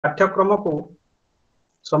पाठ्यक्रम को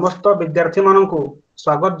समस्त विद्यार्थी मानक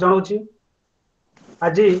स्वागत जनाऊँची।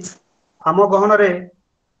 आज आम गहन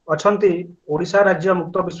अछंती ओडिशा राज्य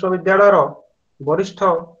मुक्त विश्वविद्यालय वरिष्ठ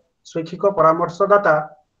शैक्षिक परामर्शदाता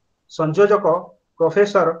संयोजक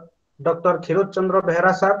प्रोफेसर डॉक्टर क्षीरोद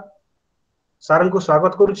बेहरा सार को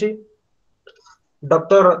स्वागत करुच्ची।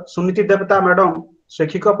 डॉक्टर सुनीति देवता मैडम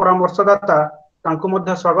शैक्षिक परामर्शदाता तांको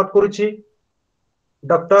मध्य स्वागत करुच्ची।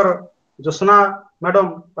 डॉक्टर जोस्ना मैडम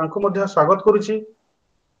तांको मध्य स्वागत करुच्ची।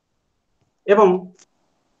 एवं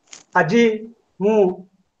आज मु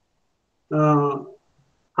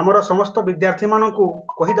हमर समस्त विद्यार्थी मानकु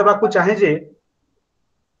कहि देबाकू चाहे जे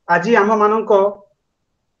आज आम मानक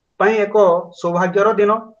पई एक सौभाग्यर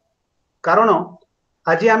दिन, कारण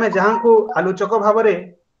आज आमे जहां को आलोचक भाव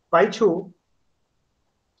में पाइछु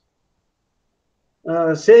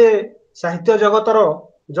से साहित्य जगतर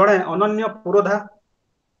जड़े अनन्य पुरोधा।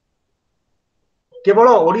 केवल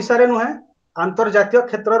ओडिशा रे नुहे अंतर्जातीय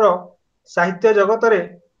क्षेत्रर साहित्य जगत रे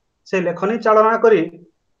से लेखनी चालना करी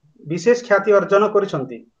विशेष ख्याति अर्जन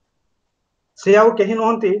करिसंती। से आउ केही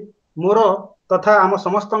नहंती मोर तथा आम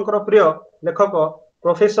समस्तंकर प्रिय लेखक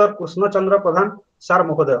प्रोफेसर कृष्ण चंद्र प्रधान सार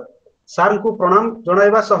महोदय। सार को प्रणाम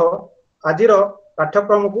जणाइबा सह आजिर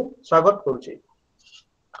पाठ्यक्रम को स्वागत करुच्ची।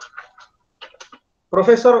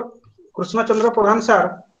 प्रोफेसर कृष्ण चंद्र प्रधान सार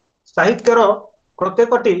साहित्यर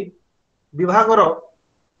प्रत्येकटी विभागर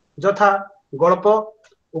यथा गल्प,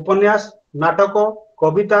 उपन्यास, नाटक,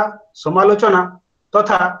 कविता, समालोचना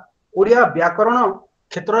तथा ओडिया व्याकरण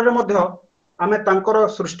क्षेत्र में मध्य आमे तांकर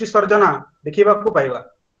सृष्टि सर्जना देखिबा को पाइबा।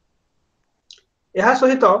 एहा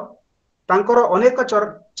सहित तांकर अनेक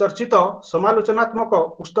चर्चित समालोचनात्मक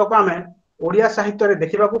पुस्तक आमे ओडिया साहित्य रे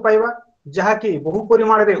देखिबा को पाइबा, जहा कि बहु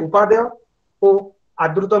परिमाण रे उपादेय और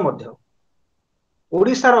आदृत मध्य।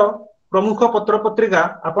 ओडिशार प्रमुख पत्र पत्रिका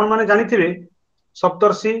आपण माने जानिथिबे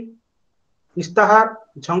सप्तर्षि, इस्ताहार,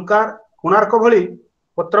 झंकार, कोणार्क भली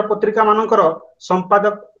पत्र पत्रिका मानकर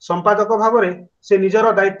संपादक भाव में से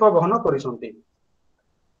निजर दायित्व वहन करिसंती।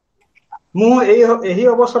 मु एही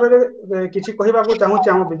अवसर रे किछि कहिबा को चाहूछि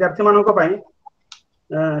हम विद्यार्थी मानक पई।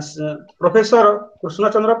 प्रोफेसर कृष्ण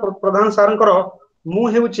चंद्र प्रधान सारंकर मु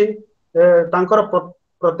हेउछि तांकर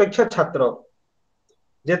प्रत्यक्ष छात्र।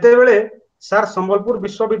 जेते बेले सार संबलपुर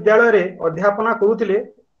विश्वविद्यालय रे अध्यापना करुथिले,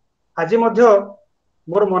 आज मध्य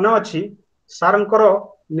मोर मन अछि सारंकर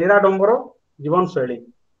निराडंबर जीवन शैली,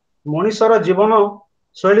 मनीषर जीवन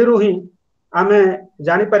शैली रु ही आमे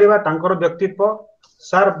जानि परिबा तांकर व्यक्तित्व।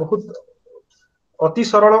 सार बहुत अति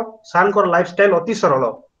सरल, सारंकर लाइफस्टाइल अति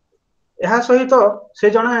सरल। एहा सहित से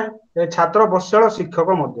जने छात्र बत्सल शिक्षक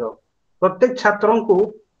मध्य। प्रत्येक छात्रों को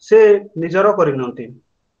से निजर करिनंती।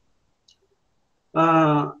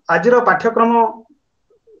 आजिर पाठ्यक्रम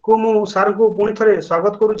को मु सार को पुणी थरे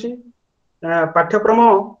स्वागत करुच्ची। पाठ्यक्रम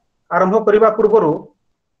आरंभ करने पूर्व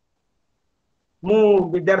मु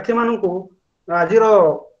विद्यार्थी मानू आजिर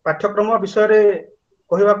पाठ्यक्रम विषय रे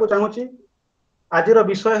कहवा को चाहूँगी। आजिर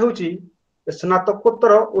विषय होची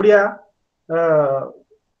स्नातकोत्तर ओडिया,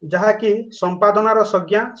 जहा कि संपादनार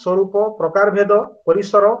संज्ञा, स्वरूप, प्रकार भेद,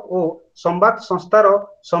 परिसर और संवाद संस्थार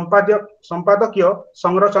संपादकीय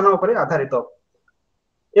संरचना उपरे आधारित।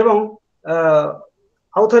 एवं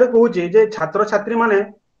आउ थरे कहूची जे छात्र छात्री माने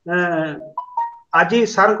आज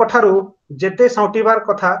सार ठारू जेते साउटिबार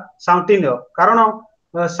कथा साउटी नियो,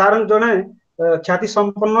 कारण सार जने ख्याति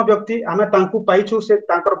संपन्न व्यक्ति। आमे तांकु पाइछु, से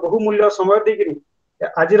तांकर बहुमूल्य समय देगिरी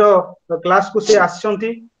आजिर क्लास को से आछंती।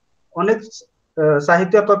 अनेक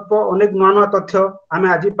साहित्य तत्व, अनेक नुआ नुआ तथ्य आमे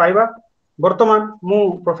आज पाइबा। वर्तमान मु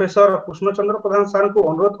प्रोफेसर कृष्ण चंद्र प्रधान सार को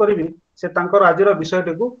अनुरोध करिवि से तांकर आजिर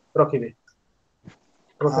विषयटी को रखिबे।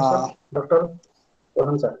 प्रोफेसर डॉक्टर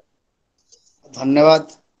प्रधान सार। धन्यवाद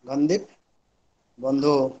गंदीप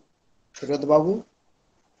बंधु क्षीरोद बाबू,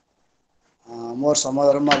 मोर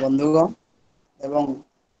समधर्मा बंधुगण एवं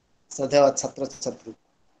श्रद्धेय छात्र छात्री।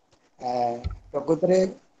 प्रकृत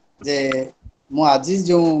में जे मु आज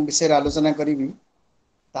जो विषय आलोचना करी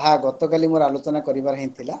ताहा गतकाली मोर आलोचना करिबार ही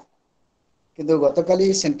थिला, किंतु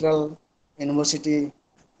गतकाली सेंट्रल यूनिवर्सिटी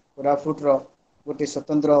कोरापुट रो गोटे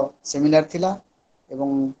स्वतंत्र सेमिनार थिला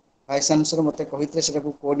एवं भाइस चांसलर मते कहितले सेटा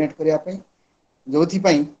को कोऑर्डिनेट करिया पई, जोथि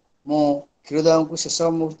पई मु क्षीरोद को शेष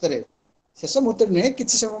मुहूर्त नुहे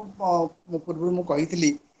किसी समय पूर्व मुझे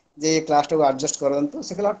कही जे क्लास टाक आडजस्ट करतु।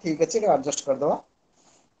 से कहला ठीक अच्छे आडजस्ट करदे।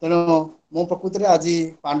 तेणु मो प्रकृति में आज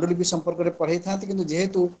पांडुलिपि संपर्क में पढ़े था, कि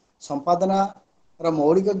जेहेतु संपादनार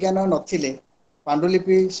मौलिक ज्ञान नथिले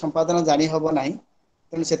पांडुलिपि संपादना जानी हब ना।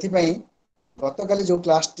 तेणु से गतकाली जो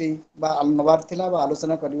क्लास टी नबार थिला बा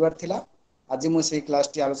आलोचना करिवार थिला, आज मुझे क्लास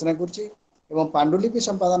टी आलोचना करुच्ची। एवं पांडुलिपि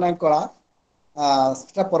संपादना कला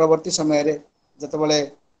परवर्ती समय रे जतबले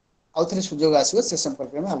आउ थे सुजोग आसो से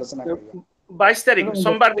संपर्क में आलोचना करिया 22 तारिख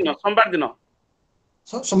सोमवार दिन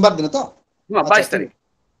सोमवार दिन तो हाँ अच्छा 22 ठीक तारिख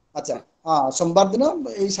अच्छा हाँ सोमवार दिन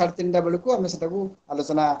यही 3:30 बेलू आम से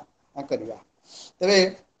आलोचना करिया तेरे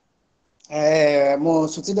मु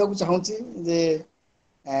सूची देवाक चाहूँगी जे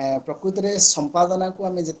प्रकृत में संपादना को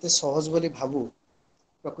आम जिते सहज बोली भावु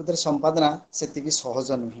प्रकृत में संपादना से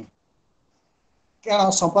सहज नुहे क्या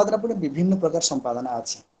संपादना पुणी विभिन्न प्रकार संपादना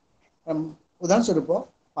अच्छी उदाहरण स्वरूप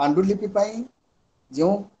पांडुलिपि जो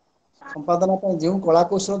संपादना जो कला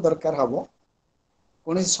कौशल दरकार हम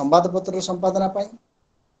कौन संवादपत्र संपादना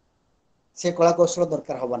से कला कौशल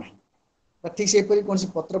दरकार हम ना ठीक से कौन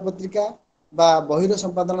पत्र पत्रिका बा बहिर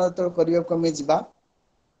संपादना जो करने को आम जा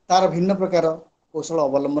तार भिन्न प्रकार कौशल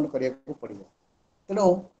अवलंबन करने पड़ो तेणु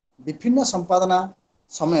विभिन्न संपादना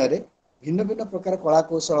समय भिन्न भिन्न प्रकार कला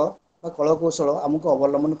कौशल कला कौशल आमको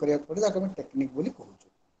अवलंबन करने पड़े आम टेक्निक बोली कहूँ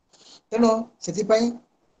तेणु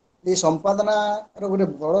से संपादना गोटे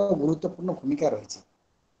बड़ गुरुत्वपूर्ण भूमिका रही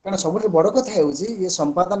कारण सब बड़ कथा ये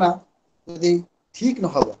संपादना यदि ठीक न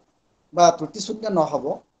हो बा त्रुटिशून्य न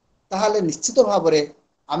हो ताहले निश्चित भाव में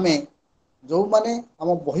आम जो मैंने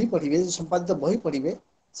आम बही पढ़े संपादित बही पढ़े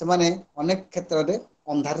से माने अनेक क्षेत्र में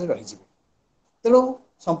अंधारे रही तेणु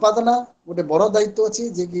संपादना गोटे बड़ दायित्व अच्छी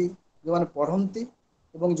जे कि जो मैंने पढ़ती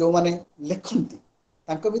एवं जो मैंने लिखती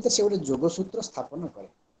भर से गोटे जोगसूत्र स्थापन करे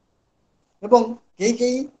एवं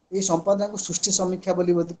कई संपादना को सृष्टि समीक्षा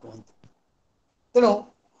बोली कहते तेणु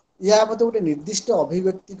यह मत गोटे निर्दिष्ट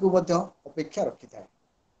अभिव्यक्ति को अपेक्षा रखी था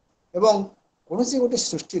एवं कौन सी गोटे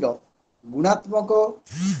सृष्टिर गुणात्मक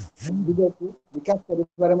विकास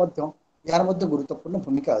कर यार गुरुत्वपूर्ण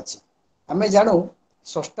भूमिका अच्छी आम जानू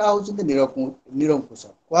स्रष्टा होती निरंकुश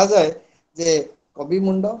कह जाए जे कवि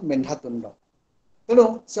मुंड मेढ़ा तुंड तेणु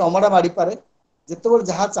से अमड़ा मारी पारे जिते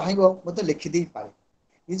जहाँ चाहिए मत लिखिदे पारे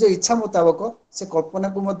निज इच्छा मुताबक से कल्पना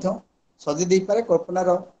को सजी दे पारे कल्पनार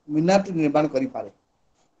मिनाटी निर्माण करें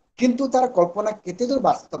किंतु तार कल्पना केते दूर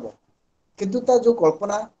वास्तव किंतु तार जो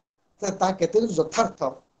कल्पना केते दूर यथार्थ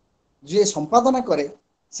जी संपादना करे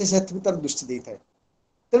से तार दृष्टि दे था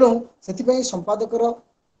तेणु से संपादकर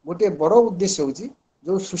गोटे बड़ उद्देश्य हूँ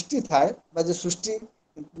जो सृष्टि थाए जो सृष्टि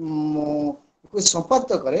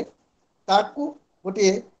संपादित करे ताकू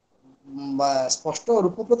गोटे स्पष्ट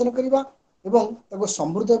रूप प्रदान करने एवं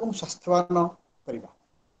समृद्ध और स्वास्थ्यवान करने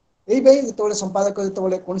यही जो संपादक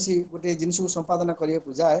जो कौन गोटे जिनस को संपादन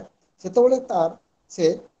करने जाए से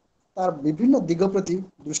तार विभिन्न दिग प्रति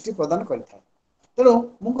दृष्टि प्रदान करें तेणु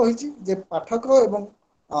मुझे पाठक एवं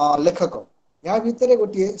लेखक या भितर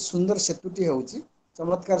गोटे सुंदर सेतुटी हूँ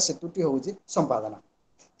चमत्कार सेतुटी हूँ संपादना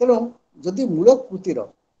तेणु जदि मूल कृतिर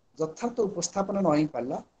यथार्थ उपस्थापन न हो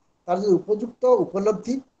पारा तार जो उपयुक्त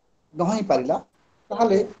उपलब्धि न हो पारा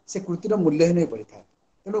ताहले से कृतिर मूल्यहीन हो पड़ी था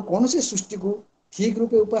तेणु कौन सी सृष्टि को ठीक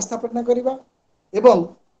रूपे उपस्थापन करवा एवं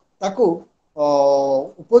ताकू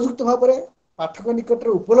उपयुक्त भाव में पाठक निकट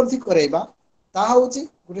उपलब्धि कराइबा ताहा होची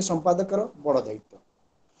गोटे संपादकर बड़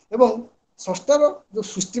दायित्व एवं स्रष्टार जो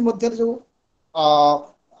सृष्टि मध्य जो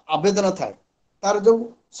आवेदन थाए तार जो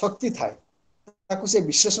शक्ति थाए ताकू से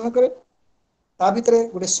विश्लेषण करे ता भितर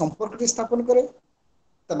गोटे संपर्क स्थापन करे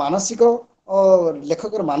मानसिक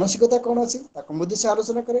लेखकर मानसिकता कौन अच्छी से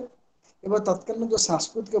आलोचना करे एवं तत्कालीन जो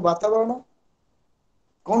सांस्कृतिक वातावरण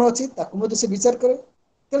कौन अच्छी से विचार करे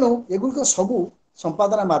तेणु एगुड़िक सबू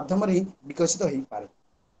संपादना मध्यम ही विकसित हो पारे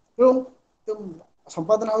एवं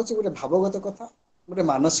संपादना हूँ गोटे भावगत कथा गोटे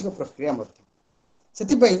मानसिक प्रक्रिया से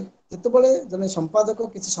जितेबाला जन संपादक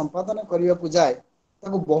किसी संपादन करने को जाए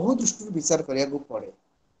बहु दृष्टि विचार करने पड़े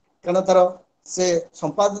कारण तार से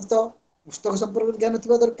संपादित पुस्तक संपर्क ज्ञान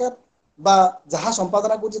थी दरकार बा जहाँ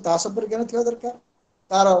संपादना कर संपर्क ज्ञान थी दरकार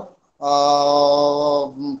तार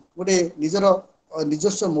गोटे निजर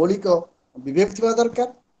निजस्व मौलिक विवेक थी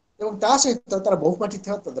दरकार एवं ता सहित तार बहुपाठी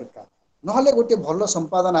थी दरकार ना गोटे भल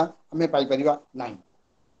संपादना आम पाइपर ना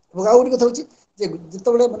आ गोटे कथा हूँ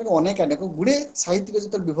जिते मैंने अनेक अनेक गुड़े साहित्य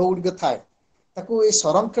जो विभव गुड़िक थाए ये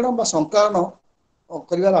संरक्षण बा संकलन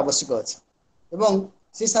कर आवश्यक अच्छे एवं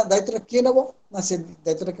से दायित्व किए नब ना से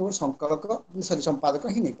दायित्व केवल संकलक सरी संपादक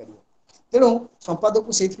ही नहीं पार तेणु संपादक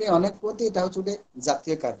को से अनेक कहते यहाँ हूँ गोटे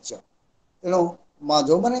जातीय कार्य तेणु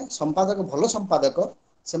जो मैंने संपादक भल संपादक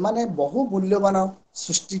से माने बहु मूल्यवान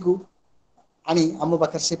सृष्टि को आनी आम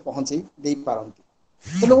पाखे से पहुँचे दे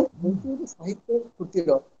पारती तेणु साहित्य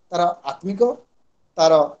कृतिर तार आत्मिक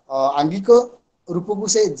तार आंगिक रूप को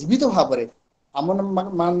से जीवित भाव में आम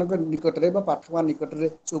मान निकट में पाठक निकट में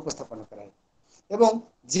से उपस्थापन कराए एवं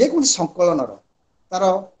जेको संकलन तार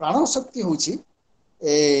प्राण शक्ति हूँ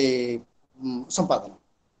संपादन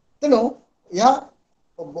तेणु यह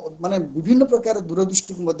माने विभिन्न प्रकार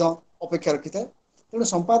दूरदृष्टि को अपेक्षा रखी था तेणु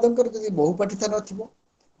संपादक जदि बहुपाठिता नथिबो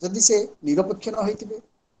जदि से निरपेक्ष न होइतिबे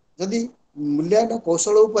जदि मूल्यांकन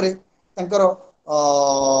कौशल उपरे तांकर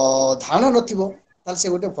धारणा नथिबो ताल से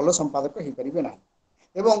गोटे भल संपादक हो परिबे ना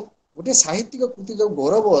एवं गोटे साहित्यिक कृति जो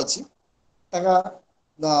गौरव अछि ताका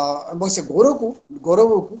से गौरव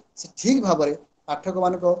को से ठीक भाव में पाठक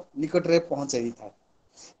मान निकट में पहुँचाई था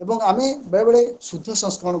एवं आमे बेले बेले शुद्ध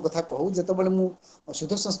संस्करण कथा कहू जिते बड़े मु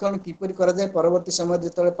शुद्ध संस्करण किपरि करा जाए परवर्ती समय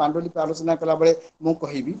जिते पांडुलिपि आलोचना कला बेले मु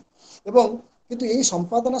कहिबी एवं किंतु यही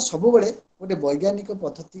संपादना सब बेले गोटे वैज्ञानिक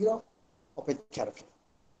पद्धति अपेक्षा रखे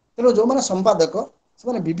तेणु जो मैंने संपादक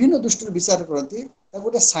से विभिन्न दृष्टि विचार करती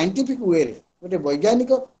गोटे साइंटिफिक वे गोटे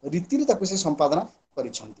वैज्ञानिक रीति से संपादना कर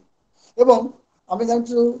आम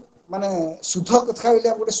जानू माने शुद्ध कथा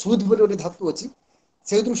गोटे सुध गोटे धातु अच्छी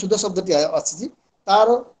से शुद्ध शब्द आसी तार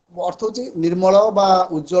अर्थ हूँ निर्मल बा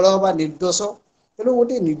उज्जवल बा निर्दोष तेणु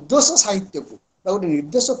गोटे निर्दोष साहित्य को गोटे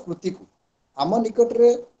निर्दोष कृति को आम निकट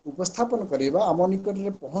में उपस्थापन करवा आम निकट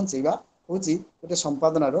में पहुँचेगा हूँ गोटे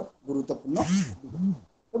संपादनार गुरुत्वपूर्ण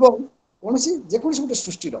एवं कौन जेको गोटे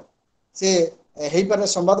सृष्टिर से हो पारे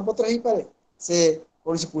संवादपत्र हो पारे से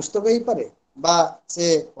कौन पुस्तक हो पारे बा से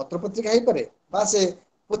पत्रपत्रिका हो पारे बा से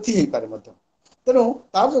पोथी हो पारे तेणु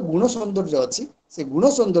तार जो गुण सौंदर्य अच्छी से गुण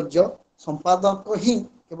सौंदर्य संपादक ही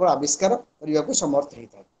केवल आविष्कार करने को समर्थ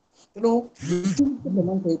होता है तेणु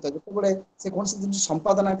जो से कौन जिन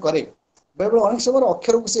संपादना करे बेले बेले अनेक समय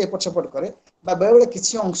अक्षर को से एपट सेपट करे बेले बेले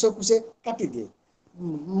किसी अंश को से काटी दिए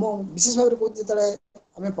विशेष भाव में कहूँ जो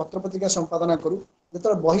आम पत्रपत्रिका संपादना करूँ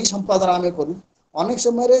जो बही संपादना आम करूँ अनेक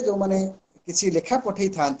समय जो मैंने किसी लेखा पठे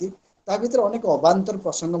था भर अनेक अबांतर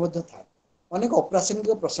प्रसंग था अनेक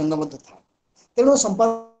अप्रासंगिक प्रसंग था तेणु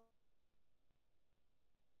संपादक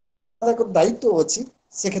दायित्व अच्छी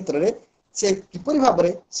से क्षेत्र में से किपरि भाव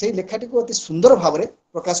में से लेखाटी को अति सुंदर भाव में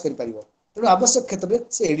प्रकाश कर तेणु आवश्यक क्षेत्र में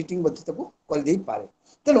से एडिटिंग कर पारे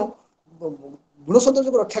तेणु गुण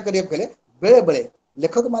सौंदर्य को रक्षा करने बेले बेले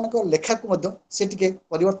लेखक मान लेखा को से टिके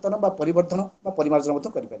परिवर्तन बा परिवर्धन बा परिमार्जन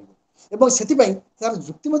कर तार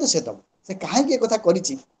जुक्ति से दब से कहीं कथा कर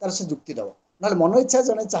जुक्ति दब ना मन इच्छा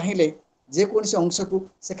जड़े चाहिए जेकोसी अंश को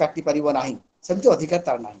से काटी पार ना सेमती अधिकार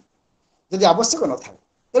तार ना जदि आवश्यक न था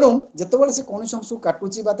तेणु जिते से कौन अंश को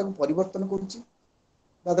काटुची परिवर्तन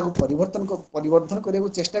परिवर्धन करने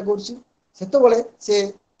चेष्टा कर से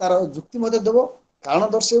तार जुक्ति देव कारण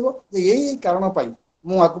दर्शेब यही कारण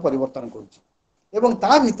मुझे परिवर्तन करुँच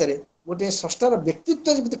ता भितर गोटे स्रष्टार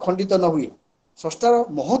व्यक्तित्व जमी खंडित न हुए स्रष्टार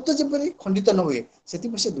महत्व जमी खंडित न हुए से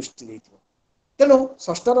दृष्टि देती तेणु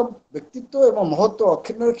स्रष्टार व्यक्तित्व एवं महत्व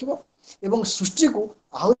अक्षुण्ण रखिब सृष्टि को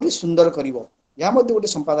आहरी सुंदर कर गोटे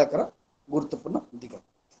संपादकर गुरुत्वपूर्ण दिग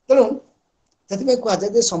तेणु से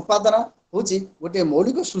कहुए संपादना हूँ गोटे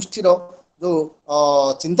मौलिक सृष्टिर जो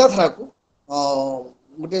चिंताधारा को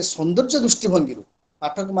गोटे सौंदर्य दृष्टिभंगी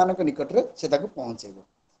पाठक मान निकट में से पहुँचे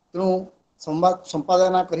तेणु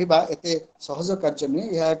संपादना करने एते सहज कार्य नुहे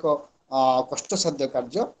यह एक कष्टसाध्य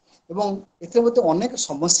कार्य एवं एते अनेक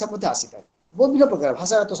समस्या आसीपे विभिन्न प्रकार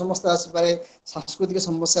भाषागत समस्या आसीपे सांस्कृतिक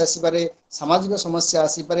समस्या आसीपे सामाजिक समस्या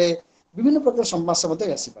आसीपे विभिन्न प्रकार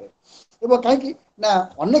समस्या आसीपे एवं कहीं ना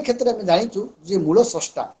अनेक क्षेत्र में जाचु जे मूल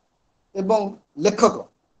स्रष्टा एवं लेखक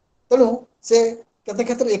तेणु से केते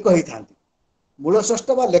क्षेत्र एक होता मूल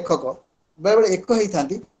स्रष्टा बा लेखक बेले बेले एक होता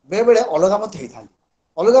बेले बेले अलग मत होता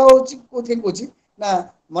अलग हूँ ना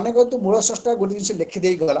मन कर मूल स्रष्टा गोटे जिन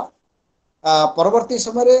लिखिदे गला परवर्ती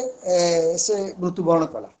समय से मृत्युवरण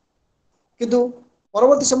कला किंतु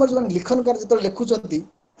परवर्ती समय जो लिखन कार्य जो लिखुंट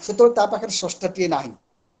से पाखे स्रष्टाटीए ना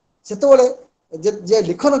से जे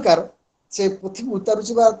लिखनकार से पोथी को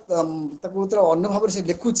उतारुची अन्य भाव से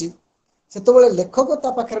लिखुची से लेखक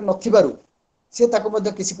ता पाखे नथिबारु से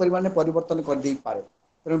किसी परिमाण में परिवर्तन कर दे पारे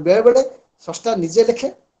तेणु बेले बेले स्रष्टा निजे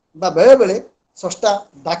लिखे बा बेले बेले स्रष्टा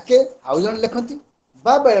डाके आउ जन लिखती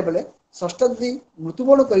बा बेले बेले स्रष्टा जदि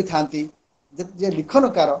मृत्युवरण करि जे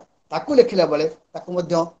लिखनकार ताकू लिखिला बेले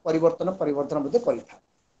परिवर्तन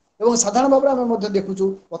कर साधारण भाव में आम देखुचु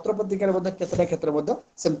पत्र पत्रिकार केतटा क्षेत्र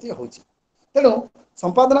सेमती हो तेणु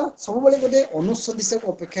संपादना सब गोटे अनुसंधित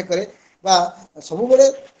को अपेक्षा करे सब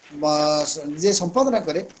जे संपादना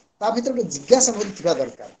करे ता भीतर गोटे जिज्ञासा थी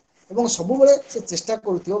दरकार एवं सब से चेष्टा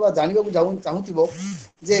करुवा जानवा चाहूब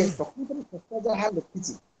जे प्रकृत जहाँ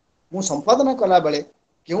लिखी मु संपादना कला बेले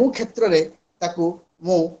क्यों क्षेत्र में ताकू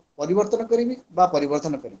मु परिवर्तन करी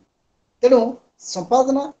परिवर्तन करी तेणु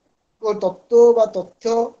संपादना को तत्व बा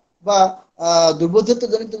तथ्य बा दुर्बोधित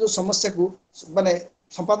जनित जो समस्या को माने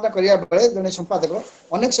संपादना करिया बेले जने संपादक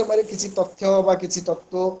अनेक समय किसी तथ्य बा किसी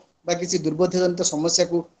तत्व बा किसी दुर्बोधित जनित समस्या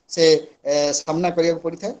को से सामना करिया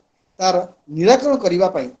पड़ी थाए तार निराकरण करिवा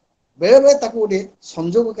पई बेले बेले ताकू गोटे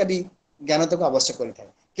संयोगकारी ज्ञानताको आवश्यक गरिଥାଏ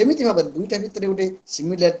केमिति भाबरे दुईटा भितरे गोटे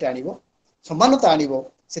सिमिलारिटी आनिबो समानता आनिबो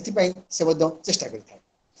सेथिपाई से मध्य चेष्टा गरिଥାଏ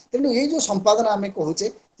तेणु ये जो संपादन आमे कहूचे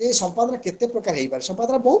जे संपादन केते प्रकार हेइ पारे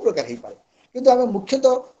संपादन बहु प्रकार हेइ पारे किंतु आमे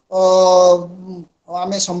मुख्यतः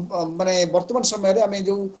आमे माने वर्तमान समय रे आमे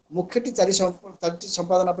जो मुख्यटी चारि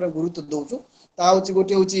संपादन पर गुरुत्व दउछु ता होची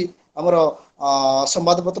गोटे होची हमर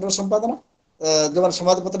संवाद पत्र संपादन जो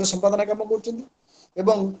संवाद पत्र संपादन काम करछन्ती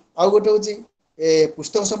एवं आउ गोटे होची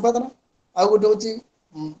पुस्तक संपादन आउ गोटे होची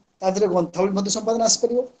तादरे ग्रंथावली मध्य संपादन आस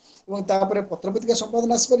परियो एवं तापरे पत्रपत्रिका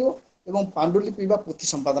संपादन आस परियो एवं पांडुलिपि बा पुथि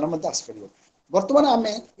संपादन मध्य आस परियो वर्तमान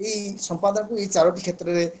आमे ई संपादन को ई चारोटी क्षेत्र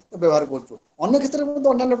रे व्यवहार करछु अन्य क्षेत्र में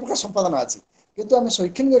अन्य प्रकार संपादन अछि किंतु आमे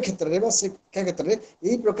शैक्षणिक क्षेत्र रे बा शिक्षा क्षेत्र रे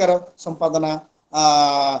ई प्रकार संपादन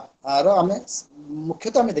रो आमे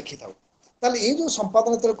मुख्यतः आमे देखि थाउ ताले ए जो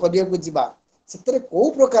संपादन तर करिया को जिबा सेतरे को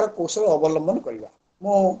प्रकार कौशल अवलंबन करिया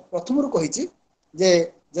मो प्रथम रु कहिछि जे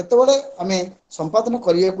जेतेबेले आमे संपादन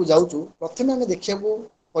करिया को जाउछु प्रथमे आमे देखिया को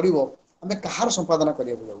पड़िबो आमे कहार संपादन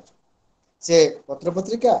करिया को जाउछु से पत्र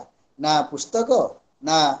पत्रिका ना पुस्तक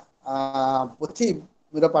ना पोथी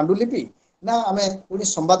पांडुलिपि ना आमे पुनी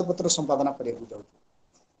संवाद पत्र संपादन करिया को जाउछु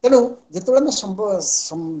तेणु जेतेबेले आमे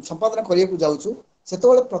संपादन करिया को जाउछु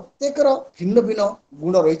सेतेबेले प्रत्येकर भिन्न भिन्न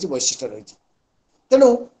गुण रहिछि वैशिष्ट्य रहिछि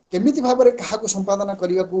तेणु केमिति भाबरे कहाको संपादन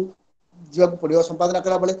करिया को जीवाक पड़ियो संपादन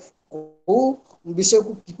करा बेले को विषय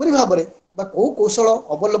को किपरि भाबरे बा को कौशल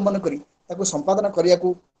अवलंबन करी ताको संपादन करिया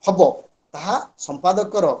को हबो ताहा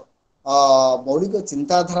संपादकर मौलिक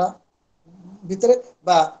चिंताधारा भितरे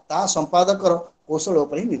बा ता संपादकर कौशल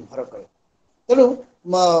उपर निर्भर करे तेणु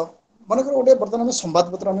मनकर गोटे बर्तमान आम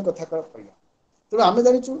संवाद पत्र आम कथा कहिया तेणु आम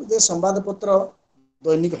जाचु जे संवाद पत्र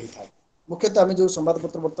दैनिक होता है मुख्यतः आम जो संवाद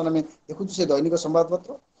पत्र बर्तमान आम देखु से दैनिक संवाद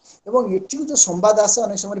पत्र एवं ये जो संवाद आसे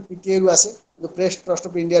अनेक समय पीटीआई रु आसे जो प्रेस ट्रस्ट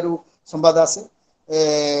ऑफ इंडिया रु संवाद आसे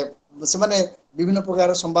से माने विभिन्न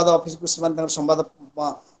प्रकार संवाद ऑफिस को संवाद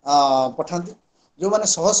पठाती जो माने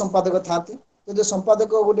सह संपादक थांती जो संपादक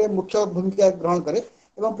गोटे मुख्य भूमिका ग्रहण करे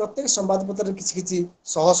एवं प्रत्येक संवाद पत्र किसी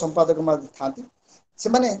सह संपादक थांती से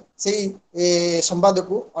माने से संवाद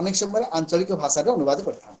को अनेक समय आंचलिक भाषा रे अनुवाद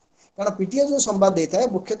करथां कारण पीटीआई जो संवाद देता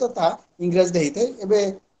है मुख्यतः ता इंग्रजी देता है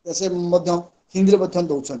एबे से मध्य हिंदी रे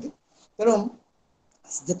दौरान तेणु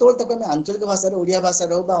जिते तक आम आंचलिक भाषा ओडिया भाषा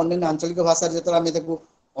हो अन्य आंचलिक भाषा जो आम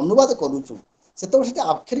अनुवाद करुचु से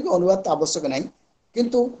आक्षरिक अनुवाद तो आवश्यक नहीं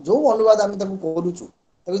किंतु जो अनुवाद आम करुचु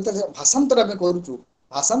भाषांतर आम करुचु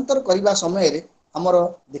भाषांतर करने समय आमर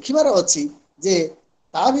देखिबार अच्छी जे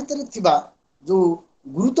ता भितर थिबा जो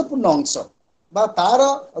गुरुत्वपूर्ण अंश बा तार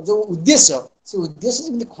जो उद्देश्य से उद्देश्य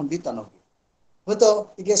जमी खंडित न हुए तो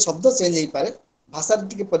टिके शब्द चेंज हो पारे भाषा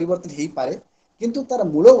टिके परिवर्तन हो पारे किंतु तार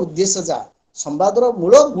मूल उद्देश्य जा संवादर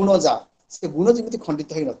मूल गुण जा से गुण जमी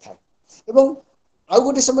खंडित हो न था एवं आउ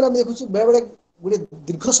गोटे समय आम देखु बेले बेले गोटे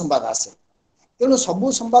दीर्घ संवाद आसे तेणु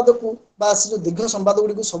सबू संवाद को जो दीर्घ संवाद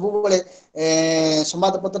गुड़ी को सब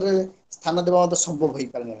संवाद पत्र स्थान देवा संभव हो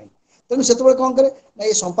पारे ना तेणु से कौन करे ना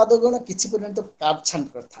ये संपादक किसी पर्यंत काट छाट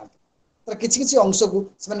कर किसी अंश को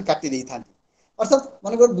काटी था अर्थात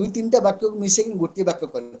मानक दुई तीन वाक्य को मिसे गोटे वाक्य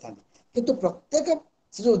कर प्रत्येक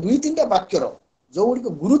से जो दुई तीन वाक्यर जो गुड़ी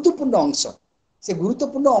गुरुत्वपूर्ण अंश से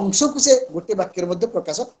गुरुत्वपूर्ण अंश को से गोटे वाक्य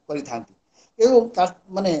प्रकाश कर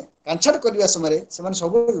माने कांछाट करने समय से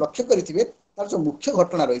सब लक्ष्य करेंगे तार जो मुख्य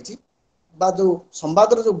घटना रही जो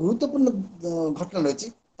संवाद जो गुरुत्वपूर्ण घटना रही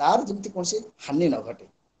तार जमी कौन से हानि न घटे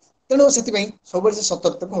तेणु से सब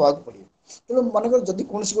सतर्क होगा पड़े तेणु मनकर जदि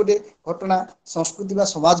कौन गोटे घटना संस्कृति व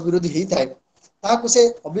समाज विरोधी होता है से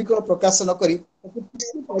अविकल प्रकाश न करी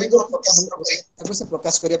से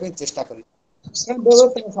प्रकाश करने चेष्टा करें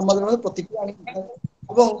समाज प्रतिक्रिया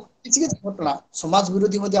किसी घटना समाज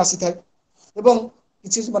विरोधी आसी था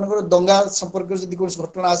किसी मानकर दंगा संपर्क जब कौन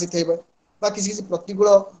घटना आसी था किसी प्रतिकूल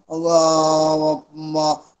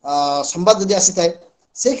संवाद जदि आसी था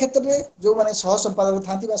से क्षेत्र में जो माने सह संपादक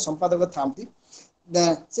था संपादक था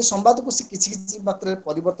से संवाद को किसी मात्रा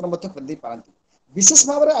परिवर्तन कर पारती विशेष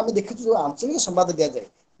भाव में आम देखु जो आंचलिक संवाद दि जाए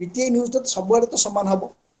पीटीआई न्यूज तो सबुआड़े तो सामान हम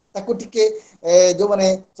ताकू टिके जो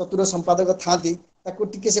माने चतुर संपादक था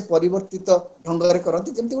टिके से परिवर्तित ढंग से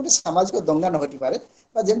करती जमी गोटे सामाजिक दंगा न घटी पारे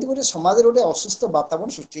जमी गोटे समाज गोटे असुस्थ वातावरण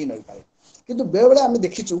सृष्टि नहीं पारे किंतु बेले बेले आम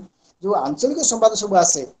देखीचु जो आंचलिक संवाद सब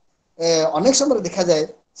आसे अनेक समय देखा जाए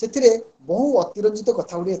से बहु अतिरंजित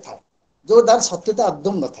कथा गुड़िए था जो तार सत्यता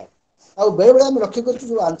आदम न था आ बेले बेले आम लक्ष्य कर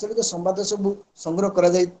जो आंचलिक संवाद सब संग्रह करा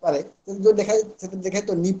पारे जो देखा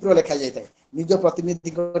तो निप्र लिखा जाए निज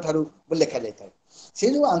प्रतिनिधि लिखा जाए से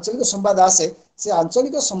जो आंचलिक संवाद आसे से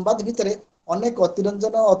आंचलिक संवाद भितर अनेक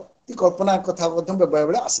अतिरंजन अति कल्पना कथा बेले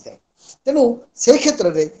बेले आसी था तेणु से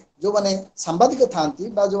क्षेत्र में जो माने सांबादिक थांती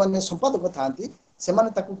बा जो माने संपादक थांती से माने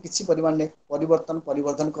ताकू किछि परिमाण में परिवर्तन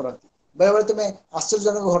करती बेले बेले तुम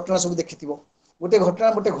आश्चर्यजनक घटना सब देखिथिबो गोटे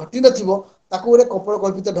घटना गोटे घटी नथिबो ताकू गोटे कपड़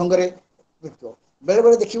कल्पित ढंगरे देखिबो बेले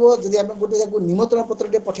बेले देखिबो जदि हम गोटे निमंत्रण पत्र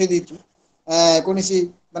टे पठेइ देइछु कोनसी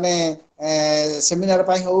माने सेमिनार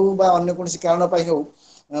पाई हो बा अन्य कोनसी कारण पाई हो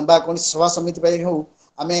बा कोनसी सभा समिति पाई हो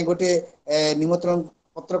आमे गोटे निमंत्रण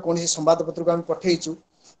पत्र कोनसी संवाद पत्र को हम पठेइछु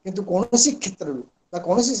किंतु कोनसी क्षेत्र बा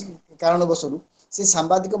कोनसी कारणवशरू से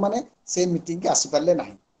सांबादिक माने से मीटिंग के आसी पारले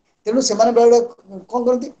नाही तेणु से माने बेले कोन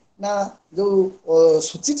करती ना जो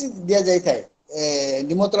सूची दिया जाय थाए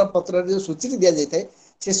निमंत्रण पत्र जो सूची दिया जाय थाए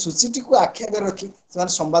से सूची को आखि आगे रखी से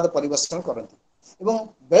संवाद परिवेषण करती एवं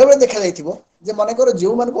बेले बेले देखा जाइथिबो जे मानेकर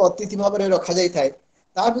जो मानको अतिथि भाव में रखा जाय थाए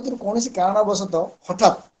ता भितर कोनसी कारणवशत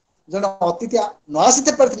हठात जन अतिथि न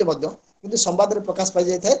आसीते पारथिले मध्य किंतु संवाद रे प्रकाश पाई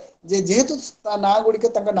जाय थाए जे जेहेतु ता ना गुडिक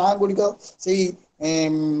तांका ना गुडिक सेही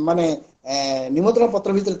माने निमंत्रण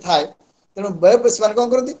पत्र भितर थाए तेणु बेले बेले से कोन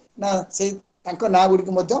करती ना से तांका ना गुडिक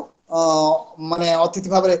मध्य माने अतिथि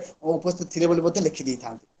भाव में उपस्थित थिले बोली मध्य लिखि दै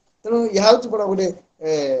थांती तेणु यह हूँ बड़ा गोटे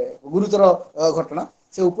गुरुतर घटना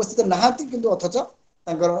से उपस्थित नहांती किंतु अथच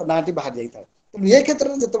तांकर नाटी बाहर जाई थाए तेणु ये क्षेत्र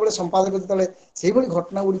में जितेबाला संपादक जितेबाला से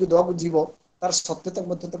घटना गुड़ी देवाक जीव तार सत्यता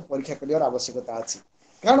परीक्षा कर आवश्यकता अच्छी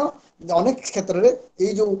कारण अनेक क्षेत्र में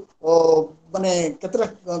ये जो माने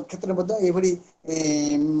क्षेत्र में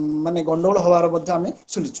माने गंडगोल हबार आम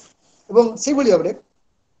शुणुचु एवं से भाव में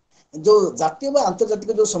जो जातीय व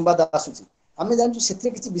आंतर्जातिक जो संवाद आसूची आम जानू से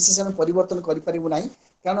किसी विशेष आम परिवर्तन करूँ ना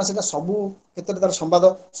कारण से सबू क्षेत्र तार संवाद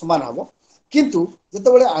सामान हम किंतु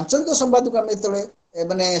जितेबाला आंचलिक संवाद को आम जो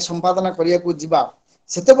माने संपादना करने को जीवा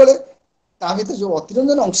सेतेबेले ता भीतर जो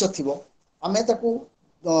अतिरंजन अंश थी आम ताकू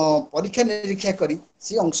परीक्षा निरीक्षा करी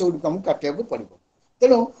से अंश गुड़ी आमको काटिया पड़ो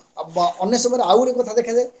तेणु अन्य समय आउ गोटे कथा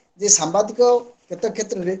देखा जाए जे सांबादिक केत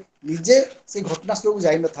क्षेत्र में निजे से घटनास्थल को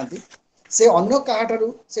जाई न थांती से अन्य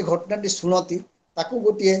काहाठारू से घटनाटी शुणती ताकू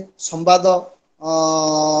गोटे संवाद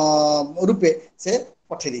रूपे से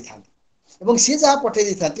पठे दी था एवं सी जहाँ पठे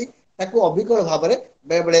दी था ताकू अविकल भाव में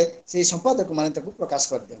बेले बेले से संपादक माने ताकू प्रकाश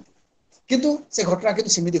कर दियंती किंतु से घटना किंतु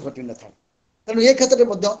सीमित घटी न था तेणु ये क्षेत्र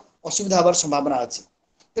में असुविधा हबार संभावना अच्छी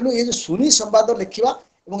तेणु ये जो सुनी संवाद लिखा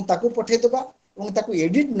और ताकू पठेदेवा और ताकू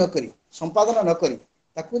एडिट नक संपादन नक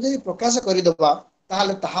जब प्रकाश करदेवा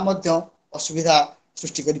ताहले ताहा मध्य असुविधा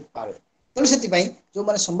सृष्टि करि पारे तेणु से जो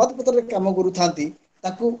मैंने संवाद पत्र काम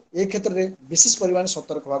करूँ ए क्षेत्र में विशेष परिमाण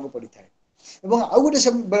सतर्क होगा पड़ी था एवं आउ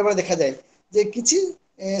गोटे बेले बेले देखा जाए जे किसी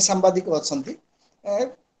सांबादिक अच्छा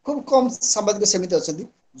खूब कम सांबादिक सेमित अच्छा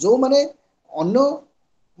जो मैंने अन्य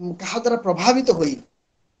क्या द्वारा प्रभावित हो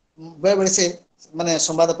बेले बेले से माने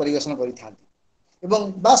संवाद परिवेषण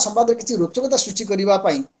कर संवाद किसी रोचकता सृष्टि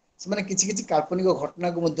करने से किसी काल्पनिक घटना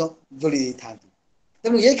को जोड़ी था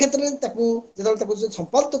तेणु ये क्षेत्र में जो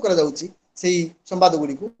संपादित कर संवाद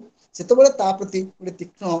गुड़ी को सेतबेले ता प्रति गोटे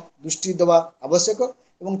तीक्ष्ण दृष्टि देवा आवश्यक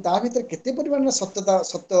और ता भीतर केते परिमाण सत्य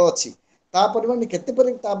अच्छी ता परिमाण केते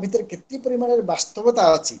परिमाण वास्तवता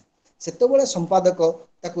अच्छी सेतबेले संपादक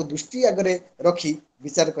ताकू दृष्टि आगे रखी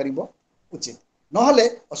विचार करिबो उचित नहले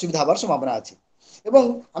असुविधा हबार संभावना अच्छी एवं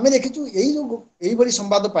आम देखीचु यही भली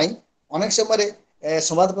संवाद पाई अनेक समय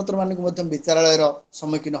संवाद पत्र मान विचारालयर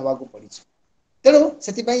सम्मुखीन होगा पड़ी तेणु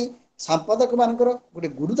से संपादक मानकर गोटे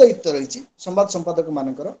गुरुदायित्व रही संवाद संपादक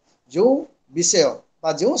मानकर जो विषय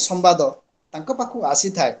बा जो संवाद तांको पाखु आसी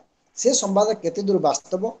थाए से संवाद केते दूर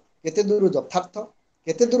वास्तव केते दूर यथार्थ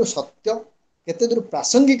केते दूर सत्य केते दूर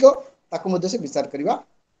प्रासंगिक ताकू मध्य से विचार करने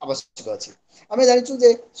आवश्यक अच्छी आम जाचु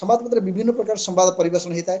जे संवाद पत्र विभिन्न प्रकार संवाद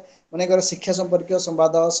परिवेषण होता है मानेकर शिक्षा संपर्क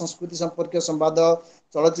संवाद संस्कृति संपर्क संवाद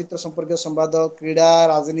चलचित्र संपर्क संवाद क्रीड़ा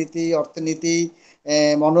राजनीति अर्थनीति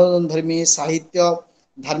मनोरंजन धर्मी साहित्य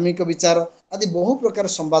धार्मिक विचार आदि बहु प्रकार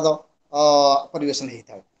संवाद परिवेषण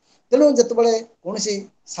होता है तेणु जितेबाला कौन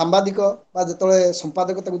सांबादिक जो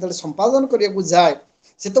संपादक संपादन करने जाए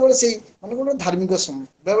सेतबेले से माने धार्मिक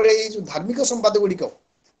बेले बेले जो धार्मिक संवाद गुड़िक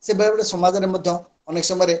से बेले बेले समाज में अनेक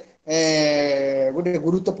समय गोटे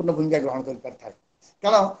गुरुत्वपूर्ण भूमिका ग्रहण कर पारि थाए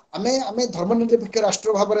कारण आमे धर्मनिरपेक्ष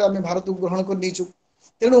राष्ट्र भाव में आम भारत को ग्रहण कर नीचु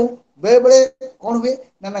तेणु बेले बेले कौन हुए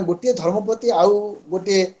ना गोटे धर्म प्रति आउ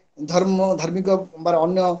गोटे धार्मिक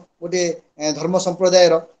अन्य गोटे धर्म संप्रदाय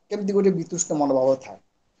केमती गोटे वितुष्ट मनोभाव था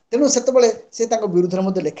तेणु से से विरुद्ध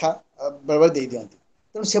में लेखा बेले बेले दे दियंती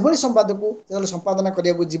तेणु से भली संवाद को जो संपादना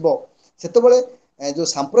करने जीव से जो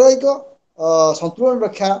सांप्रदायिक संतुलन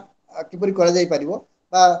रक्षा किपरि करा जाई परिबो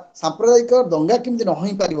बा सांप्रदायिक दंगा केमती न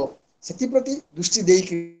होई परिबो सेति दृष्टि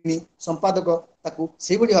देई संपादक ताकू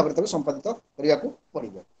से भली भाव संपादित करने को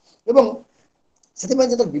पड़ो एवं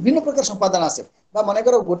से विभिन्न प्रकार संपादन आसे बा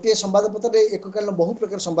मनकर गोटे संवादपत्र एककालीन बहु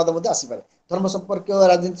प्रकार संवाद आसीपे धर्म संपर्क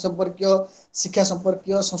राजनीति संपर्क शिक्षा संपर्क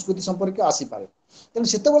संस्कृति संपर्क आसीपे तेणु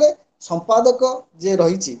से संपादक जे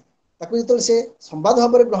रही से संवाद भाव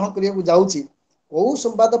में ग्रहण करने जाऊँगी कौ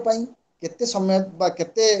संवाद केते समय बा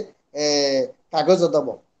केते कागज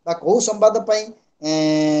दब बा कौ संवाद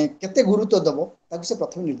केते गुरुत्व दब ताकू से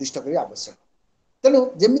प्रथम निर्दिष्ट करने आवश्यक तेणु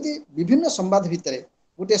जमी विभिन्न संवाद भितर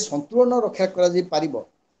गोटे संतुलन रक्षा कर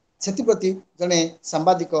प्रति जड़े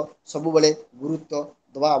सांबादिक सब बेले गुरुत्व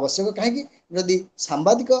दवा आवश्यक कहीं जदि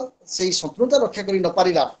सांबादिक से संतुलता रक्षा कर न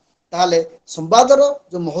पारा ताहले संवादर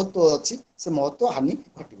जो महत्व अच्छी से महत्व हानि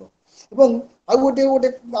घटो एवं आउ गोटे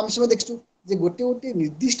गोटे आम समय देखु जे गोटे गोटे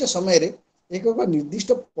निर्दिष्ट समय एक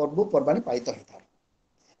निर्दिष्ट पर्वपर्वाणी पालित होता है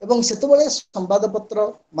एवं सेतबेले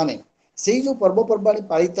संवादपत्र माने से जो पर्वपर्वाणी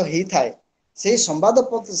पालित होता है से संवाद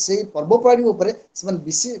से पर्वपर्वाणी उपरे से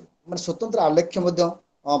विशेष माने स्वतंत्र आलेख्य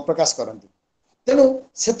प्रकाश करती तेणु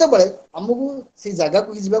सेतबेले आमको से जगह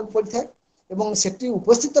को जावाक पड़ता है एवं सेठी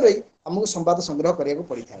उपस्थित रही आमको संवाद संग्रह करने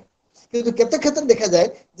पड़ता है किंतु केते क्षेत्र देखा जाए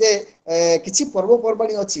जे किसी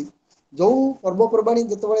पर्वपर्वाणी अच्छी जो पर्वपर्वाणी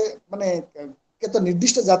जितेबाला माने केते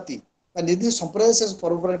निर्दिष्ट जाति निर्दिष्ट संप्रदाय से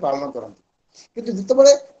पर्वपर्वाणी पालन करती किंतु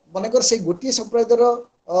जितेबाला मनकर से गोटे संप्रदायर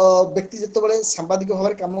व्यक्ति जितेबाला सांबादिक भाव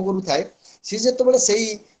में कम करूए सी जितेबाला से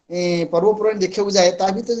पर्वपर्वाणी देखा जाए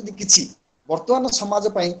ता भीतर यदि किसी वर्तमान समाज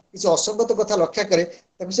किसी असंगत कथा लक्ष्य करे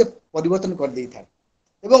ताकू से परिवर्तन कर दे था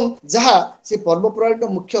एवं जहाँ से पर्वपर्वाणी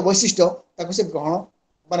मुख्य वैशिष्ट्य ताकू से ग्रहण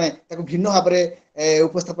माने ताकू भिन्न भाव में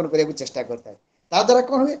उपस्थापन करने को चेष्टा करता है ता द्वारा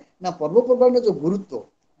कौन हुए ना पर्वपर्वाणी जो गुरुत्व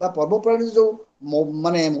बा पर्वपर्वाणी जो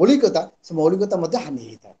माने मौलिकता से मौलिकता हानि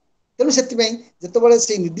होता है तेणु से जितेबाला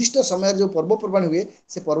से निर्दिष्ट समय जो पर्वपर्वाणी हुए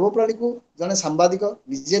से पर्वपर्वाणी को जड़े सांबादिक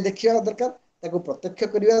निजे देखा दरकार ताकू प्रत्यक्ष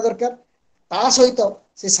करने दरकार ता सहित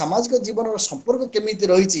से सामाजिक जीवन संपर्क केमी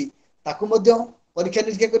रही परीक्षा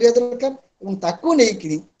निरीक्षा करने दरकार और ताकू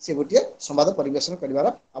नहीं से गोटे संवाद परिवेशन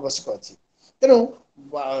कर आवश्यक अच्छी तेणु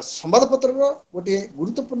संवादपत्र गोटे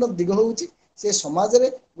गुरुत्वपूर्ण दिग हूँ से समाज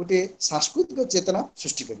में गोटे सांस्कृतिक चेतना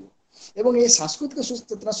सृष्टि कर ये सांस्कृतिक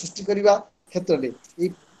चेतना सृष्टि करने क्षेत्र में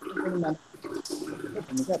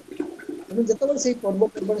भूमिका तेणु जिते से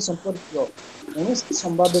पर्वपर्वाणी संपर्क कौन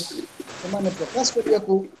संवाद से प्रकाश करने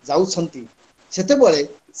को जाऊँगी सेतेबेले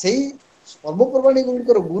से पर्वपर्वाणी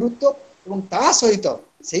गुड़िकर गुरुत्व और ता सहित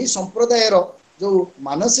से संप्रदायर जो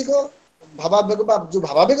मानसिक भावावेग जो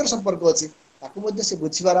भावावेगर संपर्क अच्छी ताकू से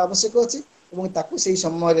बुझार आवश्यक अच्छी ताकू से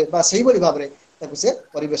समय से भाव में से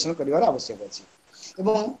परिवेशन कर आवश्यक अच्छी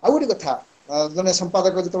आउ गोटे कथा जड़े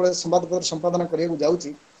संपादक जो संवादपत्र संपादन करने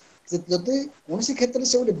जाऊँगी जदि कौन क्षेत्र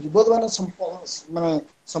से गोटे विवादवान माने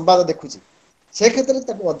संवाद देखुची से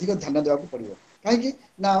क्षेत्र में अधिक ध्यान देवाक पड़ो कहीं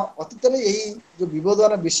ना अतीत में यही जो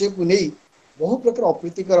विवादवान विषय को नहीं बहु प्रकार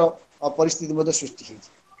अप्रीतिकर परिस्थिति सृष्टि होती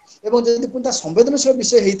जब पुणी संवेदनशील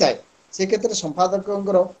विषय होता है से क्षेत्र में संपादक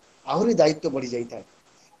आहरी दायित्व बढ़ी जाए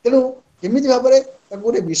तेणु केमी भाव में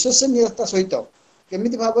गोटे विश्वसनीयता सहित केमी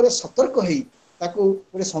भाव में सतर्क हो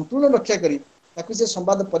गोटे संतुलन रक्षा करी से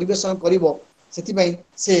संवाद परिवेशन कर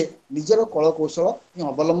से निजर कल कौशल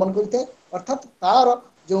अवलंबन करता अर्थात तार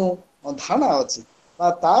जो धारणा अच्छी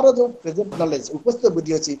तार जो प्रेजेंट नॉलेज उपस्थित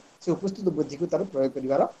बुद्धि अच्छी से उपस्थित बुद्धि को तार प्रयोग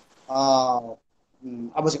कर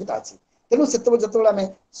आवश्यकता अच्छी तेणु से जो आम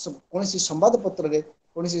कौन संवादपत्र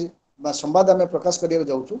कौन संवाद आम प्रकाश करने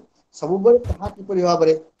जाऊँ सब किपरि भाव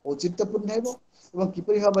में औचित्यपूर्ण हो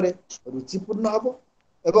किपरि भाव में रुचिपूर्ण हम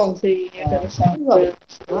एवं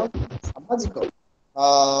सामाजिक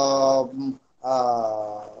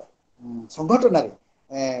संगठन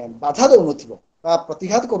बाधा दौन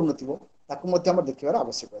प्रतिघात करूँ देखिबार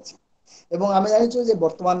आवश्यक अच्छी एवं आम जाचु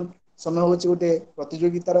वर्तमान समय हूँ गोटे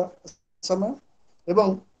प्रतियोगितार समय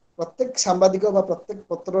एवं प्रत्येक सांबादिक प्रत्येक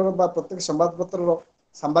पत्र प्रत्येक संवादपत्र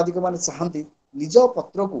सांबादिक माने चाहती निज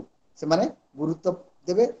पत्र को से माने गुरुत्व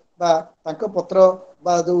देवे पत्र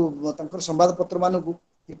जो संवादपत्र मानक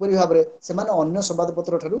किपरि भाव में से अन्य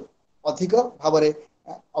संवादपत्र ठारू अधिक भाव में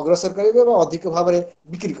अग्रसर करेंगे अधिक भाव में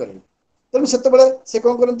बिक्री करेंगे तेणु से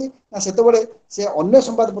कौन करती ना से अन्य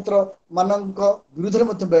संवादपत्र मान विरुद्ध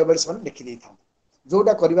में बेले बेले से लिखिदे था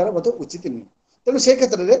जोटा कर उचित नुहे तेणु से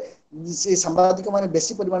क्षेत्र में से सांबादिक मैंने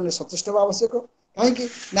बेसी परिमाण में सचेष्ट हवा आवश्यक कहीं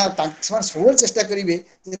सब चेष्टा करेंगे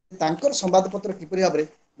संवादपत्र किपरि भाव में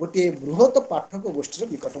गोटे बृहत पाठक गोष्ठी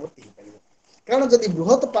निकटवर्ती हो पार कारण जदि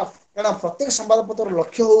बृहत कारण प्रत्येक संवादपत्र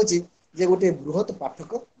लक्ष्य हूँ गोटे बृहत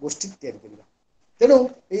पाठक गोष्ठी तैयारी करवा तेणु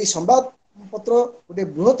ये संवादपत्र गोटे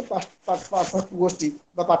बृहत पाठक गोष्ठी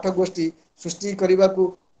पाठक गोष्ठी सृष्टि करने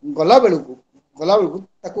को गला बेलू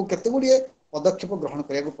केते गुड़िए पदक्षेप ग्रहण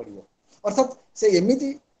करा पड़ो अर्थात से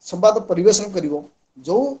एमती संवाद परिवेशन कर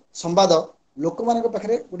जो संवाद लोक मान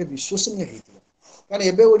पाखे गोटे विश्वसनीय होती कारण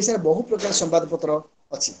एवं ओडिशा बहु प्रकार संवादपत्र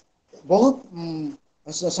अच्छी बहुत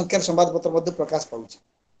संख्यार संवादपत्र प्रकाश पाँच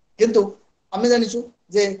किंतु आम जाचु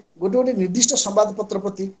जे गोटे गोटे निर्दिष्ट संवादपत्र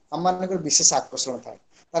प्रति आम मान विशेष आकर्षण थाए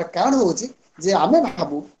तार कारण हूँ जे आम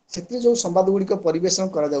भावु से जो संवाद गुड़िक परिवेशन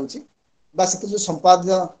कर जो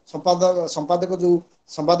संपादक जो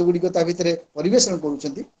संवाद गुड़िक भितर परिवेशन करुँच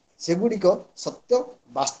सत्य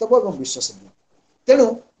वास्तव और विश्वसनीय तेणु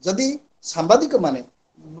जदि सांबादिक माने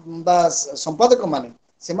संपादक माने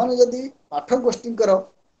से जदि पाठ गोष्ठी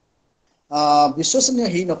विश्वसनीय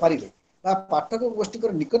हो न पारे पाठक गोष्ठी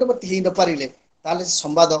निकटवर्ती हो न पारे ताले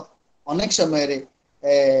संवाद अनेक समय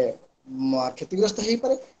क्षतिग्रस्त हो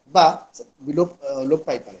पारे लोप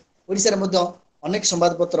पाई पारे ओडिशा रे अनेक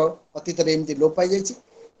संवादपत्र अतीत एमती लोप पाई जाइए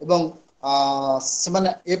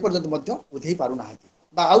से पर्यंत उधे पारना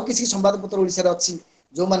आउ किसी संवादपत्र ओडिशा रे अच्छी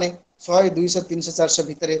जो मैंने 100 200 300 400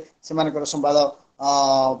 भितर से संवाद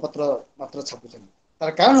पत्र मात्र छापुं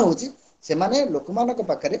तार कारण हूँ से लोक मान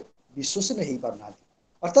पाखे विश्वसनीय हो पारना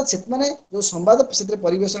अर्थात से जो संवाद से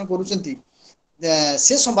परिवेशन करुँच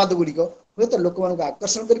से संवाद गुड़िक हे तो लोक मान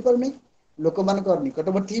आकर्षण कर पारना लोक मान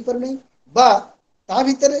निकटवर्ती हो पारना ता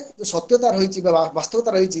भितर जो सत्यता रही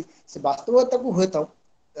वास्तवता रही से वास्तवता को हे तो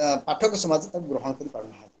पाठक समाज ग्रहण कर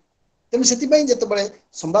पारना तेणु से जिते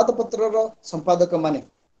संवादपत्र संपादक माने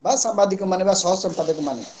सांबादिक माने सह संपादक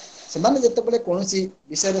माने से जिते कौन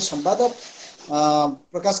विषय संवाद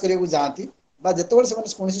प्रकाश करने जाती जिते से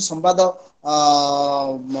कौन संवाद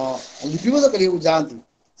लिपिबद्ध करने जाती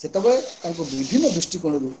से विभिन्न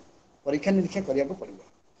दृष्टिकोण परीक्षा निरीक्षा करने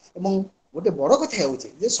पड़ो गोटे बड़ कथा हो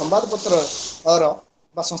संवादपत्र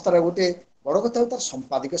संस्थार गोटे बड़ कथा तार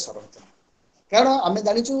संपादिक संरचना कारण आम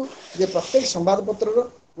जाचु जे प्रत्येक संवादपत्र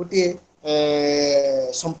गोटे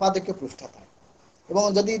संपादकीय पृष्ठा था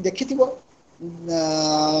जदि देखि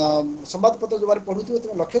संवादपत्र जो पढ़ु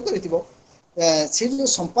तुम लक्ष्य कर जो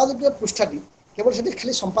संपादकीय पृष्ठाटी केवल से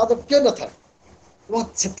खाली संपादकीय न था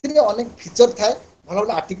अनेक फीचर थाए भल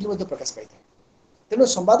भल आर्टिकल प्रकाश पाई तेणु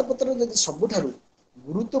संवादपत्र जब सबुठ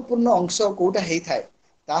गुरुत्वपूर्ण अंश कौटा होता है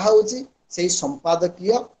ताहूँ से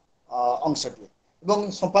संपादकीय अंशटी एवं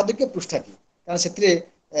संपादकीय पृष्ठाटी कारण से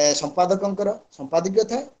संपादक संपादकीय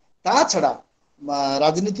थाए ता छड़ा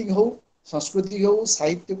राजनीतिक हो संस्कृति हो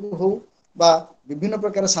साहित्य को हो बा विभिन्न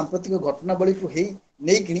प्रकार सांप्रतिक घटनावली को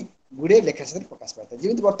नहीं गुड़े लेखा से प्रकाश पाता है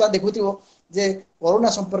जमी बर्तमान देखुव जे कोरोना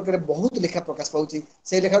संपर्क में बहुत लेखा प्रकाश पाँच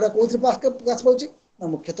से लेखा गुड़ा कौन प्रकाश पाँच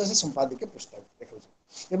मुख्यतः से संपादकीय पृष्ठा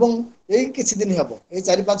देखा यही किसी दिन हम ये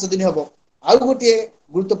 4-5 दिन हम आउ गोटे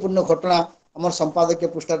गुरुत्वपूर्ण घटना आम संपादकीय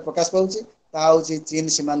पृष्ठ प्रकाश पाँच ताऊँ चीन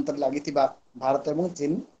सीमांत लगी भारत और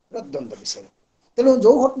चीन द्वंद्व विषय तेणु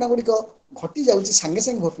जो घटना गुड़िक घटी जाऊँगी सांगे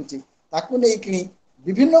सांगे घटुची ताकू नहीं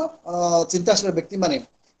विभिन्न चिंताशील व्यक्ति माने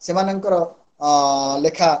सेमानंकर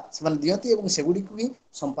लेखा से दियंती और सेगुड़ी ही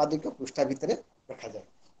संपादकीय पृष्ठा भितर रखा जाए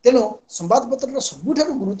तेणु संवादपत्र सबुठ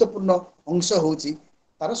गुरुत्वपूर्ण अंश हूँ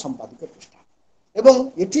तार संपादकीय पृष्ठा एवं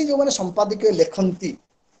ये जो मैंने संपादकीय लेखती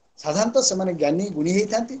साधारणतः से ज्ञानी गुणी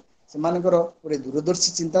होता से गोटे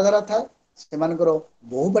दूरदर्शी चिंताधारा थाए से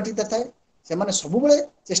बहुबाटिता थाए से सब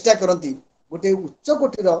चेष्टा करती गोटे उच्च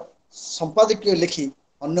कोटीर संपादकीय लेखि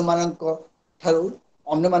अन्य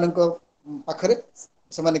पाखरे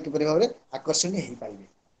से किपरि भाव आकर्षणीय हो पारे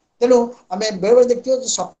तेणु आम बेले बेले देखिए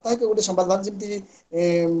सप्ताहिक गोटे संवाद जमी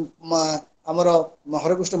आमर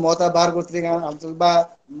हरकृष्ण महता बाहर करते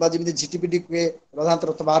जमी झिटिपिटी कहे प्रधान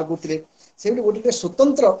रथ बाहर करते से गोटे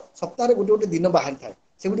स्वतंत्र सप्ताह गोटे गोटे दिन बाहरी थाए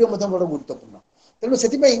से बड़ गुरुत्वपूर्ण तेणु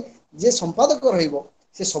से संपादक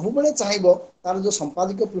रे सब चाहिए तार जो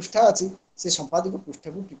संपादकीय पृष्ठा अच्छी से संपादकीय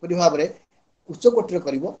पृष्ठा को किपरि भाव में उच्च कोटीर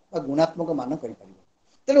कर गुणात्मक मान कर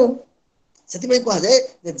तेणु से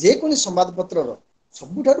कहुए जेको संवादपत्र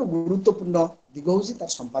सबुठ गुरुत्वपूर्ण दिग हूँ तार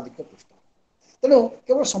संपादकीय पृष्ठा तेणु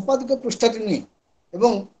केवल संपादकीय पृष्ठाटी नुहे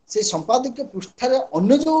एवं से संपादकीय पृष्ठार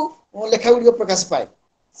अन्य जो लेखा गुड़िक प्रकाश पाए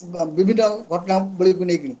विभिन्न घटनावली को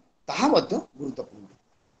लेकिन ताहा गुरुत्वपूर्ण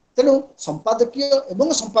तेणु संपादकीय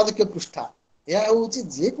एवं संपादकीय पृष्ठा यह हूँ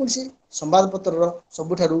जेकोसी संवादपत्र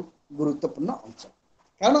सबुठ गुरुत्वपूर्ण अंश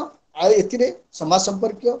कारण ए समाज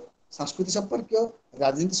संपर्कीय सांस्कृतिक संपर्कीय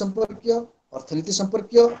राजनीति संपर्कीय अर्थनीति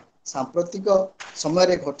संपर्कीय सांप्रतिक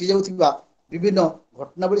समय घटी जाउथिबा विभिन्न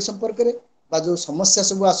घटनावली संपर्क में जो समस्या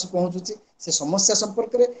सब आस पहुँचुची से समस्या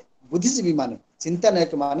संपर्क में बुद्धिजीवी माने चिंता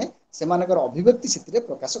नायक माने सेमानकर अभिव्यक्ति से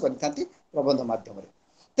प्रकाश करथांती प्रबंध माध्यम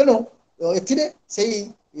तेणु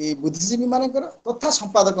ए बुद्धिजीवी मानकर तथा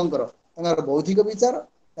संपादकंकर बौद्धिक विचार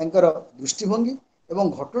दृष्टिभंगी एवं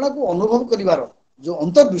घटना को अनुभव करिवार जो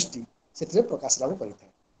अंतर्दृष्टि से प्रकाश लाभ करें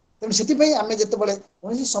तेणु से आम जिते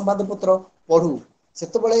कौन संवादपत्र पढ़ू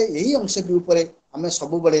ସେତେବେଳେ ଏହି ଅଂଶଟି ଉପରେ ଆମେ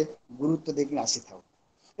ସବୁବେଳେ ଗୁରୁତ୍ୱ ଦେଇକି ଆସିଥାଉ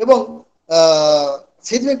ଏବଂ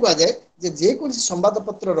ସେଇଥିପାଇଁ କୁହାଯାଏ ଯେ ଯେକୌଣସି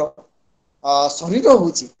ସମ୍ବାଦପତ୍ରର ଶରୀର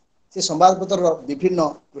ହେଉଛି ସେ ସମ୍ବାଦପତ୍ରର ବିଭିନ୍ନ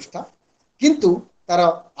ପୃଷ୍ଠା କିନ୍ତୁ ତାର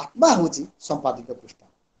ଆତ୍ମା ହେଉଛି ସମ୍ପାଦକୀୟ ପୃଷ୍ଠା।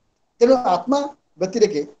 ତେଣୁ ଆତ୍ମା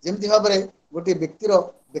ବ୍ୟତିରେକେ ଯେମିତି ଭାବରେ ଗୋଟିଏ ବ୍ୟକ୍ତିର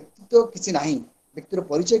ବ୍ୟକ୍ତିତ୍ୱ କିଛି ନାହିଁ, ବ୍ୟକ୍ତିର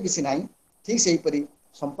ପରିଚୟ କିଛି ନାହିଁ, ଠିକ୍ ସେହିପରି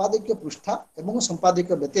ସମ୍ପାଦକୀୟ ପୃଷ୍ଠା ଏବଂ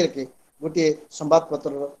ସମ୍ପାଦକୀୟ ବ୍ୟତିରେକେ ଗୋଟିଏ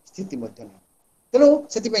ସମ୍ବାଦପତ୍ରର ସ୍ଥିତି ମଧ୍ୟ ନାହିଁ। ତେଣୁ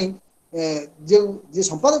ସେଥିପାଇଁ ଯିଏ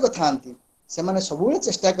ସମ୍ପାଦକ ଥାଆନ୍ତି ସେମାନେ ସବୁବେଳେ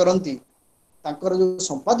ଚେଷ୍ଟା କରନ୍ତି ତାଙ୍କର ଯେଉଁ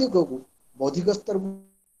ସମ୍ପାଦକକୁ ବୌଦ୍ଧିକ ସ୍ତରକୁ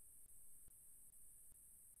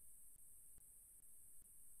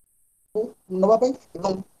ନବା ପାଇଁ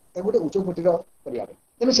ଏବଂ ତାକୁ ଗୋଟେ ଉଚ୍ଚ କୋଟିର କରିବା ପାଇଁ।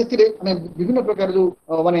 ତେଣୁ ସେଥିରେ ଆମେ ବିଭିନ୍ନ ପ୍ରକାର ଯୋଉ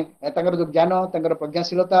ମାନେ ତାଙ୍କର ଯୋଉ ଜ୍ଞାନ, ତାଙ୍କର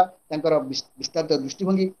ପ୍ରଜ୍ଞାଶୀଳତା, ତାଙ୍କର ବିସ୍ତାରିତ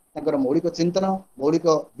ଦୃଷ୍ଟିଭଙ୍ଗୀ, ତାଙ୍କର ମୌଳିକ ଚିନ୍ତନ, ମୌଳିକ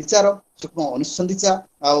ବିଚାର, ସୂକ୍ଷ୍ମ ଅନୁସନ୍ଧିତ୍ସା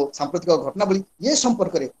ଆଉ ସାମ୍ପ୍ରତିକ ଘଟଣାବଳୀ ଏ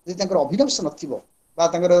ସମ୍ପର୍କରେ ଯଦି ତାଙ୍କର ଅଭିନବ ନଥିବ ବା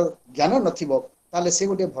ତାଙ୍କର ଜ୍ଞାନ ନଥିବ ତାହେଲେ ସେ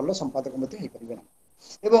ଗୋଟେ ଭଲ ସମ୍ପାଦକ ମଧ୍ୟ ହେଇପାରିବେ ନାହିଁ।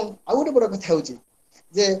 ଏବଂ ଆଉ ଗୋଟେ ବଡ଼ କଥା ହେଉଛି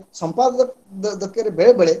ଯେ ସମ୍ପାଦକରେ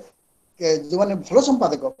ବେଳେ ବେଳେ ଯେଉଁମାନେ ଭଲ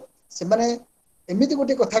ସମ୍ପାଦକ ସେମାନେ ଏମିତି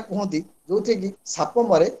ଗୋଟେ କଥା କୁହନ୍ତି ଯୋଉଥିରେ କି ସାପ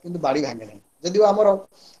ମରେ କିନ୍ତୁ ବାଡ଼ି ଭାଙ୍ଗେ ନାହିଁ। ଯଦିଓ ଆମର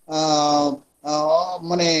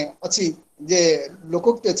ମାନେ ଅଛି ଯେ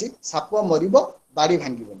ଲୋକୋକ୍ତି ଅଛି ସାପ ମରିବ ବାଡ଼ି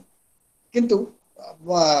ଭାଙ୍ଗିବନି, କିନ୍ତୁ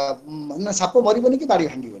ସାପ ମରିବନି କି ବାଡ଼ି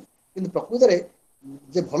ଭାଙ୍ଗିବନି, କିନ୍ତୁ ପ୍ରକୃତରେ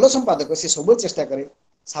ଯେ ଭଲ ସମ୍ପାଦକ ସେ ସବୁବେଳେ ଚେଷ୍ଟା କରେ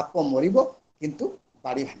ସାପ ମରିବ କିନ୍ତୁ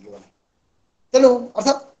ବାଡ଼ି ଭାଙ୍ଗିବ ନାହିଁ। ତେଣୁ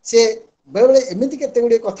ଅର୍ଥାତ୍ ସେ ବେଳେବେଳେ ଏମିତି କେତେ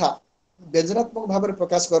ଗୁଡ଼ିଏ କଥା ବ୍ୟଞ୍ଜନାତ୍ମକ ଭାବରେ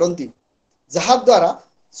ପ୍ରକାଶ କରନ୍ତି ଯାହାଦ୍ୱାରା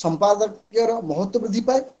ସମ୍ପାଦକୀୟର ମହତ୍ଵ ବୃଦ୍ଧି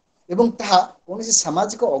ପାଏ ଏବଂ ତାହା କୌଣସି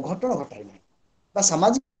ସାମାଜିକ ଅଘଟଣ ଘଟାଏ ନାହିଁ ବା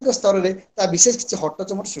ସାମାଜିକ ସ୍ତରରେ ତା ବିଶେଷ କିଛି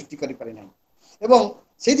ହଟଚମଟ ସୃଷ୍ଟି କରିପାରେ ନାହିଁ। ଏବଂ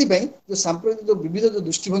ସେଇଥିପାଇଁ ଯୋଉ ସାମ୍ପ୍ରତିକ ଯୋଉ ବିବିଧ ଯୋଉ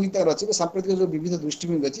ଦୃଷ୍ଟିଭଙ୍ଗୀ ତାର ଅଛି, ସାମ୍ପ୍ରତିକ ଯୋଉ ବିବିଧ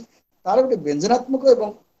ଦୃଷ୍ଟିଭଙ୍ଗୀ ଅଛି, ତାର ଗୋଟେ ବ୍ୟଞ୍ଜନାତ୍ମକ ଏବଂ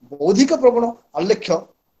ବୌଦ୍ଧିକ ପ୍ରବଣ ଆଲେଖ୍ୟ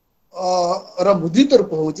ର ମୁଦ୍ରିତ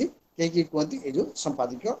ରୂପ ହେଉଛି କେହି କୁହନ୍ତି ଏଇ ଯୋଉ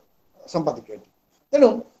ସମ୍ପାଦକୀୟ। ତେଣୁ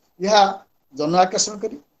ଏହା ଜନ ଆକର୍ଷଣ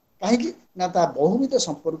କରି କାହିଁକି ନା ତା ବହୁବିଧ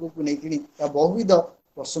ସମ୍ପର୍କକୁ ନେଇକି ତା ବହୁବିଧ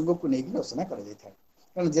ପ୍ରସଙ୍ଗକୁ ନେଇକି ରଚନା କରାଯାଇଥାଏ।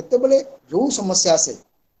 କାରଣ ଯେତେବେଳେ ଯୋଉ ସମସ୍ୟା ଆସେ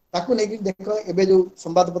ତାକୁ ନେଇକି ଦେଖ, ଏବେ ଯୋଉ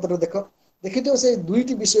ସମ୍ବାଦପତ୍ର ଦେଖିଥିବ ସେ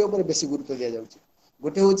ଦୁଇଟି ବିଷୟ ଉପରେ ବେଶୀ ଗୁରୁତ୍ୱ ଦିଆଯାଉଛି।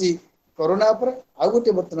 ଗୋଟେ ହେଉଛି କରୋନା ଉପରେ, ଆଉ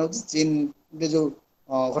ଗୋଟେ ବର୍ତ୍ତମାନ ହେଉଛି ଚୀନରେ ଯୋଉ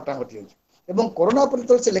ଘଟଣା ଘଟି ଯାଉଛି। ଏବଂ କରୋନା ଉପରେ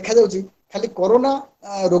ଯେତେବେଳେ ସେ ଲେଖାଯାଉଛି ଖାଲି କରୋନା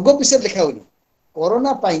ରୋଗ ବିଷୟରେ ଲେଖା ହଉନି,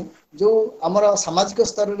 କରୋନା ପାଇଁ ଯୋଉ ଆମର ସାମାଜିକ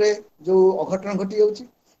ସ୍ତରରେ ଯୋଉ ଅଘଟଣ ଘଟି ଯାଉଛି,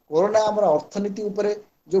 କରୋନା ଆମର ଅର୍ଥନୀତି ଉପରେ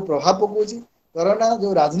ଯୋଉ ପ୍ରଭାବ ପକାଉଛି, କରୋନା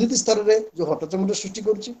ଯୋଉ ରାଜନୀତି ସ୍ତରରେ ଯୋଉ ହଟଚମଟ ସୃଷ୍ଟି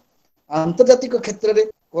କରୁଛି, ଆନ୍ତର୍ଜାତିକ କ୍ଷେତ୍ରରେ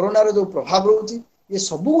କରୋନାର ଯୋଉ ପ୍ରଭାବ ରହୁଛି, ଏ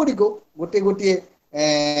ସବୁ ଗୁଡ଼ିକ ଗୋଟିଏ ଗୋଟିଏ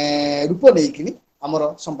ରୂପ ନେଇକିନି ଆମର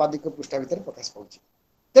ସମ୍ପାଦକୀୟ ପୃଷ୍ଠା ଭିତରେ ପ୍ରକାଶ ପାଉଛି।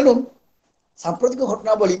 ତେଣୁ ସାମ୍ପ୍ରତିକ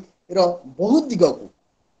ଘଟଣାବଳୀର ବହୁତ ଦିଗକୁ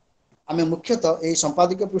ଆମେ ମୁଖ୍ୟତଃ ଏହି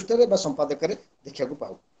ସମ୍ପାଦକୀୟ ପୃଷ୍ଠାରେ ବା ସମ୍ପାଦକରେ ଦେଖିବାକୁ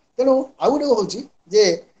ପାଉ। ତେଣୁ ଆଉ ଗୋଟେ ହେଉଛି ଯେ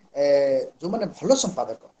ଯୋଉମାନେ ଭଲ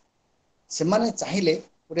ସମ୍ପାଦକ ସେମାନେ ଚାହିଁଲେ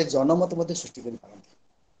ଗୋଟେ ଜନମତ ମଧ୍ୟ ସୃଷ୍ଟି କରିପାରନ୍ତି।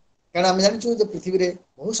 କାରଣ ଆମେ ଜାଣିଛୁ ଯେ ପୃଥିବୀରେ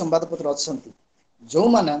ବହୁ ସମ୍ବାଦପତ୍ର ଅଛନ୍ତି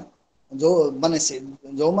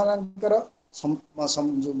ଯୋଉମାନଙ୍କର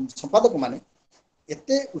ସମ୍ପାଦକ ମାନେ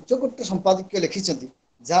ଏତେ ଉଚ୍ଚକୋଟୀର ସମ୍ପାଦକୀୟ ଲେଖିଛନ୍ତି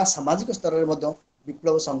ଯାହା ସାମାଜିକ ସ୍ତରରେ ମଧ୍ୟ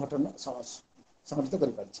ବିପ୍ଳବ ସଂଗଠିତ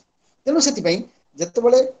କରିପାରିଛି। ତେଣୁ ସେଥିପାଇଁ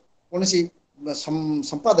ଯେତେବେଳେ କୌଣସି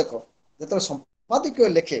ସମ୍ପାଦକ ଯେତେବେଳେ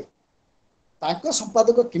ସମ୍ପାଦକୀୟ ଲେଖେ ତାଙ୍କ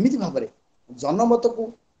ସମ୍ପାଦକ କେମିତି ଭାବରେ ଜନମତକୁ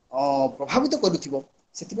ପ୍ରଭାବିତ କରୁଥିବ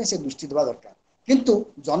ସେଥିପାଇଁ ସେ ଦୃଷ୍ଟି ଦେବା ଦରକାର। କିନ୍ତୁ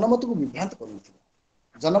ଜନମତକୁ ବିଭ୍ରାନ୍ତ କରୁନଥିବ।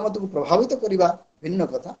 ଜନମତକୁ ପ୍ରଭାବିତ କରିବା ଭିନ୍ନ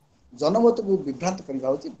କଥା, ଜନମତକୁ ବିଭ୍ରାନ୍ତ କରିବା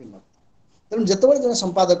ହେଉଛି ଭିନ୍ନ କଥା। ତେଣୁ ଯେତେବେଳେ ଜଣେ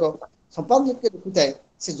ସମ୍ପାଦକୀୟ ଲେଖୁଥାଏ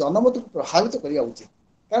ସେ ଜନମତକୁ ପ୍ରଭାବିତ କରିବା ଉଚିତ।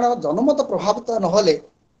 କାରଣ ଜନମତ ପ୍ରଭାବିତ ନହେଲେ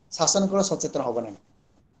ଶାସନ କଳ ସଚେତନ ହେବ ନାହିଁ।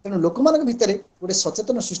 ତେଣୁ ଲୋକମାନଙ୍କ ଭିତରେ ଗୋଟେ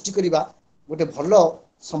ସଚେତନ ସୃଷ୍ଟି କରିବା ଗୋଟେ ଭଲ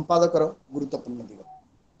ସମ୍ପାଦକର ଗୁରୁତ୍ୱପୂର୍ଣ୍ଣ ଦିଗ।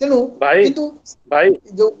 ତେଣୁ ଭାଇ କିନ୍ତୁ ଭାଇ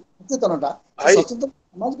ଯୋଉ ସଚେତନତା ସେ ଭାଇ ସଚେତନ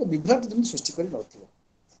ସାମାଜିକ ବିଭ୍ରାଟ ଯେମିତି ସୃଷ୍ଟି କରିନଥିବ।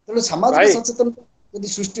 ତେଣୁ ସାମାଜିକ ଭାଇ ସଚେତନତା ଯଦି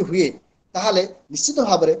ସୃଷ୍ଟି ହୁଏ ତାହେଲେ ନିଶ୍ଚିତ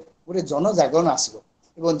ଭାବରେ ଗୋଟେ ଜନଜାଗରଣ ଆସିବ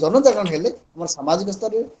ଏବଂ ଜନଜାଗରଣ ହେଲେ ଆମର ସାମାଜିକ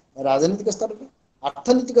ସ୍ତରରେ, ରାଜନୈତିକ ସ୍ତରରେ,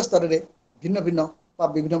 ଅର୍ଥନୈତିକ ସ୍ତରରେ ଭିନ୍ନ ଭିନ୍ନ ବା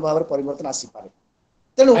ବିଭିନ୍ନ ଭାବରେ ପରିବର୍ତ୍ତନ ଆସିପାରେ।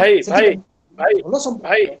 ତେଣୁ ଭାଇ ଭାଇ ସେଥିପାଇଁ ଭାଇ ଭଲ ଭାଇ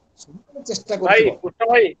ସମ୍ପାଦକ ସବୁବେଳେ ଚେଷ୍ଟା ଭାଇ କରୁଥିବ। କୃଷ୍ଣ ହଁ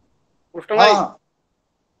ଭାଇ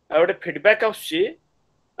ଆଉ ଗୋଟେ ଫିଡବ୍ୟାକ୍ ଆସୁଛି,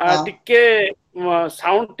 ହଁ ଟିକେ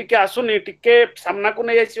ସାଉଣ୍ଡ ଟିକେ ଆସୁନି, ଟିକେ ସାମ୍ନାକୁ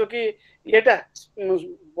ନେଇ ଆସିବ କି ଇଏଟା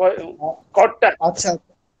ହଁ କଟଟା। ଆଚ୍ଛା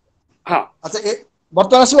ହଁ ଆଚ୍ଛା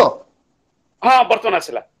ବର୍ତ୍ତମାନ ଆସିବ? ହଁ ବର୍ତ୍ତମାନ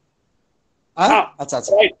ଆସିଲା। ଆଁ ହଁ ଆଚ୍ଛା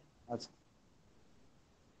ଆଚ୍ଛା ରାଇଟ୍। ଆଚ୍ଛା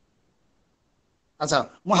ଆଚ୍ଛା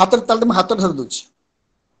ମୁଁ ହାତରେ ତାହେଲେ ମୁଁ ହାତରେ ଧରି ଦଉଛି।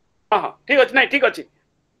 ହଁ ହଁ ଠିକ ଅଛି, ନାଇଁ ଠିକ ଅଛି।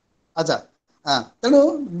 ଆଚ୍ଛା ତେଣୁ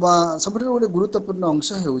ସବୁଠାରୁ ଗୋଟେ ଗୁରୁତ୍ୱପୂର୍ଣ୍ଣ ଅଂଶ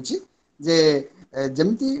ହେଉଛି ଯେ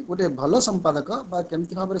ଯେମିତି ଗୋଟେ ଭଲ ସମ୍ପାଦକ ବା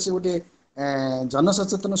କେମିତି ଭାବରେ ସେ ଗୋଟେ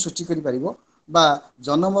ଜନସଚେତନ ସୃଷ୍ଟି କରିପାରିବ, बा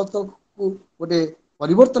जनमत को गोटे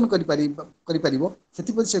परिवर्तन करिपारिबो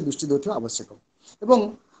सेतिपति से दृष्टि देउथिबा आवश्यक एवं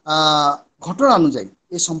घटना अनुଯାयी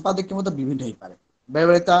ये संपादकीय मत विभिन्न हो पारे बेले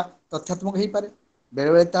बेले ता तथ्यात्मक हो पारे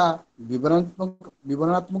बेले बेले ता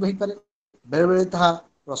विवरणात्मक हो पारे बेले बेले ता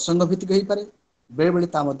प्रसंग भित्तिक हो पारे बेले बेले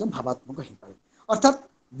ता मध्य भावात्मक हो पारे अर्थात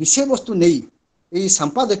विषय वस्तु नहीं ये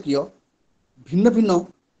संपादकीय भिन्न भिन्न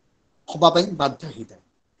हवा बाध्य होता है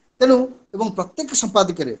तेणु एवं प्रत्येक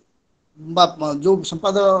संपादकीय जो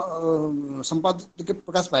संपादकीय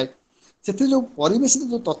प्रकाश पाए से जो परिवेशित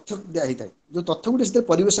जो तथ्य दिया जो तथ्य गुटे से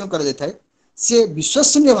परिवेशन कर सी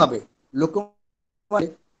विश्वसनीय भाव लोक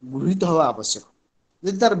गृहीत हवा आवश्यक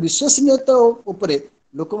यदि तार विश्वसनीयता उपरे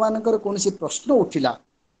लोक मानकर कौन प्रश्न उठिला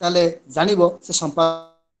ताले जानिबो से संपाद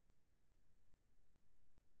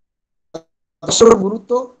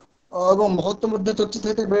गुरुत्व एवं महत्व मध्य चर्चित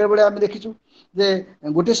होता है बेले बेले आम देखीचु जे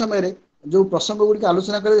गोटे समय जो प्रसंग गुड़िक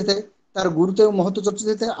आलोचना कर तार गुरुत्व एवं महत्व चर्चित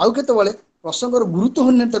होता है आउ केतबेले प्रसंगर गुरुत्व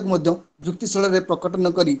होने युक्तिशल प्रकट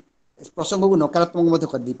न करी प्रसंग को नकारात्मक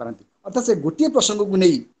कर दे पारती अर्थात से गोटे प्रसंग को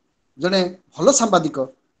नहीं जड़े भल सांबादिक जो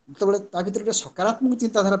ता भर गोटे सकारात्मक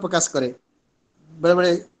चिंताधारा प्रकाश करे बेले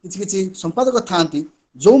बेले किसी संपादक था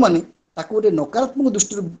जो मैंने गोटे नकारात्मक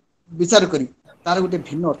दृष्टि विचार करी तार गोटे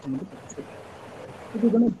भिन्न अर्थ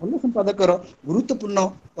जड़े भल संपादकर गुरुत्वपूर्ण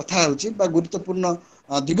कथा हो गुरुत्वपूर्ण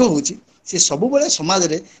दिग हूँ सी सब बेले समाज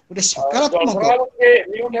रे गोटे सकारात्मक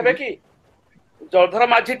म्यूट हेबे कि जलधर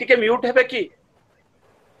माझी टिके म्यूट हेबे कि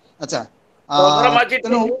अच्छा जलधर माझी टिके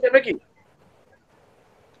म्यूट हेबे कि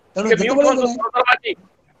तेणु म्यूट हो जलधर माझी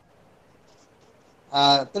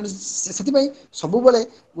तेणु से सब बेले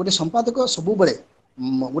गोटे संपादक सब बेले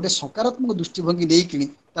गोटे सकारात्मक दृष्टिभंगी नहीं कि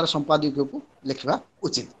तार संपादकीय को लिखा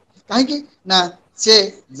उचित कहीं ना से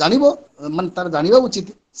जानिबो मान तार जानिबा उचित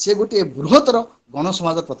से गोटे बृहत्तर गण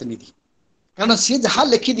समाज प्रतिनिधि कारण सी जहाँ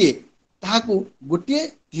लिखि दिए ताहाकू गोटे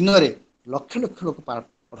दिन में लक्ष लक्ष लोक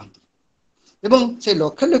पढ़ती एवं से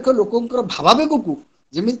लक्ष लक्ष लोकंर भावावेग को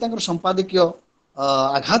जमी संपादकीय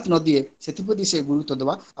आघात न दिए से गुरुत्व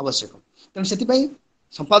देवा आवश्यक तेणु से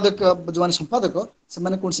संपादक जो मैंने संपादक से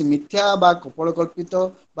मैंने कौन मिथ्या बा कपलकल्पित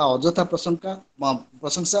बा अजथा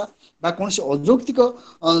प्रशंसा बा कौन अजौक्तिक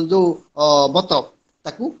जो मत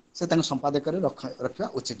ताकू से संपादक रखा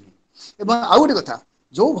उचित नहीं एवं आउ गोटे कथा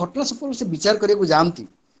जो घटना संपर्क से विचार करने जाती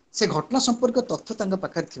से घटना संपर्क तथ्य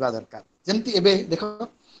पाखे थी दरकार जमती एवं देख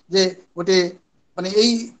जे गोटे माने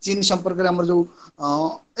यही चीन संपर्क में जो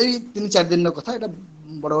 3-4 दिन कथा यहाँ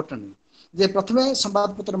बड़ घटना नहीं जे प्रथमे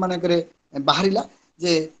संवादपत्र मानक बाहरिला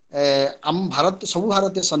जे आम भारत सब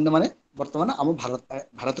भारतीय सैन्य माने वर्तमान आम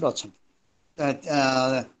भारत अच्छा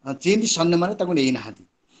चीन सैन्य माने नहीं ना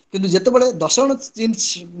किंतु जितेबाला 10 जन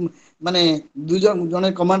चीन माने 2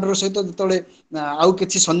 जन कमांडर सहित जो आउ कि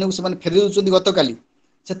सैन्य को फेरी दूसरी गत काली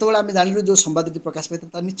से आम जानलु जो संवाद प्रकाश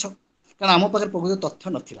पाई मिछ कारण आम पाखे प्रकृत तथ्य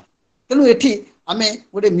नाला तेणु ये आम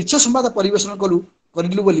गोटे मिछ संवाद परिवेशन कलु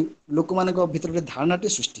बोली लोक मान भर धारणाटे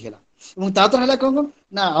सृष्टि है ताद्वारा है कौन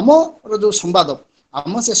ना आम जो संवाद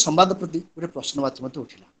आम से संवाद प्रति गोटे प्रश्नवाची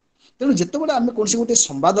उठिला तेणु जितेबाला आम कौन गोटे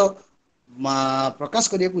संवाद प्रकाश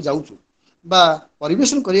करने को जाऊँ बा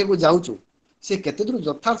परिवेशन करने को जाऊँ से केते दूर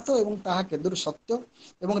यथार्थ एवं ताहा केते दूर सत्य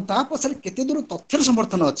एवं ता पछरे केते दूर तथ्यर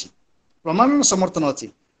समर्थन अच्छी प्रमाण समर्थन अच्छी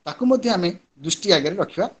ताकू मध्य आम दृष्टि आगे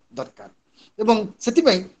रखा दरकार एवं से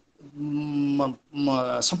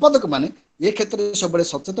संपादक माने ये क्षेत्र में सब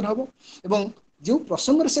सचेतन हम एवं जो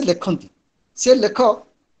प्रसंग से लिखती से लेख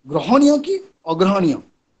ग्रहणीय कि अग्रहणीय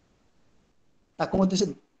ताकू मध्य से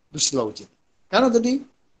दृष्टि देवा उचित कारण जदि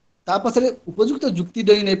ता पछरे उपयुक्त जुक्ति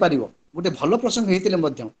दे नहीं पार गोटे भल प्रसंग होते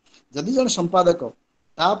जदि जन संपादक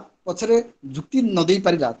ता पछरे जुक्ति न दे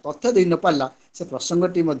पारिला तथ्य दे न पारिला से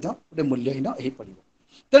प्रसंगटी गोटे मूल्यहीन हो पड़ो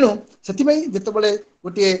तेणु से जितेबाला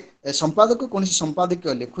गोटे संपादक कौन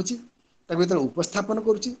संपादकीय लिखुची भर उपस्थापन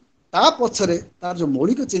करुच्ची ता पछरे तार जो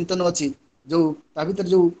मौलिक चिंतन अच्छी जो ता भर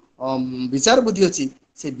जो विचार बुद्धि अच्छी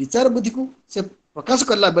से विचार बुद्धि को से प्रकाश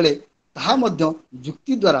करला बेले ताहा मध्य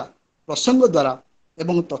जुक्ति द्वारा प्रसंग द्वारा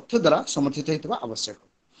एवं तथ्य द्वारा समर्थित होता आवश्यक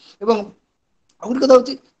एवं आउ गोटे कथा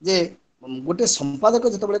जे गोटे संपादक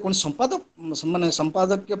जो कौन संपादक माने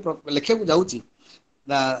संपादक लिखा जाऊँगी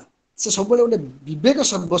से सब गोटे विवेक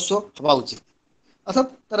सर्वस्व हवा उचित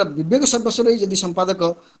अर्थात तार विवेक सर्वस्व रही जदि संपादक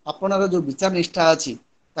आपणार जो विचार निष्ठा अच्छी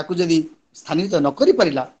ताकू जदि स्थानित न करि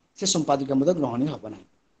परिला से संपादक ग्रहणीय हम ना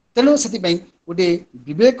तेणु से गोटे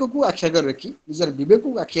विवेक को आखि आगे रखी निजर विवेक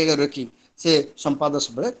को आखि आगे रखी से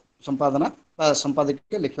संपादना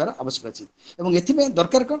संपादकीय लिखार आवश्यक अच्छी और ये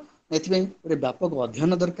दरकार कौन ये गोटे व्यापक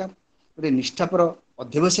अध्ययन दरकार गोटे निष्ठापर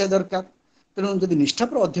अध्यवसाय दरकार तेणु जदि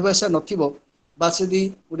निष्ठापर अध्यवसाय नथिबो बा से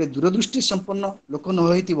गोटे दूरदृष्टि संपन्न लोक न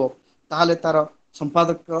होइतिबो ताहले तार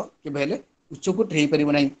संपादक केबे हेले उच्चकोट हेई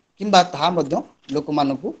परिबो नाही किंबा ताहा मध्य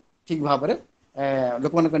लोकमानकु ठीक भाबरे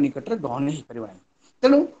लोकमानक निकटरे ग्रहण हेई परिबो नाही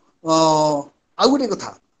तेनु आ गुटे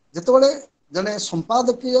कथा जेतबेले जने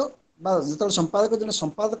संपादकीय बा जेतबेले संपादक जने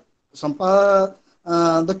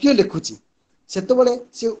संपादकीय लिखुची सेतबेले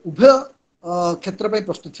से उभय क्षेत्र पे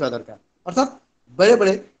प्रस्तुत थिबा दरकार अर्थात बेले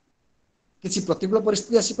बेले किसी प्रतिकूल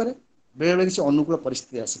परिस्थिति आसी पारे बेले बेले किसी अनुकूल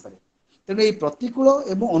परिस्थिति आसी पारे तेणु ये प्रतिकूल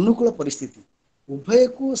एवं अनुकूल परिस्थिति उभय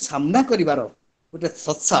को सामना करिवार गोटे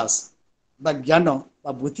सत्साहस बा ज्ञान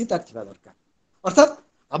बा बुद्धि तार थिबा दरकार अर्थात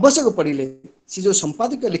आवश्यक पड़िले से जो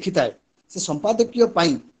संपादकीय लिखि थाए से संपादकीय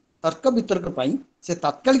पाई तर्क वितर्क पाई से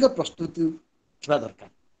तात्कालिक प्रस्तुति थिबा दरकार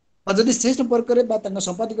बा जदि से संपर्क रे बा तंग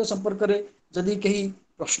संपादकीय संपर्क रे जदि कहीं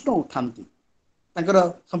प्रश्न उठांती तांकर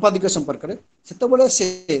संपादकीय संपर्क रे सेतबेले से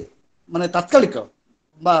माने तात्कालिक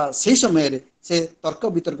बा सही समय रे से तर्क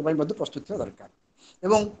वितर्क पाई मध्य प्रस्तुत थिबा दरकार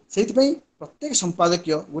एवं सेति पई प्रत्येक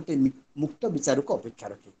संपादकीय गोटे मुक्त विचार को अपेक्षा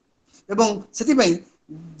रखे एवं सेति पई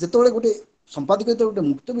जेतबेले गोटे संपादकीय तो गोटे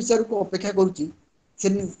मुक्त विचार को अपेक्षा करूची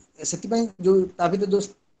सेति पई जो ता भीतर जो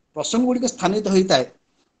प्रसंग गुडी स्थानित होता है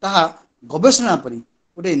ताहा गवेषणा परि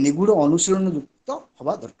गोटे निगूढ़ अनुशीलन युक्त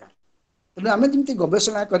हवा दरकार तेणु आम जमी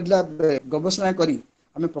गवेषणा करी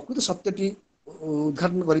आम प्रकृत सत्यटी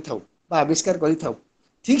उद्घाटन कर आविष्कार कर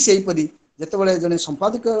ठीक से हीपरि जितेबाला जड़े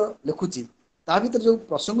संपादक लिखुची ता भीतर जो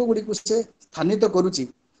प्रसंग गुड़ी से स्थानित करुच्ची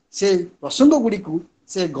से प्रसंग गुड़ी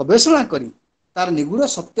से गवेषणा करी तार निगूढ़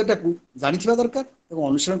सत्यटा को जानी दरकार और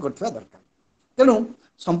अनुसरण करथिबा दरकार तेणु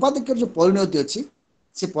संपादक जो परिणति अच्छी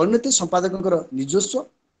से परिणति संपादक निजस्व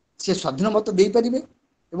से स्वाधीन मत दे पारे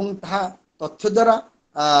एवं तथ्य द्वारा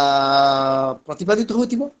प्रतिपादित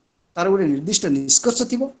होतिबो तार गोटे निर्दिष्ट निष्कर्ष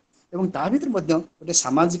थिबो एवं ता भीतर मध्य गोटे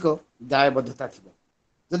सामाजिक दायबद्धता थिबो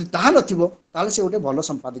जदि ताहा नथिबो ताले से गोटे भल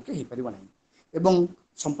संपादक हेई परिबो नाही एवं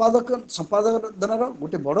संपादनर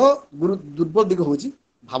गोटे बड़ दुर्बल दिग होची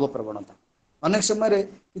भाव प्रवणता अनेक समय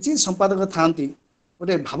किसी संपादक थांती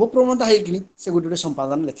गोटे भाव प्रवणता हेकिनी से गोटे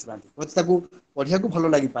संपादन लिखिपाती ताकू पढ़िया भल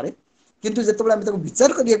लगी पारे किंतु जेतेबेले आमे ताकू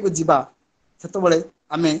विचार करिया को जिबा सेतेबेले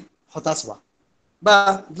आमे हताश बा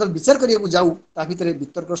विचार करिया को जाऊ ता भितरे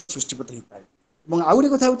वितर्क सृष्टिपत हो पाए और आउ गोटे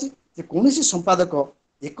कथा होची जे कोनोसी संपादक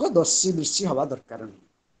एकदर्शी दृष्टि हवा दरकार नहीं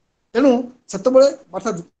तेणु सेतेबेले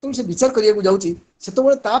अर्थात जेतेबेले से विचार करिया को जाउची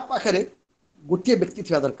सेतेबेले ता पाखरे गोटे व्यक्ति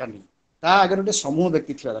थिबा दरकार नहीं ता आगे गोटे समूह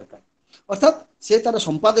व्यक्ति थिबा दरकार अर्थात से तार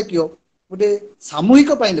संपादकीय गोटे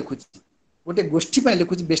सामूहिक पाई लिखुची गोटे गोष्ठी पाई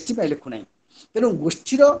लिखुची बेष्टी पाई लिखु नाही तेणु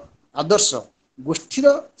गोष्ठीर आदर्श गोष्ठीर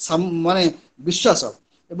माने विश्वास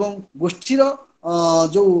एवं गोष्ठीर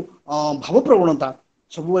जो भाव प्रवणता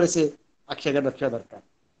सब से आखि आगे रखा दरकार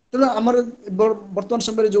तेणु आमर बर्तमान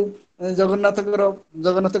समय जो जगन्नाथ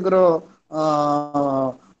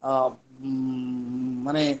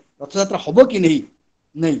माने रथयात्रा हम कि नहीं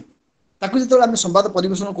नहीं ताकू जो आम संवाद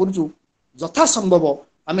परिवेशन करुचु यथा संभव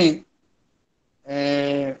आम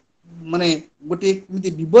माने गोटे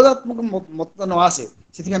विवादात्मक मत न आसे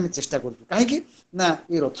से आम चेष्टा करूँ कहीं ना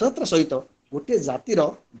ये रथयात्रा सहित गोटे जातिर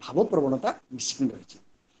भाव प्रवणता मिसिकी रही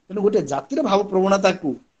तेणु गोटे जातिर भाव प्रवणता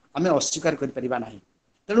को आम अस्वीकार करें ना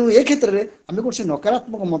तेणु ए क्षेत्र में आम कौन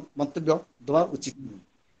नकारात्मक मंतव्य दवा उचित नहीं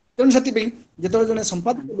तेणु से जो जड़े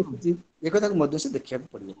संपादक लिखुची एक से देखा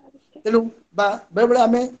पड़े तेणु बेले बेले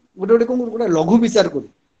आम गोटे गोटे गोटे लघु विचार करूँ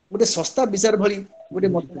गोटे सस्ता विचार भली गोटे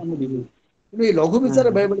मत आम तेणु ये लघु विचार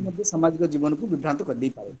बेले बेले सामाजिक जीवन को विभ्रांत कर दे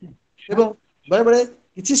पाए एवं बेले बेले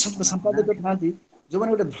किसी संपादक था जो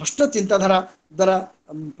मैंने गोटे भ्रष्ट चिंताधारा द्वारा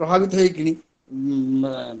प्रभावित होगी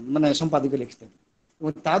माने संपादक लिखिते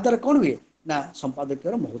ता द्वारा कौन हुए ना संपादक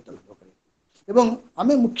महत्व लाभ करे एवं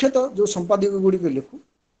आम मुख्यतः जो संपादक गुड़िक लिखु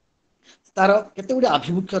तार केते गुड़े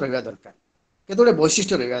आभिमुख्य रहा दरकार केते गुड़े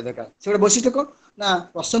वैशिष्ट्य रहा दरकार से गोटे वैशिष्ट्य कौन ना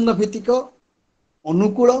प्रसंग भित्तिक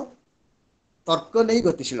अनुकूल तर्क नहीं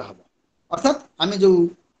गतिशील हम अर्थात आम जो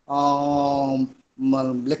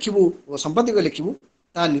लिखू संपादक लिखू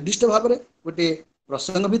ता निर्दिष्ट भाव में गोटे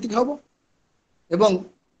प्रसंग भित्तिक हम एवं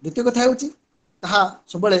द्वितीय कथा होची ताहा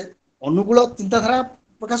सबले अनुकूल चिंताधारा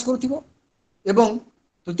प्रकाश करुथिबो एवं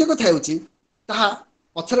तृतीय कथा होची ताहा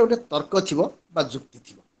पछरे गोटे तर्क थिबो बा जुक्ति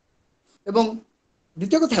थिबो एवं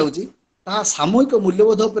द्वितीय कथा होची ताहा सामूहिक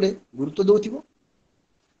मूल्यबोध उपरे गुरुत्व दउथिबो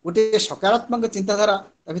गोटे सकारात्मक चिंताधारा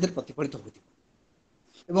ता भीतर प्रतिफलित होथिबो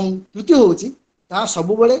एवं तृतीय होची ताहा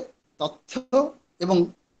सबुबले तथ्य एवं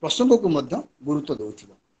प्रसंग को मध्य गुरुत्व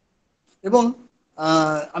दउथिबो एवं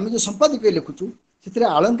आम जो संपादक लिखुचु से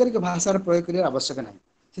आलंकारिक भाषार प्रयोग कर आवश्यक ना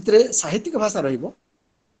से साहित्यिक भाषा रहिबो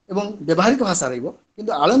एवं व्यवहारिक भाषा रहिबो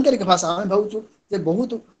किंतु आलंकारिक भाषा आम भावुचु जे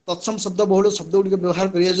बहुत तत्सम शब्द बहुल शब्द गुड़िक व्यवहार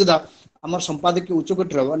करिया जुदा आम संपादक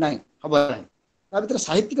उच्चकोटी रह ना हम ना ତା ଭିତରେ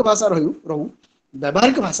ସାହିତ୍ୟିକ ଭାଷା ରହୁ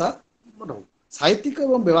ବ୍ୟବହାରିକ ଭାଷା ରହୁ ସାହିତ୍ୟିକ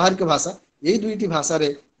ଏବଂ ବ୍ୟବହାରିକ ଭାଷା ଏଇ ଦୁଇଟି ଭାଷାରେ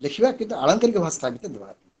ଲେଖିବା କିନ୍ତୁ ଆଳଙ୍କରିକ ଭାଷା ତା ଭିତରେ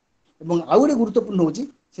ବ୍ୟବହାର ଏବଂ ଆଉ ଗୋଟେ ଗୁରୁତ୍ୱପୂର୍ଣ୍ଣ ହେଉଛି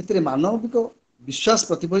ସେଥିରେ ମାନବିକ ବିଶ୍ୱାସ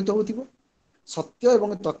ପ୍ରତିଫଳିତ ହେଉଥିବ ସତ୍ୟ ଏବଂ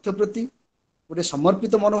ତଥ୍ୟ ପ୍ରତି ଗୋଟେ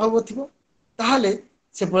ସମର୍ପିତ ମନୋଭାବ ଥିବ ତାହେଲେ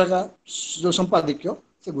ସେ ଭଳିଆ ଯେଉଁ ସମ୍ପାଦକୀୟ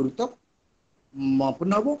ସେ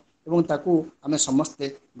ଗୁରୁତ୍ୱପୂର୍ଣ୍ଣ ହେବ ଏବଂ ତାକୁ ଆମେ ସମସ୍ତେ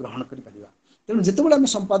ଗ୍ରହଣ କରିପାରିବା ତେଣୁ ଯେତେବେଳେ ଆମେ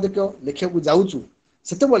ସମ୍ପାଦକୀୟ ଲେଖିବାକୁ ଯାଉଛୁ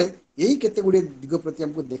ସେତେବେଳେ ଏଇ କେତେ ଗୁଡ଼ିଏ ଦିଗ ପ୍ରତି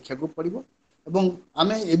ଆମକୁ ଦେଖିବାକୁ ପଡ଼ିବ ଏବଂ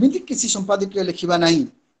ଆମେ ଏମିତି କିଛି ସମ୍ପାଦକୀୟ ଲେଖିବା ନାହିଁ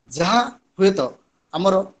ଯାହା ହୁଏତ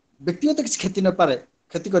ଆମର ବ୍ୟକ୍ତିଗତ କିଛି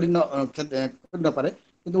କ୍ଷତି କରିନପାରେ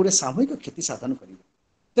କିନ୍ତୁ ଗୋଟେ ସାମୂହିକ କ୍ଷତି ସାଧନ କରିବ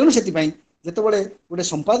ତେଣୁ ସେଥିପାଇଁ ଯେତେବେଳେ ଗୋଟେ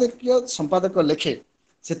ସମ୍ପାଦକ ଲେଖେ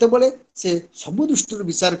ସେତେବେଳେ ସେ ସବୁ ଦୃଷ୍ଟିରୁ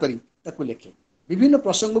ବିଚାର କରି ତାକୁ ଲେଖେ ବିଭିନ୍ନ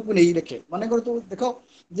ପ୍ରସଙ୍ଗକୁ ନେଇ ଲେଖେ ମନେକର ତ ଦେଖ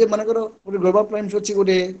ଯେ ମନେକର ଗୋଟେ ଗ୍ଲୋବାଲ ଟାଇମ୍ସ ଅଛି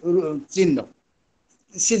ଗୋଟେ ଚୀନର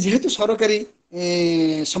ସେ ଯେହେତୁ ସରକାରୀ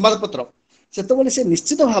ସମ୍ବାଦପତ୍ର ସେତେବେଳେ ସେ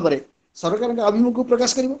ନିଶ୍ଚିତ ଭାବରେ ସରକାରଙ୍କ ଆଭିମୁଖ୍ୟକୁ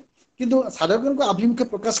ପ୍ରକାଶ କରିବ କିନ୍ତୁ ସରକାରଙ୍କ ଆଭିମୁଖ୍ୟ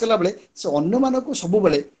ପ୍ରକାଶ କଲା ବେଳେ ସେ ଅନ୍ୟମାନଙ୍କୁ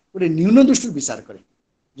ସବୁବେଳେ ଗୋଟେ ନ୍ୟୁନ ଦୃଷ୍ଟିରୁ ବିଚାର କରେ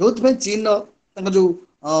ଯୋଉଥିପାଇଁ ଚୀନର ତାଙ୍କ ଯୋଉ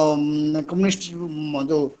କମ୍ୟୁନିଷ୍ଟ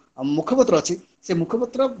ଯୋଉ ମୁଖପତ୍ର ଅଛି ସେ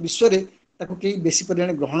ମୁଖପତ୍ର ବିଶ୍ୱରେ ତାକୁ କେହି ବେଶୀ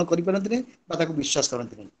ପରିମାଣରେ ଗ୍ରହଣ କରିପାରନ୍ତି ନାହିଁ ବା ତାକୁ ବିଶ୍ୱାସ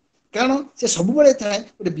କରନ୍ତି ନାହିଁ କାରଣ ସେ ସବୁବେଳେ ଥାଏ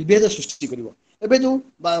ଗୋଟେ ବିଭେଦ ସୃଷ୍ଟି କରିବ ଏବେ ଯୋଉ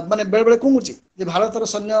ମାନେ ବେଳେ ବେଳେ କଣ ହଉଛି ଯେ ଭାରତର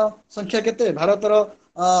ସୈନ୍ୟ ସଂଖ୍ୟା କେତେ ଭାରତ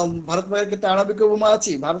ପାଖରେ କେତେ ଆଣବିକ ବୋମା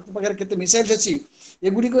ଅଛି ଭାରତ ପାଖରେ କେତେ ମିସାଇଲ ଅଛି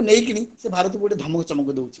ଏଗୁଡ଼ିକ ନେଇକିନି ସେ ଭାରତକୁ ଗୋଟେ ଧମକ ଚମକ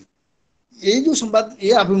ଦଉଛି ଏଇ ଯୋଉ ସମ୍ବାଦ ଏ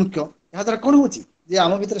ଆଭିମୁଖ୍ୟ ଏହା ଦ୍ୱାରା କଣ ହଉଛି ଯେ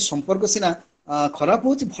ଆମ ଭିତରେ ସମ୍ପର୍କ ସିନା ଖରାପ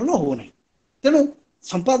ହଉଛି ଭଲ ହଉନାହିଁ ତେଣୁ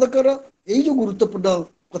ସମ୍ପାଦକର ଏଇ ଯୋଉ ଗୁରୁତ୍ୱପୂର୍ଣ୍ଣ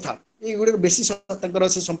କଥା ଏଇଗୁଡ଼ିକ ବେଶୀ ତାଙ୍କର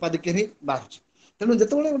ସେ ସମ୍ପାଦକୀୟରେ ବାହାରୁଛି ତେଣୁ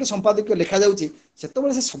ଯେତେବେଳେ ଗୋଟେ ସମ୍ପାଦକୀୟ ଲେଖାଯାଉଛି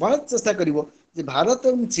ସେତେବେଳେ ସେ ସବାଳ ଚେଷ୍ଟା କରିବ ଯେ ଭାରତ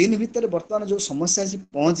ଏବଂ ଚୀନ ଭିତରେ ବର୍ତ୍ତମାନ ଯୋଉ ସମସ୍ୟା ଆସି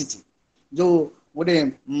ପହଞ୍ଚିଛି ଯୋଉ ଗୋଟେ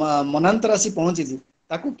ମନାନ୍ତର ଆସି ପହଞ୍ଚିଛି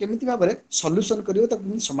ତାକୁ କେମିତି ଭାବରେ ସଲ୍ୟୁସନ କରିବ ତାକୁ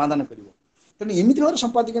କେମିତି ସମାଧାନ କରିବ ତେଣୁ ଏମିତି ଭାବରେ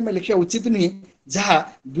ସମ୍ପାଦକୀୟ ଆମେ ଲେଖିବା ଉଚିତ ନୁହେଁ ଯାହା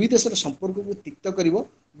ଦୁଇ ଦେଶର ସମ୍ପର୍କକୁ ତିକ୍ତ କରିବ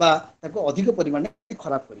ବା ତାକୁ ଅଧିକ ପରିମାଣରେ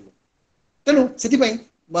ଖରାପ କରିବ ତେଣୁ ସେଥିପାଇଁ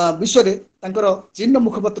ବିଶ୍ୱରେ ତାଙ୍କର ଚୀନର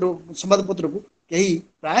ମୁଖପତ୍ର ସମ୍ବାଦପତ୍ରକୁ କେହି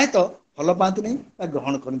ପ୍ରାୟତଃ ଭଲ ପାଆନ୍ତି ନାହିଁ ବା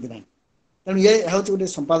ଗ୍ରହଣ କରନ୍ତି ନାହିଁ ତେଣୁ ଏହା ହେଉଛି ଗୋଟେ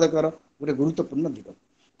ସମ୍ପାଦକର ଗୋଟେ ଗୁରୁତ୍ୱପୂର୍ଣ୍ଣ ଦିଗ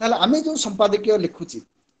ତାହେଲେ ଆମେ ଯେଉଁ ସମ୍ପାଦକୀୟ ଲେଖୁଛି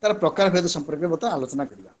ତାର ପ୍ରକାର ଭେଦ ସମ୍ପର୍କରେ ବର୍ତ୍ତମାନ ଆଲୋଚନା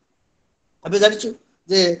କରିବା ଏବେ ଜାଣିଛୁ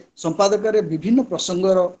ଯେ ସମ୍ପାଦକରେ ବିଭିନ୍ନ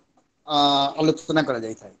ପ୍ରସଙ୍ଗର ଆଲୋଚନା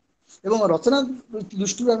କରାଯାଇଥାଏ ଏବଂ ରଚନା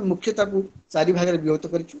ଦୃଷ୍ଟିରୁ ଆମେ ମୁଖ୍ୟ ତାକୁ ଚାରି ଭାଗରେ ବିଭକ୍ତ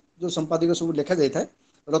କରିଛୁ ଯେଉଁ ସମ୍ପାଦକୀୟ ସବୁ ଲେଖାଯାଇଥାଏ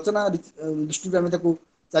ରଚନା ଦୃଷ୍ଟିରୁ ଆମେ ତାକୁ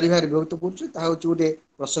ଚାରି ଭାଗରେ ବିଭକ୍ତ କରୁଛୁ ତାହା ହେଉଛି ଗୋଟେ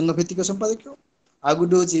ପ୍ରସଙ୍ଗ ଭିତ୍ତିକ ସମ୍ପାଦକୀୟ ଆଉ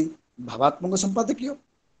ଗୋଟେ ହେଉଛି ଭାବାତ୍ମକ ସମ୍ପାଦକୀୟ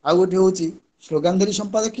ଆଉ ଗୋଟେ ହେଉଛି ସ୍ଲୋଗାନଧର୍ମୀ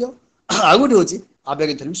ସମ୍ପାଦକୀୟ ଆଉ ଗୋଟେ ହେଉଛି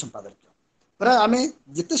ଆବେଗଧର୍ମୀ ସମ୍ପାଦକୀୟ ପ୍ରାୟ ଆମେ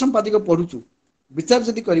ଯେତେ ସମ୍ପାଦକୀୟ ପଢୁଛୁ ବିଚାର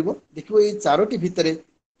ଯଦି କରିବ ଦେଖିବ ଏଇ ଚାରୋଟି ଭିତରେ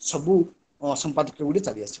ସବୁ ସମ୍ପାଦକୀୟ ଗୁଡ଼ିକ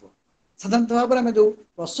ଚାଲି ଆସିବ ସାଧାରଣତଃ ଭାବରେ ଆମେ ଯେଉଁ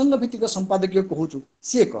ପ୍ରସଙ୍ଗ ଭିତ୍ତିକ ସମ୍ପାଦକୀୟ କହୁଛୁ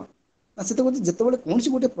ସିଏ କ'ଣ ନା ସେତେ ଯେତେବେଳେ କୌଣସି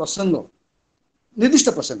ଗୋଟେ ପ୍ରସଙ୍ଗ ନିର୍ଦ୍ଦିଷ୍ଟ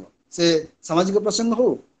ପ୍ରସଙ୍ଗ ସେ ସାମାଜିକ ପ୍ରସଙ୍ଗ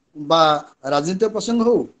ହଉ ବା ରାଜନୈତିକ ପ୍ରସଙ୍ଗ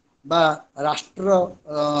ହଉ ବା ରାଷ୍ଟ୍ର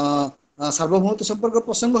ସାର୍ବଭୌମତ୍ୱ ସମ୍ପର୍କ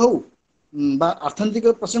ପ୍ରସଙ୍ଗ ହଉ ବା ଅର୍ଥନୈତିକ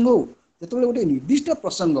ପ୍ରସଙ୍ଗ ହଉ ଯେତେବେଳେ ଗୋଟେ ନିର୍ଦ୍ଦିଷ୍ଟ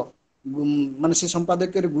ପ୍ରସଙ୍ଗ ମାନେ ସେ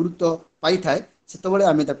ସମ୍ପାଦକୀୟରେ ଗୁରୁତ୍ୱ ପାଇଥାଏ ସେତେବେଳେ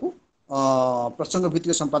ଆମେ ତାକୁ ପ୍ରସଙ୍ଗ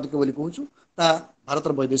ଭିତ୍ତିକ ସମ୍ପାଦକୀୟ ବୋଲି କହୁଛୁ ତା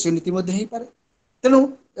ଭାରତର ବୈଦେଶିକ ନୀତି ମଧ୍ୟ ହେଇପାରେ ତେଣୁ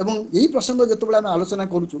ଏବଂ ଏହି ପ୍ରସଙ୍ଗ ଯେତେବେଳେ ଆମେ ଆଲୋଚନା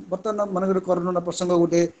କରୁଛୁ ବର୍ତ୍ତମାନ ମନେକର କରୋନା ପ୍ରସଙ୍ଗ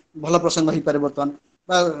ଗୋଟେ ଭଲ ପ୍ରସଙ୍ଗ ହେଇପାରେ ବର୍ତ୍ତମାନ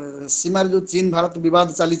ବା ସୀମାରେ ଯେଉଁ ଚୀନ ଭାରତ ବିବାଦ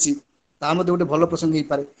ଚାଲିଛି ତାହା ମଧ୍ୟ ଗୋଟେ ଭଲ ପ୍ରସଙ୍ଗ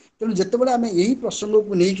ହେଇପାରେ ତେଣୁ ଯେତେବେଳେ ଆମେ ଏହି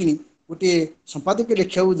ପ୍ରସଙ୍ଗକୁ ନେଇକିନି ଗୋଟିଏ ସମ୍ପାଦକୀୟ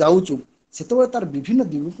ଲେଖିବାକୁ ଯାଉଛୁ ସେତେବେଳେ ତାର ବିଭିନ୍ନ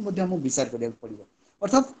ଦିଗକୁ ମଧ୍ୟ ଆମକୁ ବିଚାର କରିବାକୁ ପଡ଼ିବ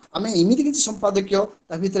ଅର୍ଥାତ୍ ଆମେ ଏମିତି କିଛି ସମ୍ପାଦକୀୟ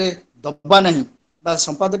ତା ଭିତରେ ଦବା ନାହିଁ ବା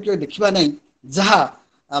ସମ୍ପାଦକୀୟ ଲେଖିବା ନାହିଁ ଯାହା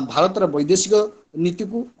ଭାରତର ବୈଦେଶିକ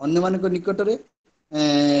ନୀତିକୁ ଅନ୍ୟମାନଙ୍କ ନିକଟରେ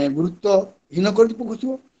ଗୁରୁତ୍ୱହୀନ କରି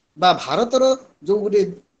ପକାଉଥିବ ବା ଭାରତର ଯେଉଁ ଗୋଟେ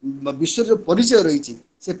ବିଶ୍ୱର ଯେଉଁ ପରିଚୟ ରହିଛି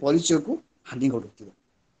ସେ ପରିଚୟକୁ ହାନି ଘଟୁଥିବ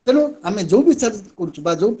ତେଣୁ ଆମେ ଯେଉଁ ବିଚାର କରୁଛୁ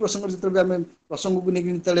ବା ଯେଉଁ ପ୍ରସଙ୍ଗରେ ଯେତେବେଳେ ଆମେ ପ୍ରସଙ୍ଗକୁ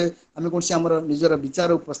ନେଇକି ଯେତେବେଳେ ଆମେ କୌଣସି ଆମର ନିଜର ବିଚାର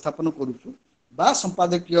ଉପସ୍ଥାପନ କରୁଛୁ ବା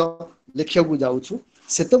ସମ୍ପାଦକୀୟ ଲେଖିବାକୁ ଯାଉଛୁ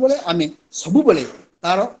ସେତେବେଳେ ଆମେ ସବୁବେଳେ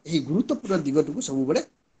ତାର ଏହି ଗୁରୁତ୍ୱପୂର୍ଣ୍ଣ ଦିଗଟିକୁ ସବୁବେଳେ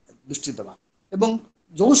ଦୃଷ୍ଟି ଦେବା ଏବଂ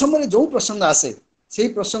ଯେଉଁ ସମୟରେ ଯେଉଁ ପ୍ରସଙ୍ଗ ଆସେ ସେଇ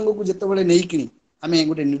ପ୍ରସଙ୍ଗକୁ ଯେତେବେଳେ ନେଇକିନି ଆମେ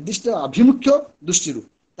ଗୋଟେ ନିର୍ଦ୍ଦିଷ୍ଟ ଆଭିମୁଖ୍ୟ ଦୃଷ୍ଟିରୁ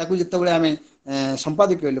ତାକୁ ଯେତେବେଳେ ଆମେ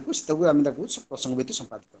ସମ୍ପାଦକୀୟ ଲେଖୁ ସେତେବେଳେ ଆମେ ତାକୁ ପ୍ରସଙ୍ଗ ଭିତ୍ତିକ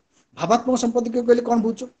ସମ୍ପାଦକୀୟ ଭାବାତ୍ମକ ସମ୍ପାଦକୀୟ କହିଲେ କ'ଣ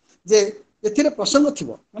ବୁଝୁଛୁ ଯେ ଏଥିରେ ପ୍ରସଙ୍ଗ ଥିବ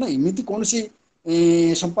ମାନେ ଏମିତି କୌଣସି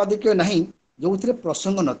ସମ୍ପାଦକୀୟ ନାହିଁ ଯେଉଁଥିରେ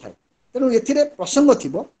ପ୍ରସଙ୍ଗ ନଥାଏ ତେଣୁ ଏଥିରେ ପ୍ରସଙ୍ଗ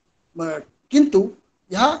ଥିବ କିନ୍ତୁ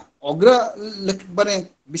ଏହା ମାନେ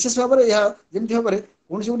ବିଶେଷ ଭାବରେ ଏହା ଯେମିତି ଭାବରେ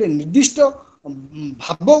କୌଣସି ଗୋଟେ ନିର୍ଦ୍ଦିଷ୍ଟ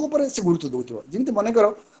ଭାବ ଉପରେ ସେ ଗୁରୁତ୍ୱ ଦେଉଥିବ ଯେମିତି ମନେକର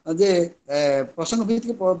ଯେ ପ୍ରସଙ୍ଗ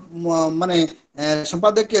ଭିତ୍ତିକ ମାନେ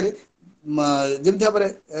ସମ୍ପାଦକୀୟରେ ଯେମିତି ଭାବରେ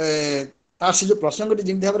ତାର ସେ ଯେଉଁ ପ୍ରସଙ୍ଗଟି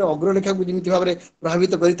ଯେମିତି ଭାବରେ ଅଗ୍ରଲେଖାକୁ ଯେମିତି ଭାବରେ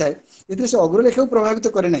ପ୍ରଭାବିତ କରିଥାଏ ଏଥିରେ ସେ ଅଗ୍ରଲେଖାକୁ ପ୍ରଭାବିତ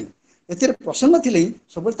କରେ ନାହିଁ ଏଥିରେ ପ୍ରସଙ୍ଗ ଥିଲେ ହିଁ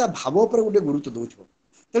ସବୁବେଳେ ତା ଭାବ ଉପରେ ଗୋଟେ ଗୁରୁତ୍ୱ ଦେଉଥିବ।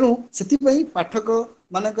 ତେଣୁ ସେଥିପାଇଁ ପାଠକ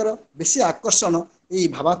ମାନଙ୍କର ବେଶୀ ଆକର୍ଷଣ ଏଇ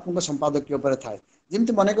ଭାବାତ୍ମକ ସମ୍ପାଦକୀୟ ଉପରେ ଥାଏ।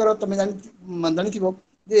 ଯେମିତି ମନେକର ତମେ ଜାଣିଥିବ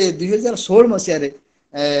ଯେ 2016 ମସିହାରେ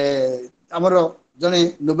ଆମର ଜଣେ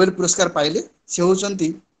ନୋବେଲ ପୁରସ୍କାର ପାଇଲେ। ସେ ହେଉଛନ୍ତି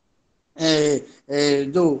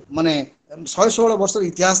ଯୋଉ ମାନେ 116 ବର୍ଷର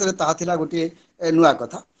ଇତିହାସରେ ତାହା ଥିଲା ଗୋଟିଏ ନୂଆ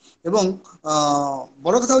କଥା। ଏବଂ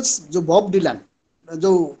ବଡ଼ କଥା ହଉଛି ଯୋଉ ବବ୍ ଡିଲାନ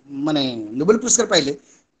ଯୋଉ ମାନେ ନୋବେଲ ପୁରସ୍କାର ପାଇଲେ,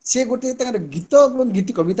 ସେ ଗୋଟିଏ ତାଙ୍କର ଗୀତ ଏବଂ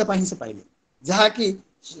ଗୀତି କବିତା ପାଇଁ ହିଁ ସେ ପାଇଲେ, ଯାହାକି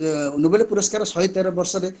ନୋବେଲ ପୁରସ୍କାର 113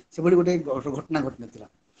 ବର୍ଷରେ ସେଭଳି ଗୋଟେ ଘଟଣା ଘଟିନଥିଲା।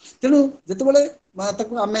 ତେଣୁ ଯେତେବେଳେ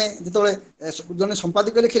ତାକୁ ଆମେ ଯେତେବେଳେ ଜଣେ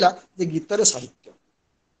ସମ୍ପାଦକ ଲେଖିଲା ଯେ ଗୀତରେ ସାହିତ୍ୟ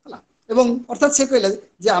ହେଲା, ଏବଂ ଅର୍ଥାତ୍ ସେ କହିଲା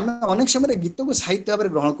ଯେ ଆମେ ଅନେକ ସମୟରେ ଗୀତକୁ ସାହିତ୍ୟ ଭାବରେ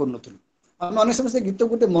ଗ୍ରହଣ କରୁନଥିଲୁ। ଆମେ ଅନେକ ସମୟରେ ସେ ଗୀତକୁ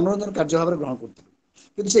ଗୋଟେ ମନୋରଞ୍ଜନ କାର୍ଯ୍ୟ ଭାବରେ ଗ୍ରହଣ କରୁଥିଲୁ।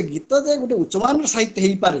 କିନ୍ତୁ ସେ ଗୀତ ଯେ ଗୋଟେ ଉଚ୍ଚମାନର ସାହିତ୍ୟ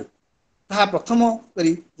ହେଇପାରେ, ତାହା ପ୍ରଥମ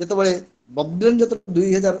କରି ଯେତେବେଳେ ବବ୍ ଡିଲାନ ଯେତେବେଳେ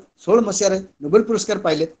 2016 ମସିହାରେ ନୋବେଲ ପୁରସ୍କାର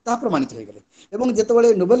ପାଇଲେ, ତାହା ପ୍ରମାଣିତ ହୋଇଗଲେ। ଏବଂ ଯେତେବେଳେ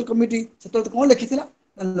ନୋବେଲ କମିଟି ସେତେବେଳେ କଣ ଲେଖିଥିଲା,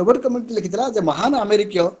 ନୋବେଲ କମିଟି ଲେଖିଥିଲା ଯେ ମହାନ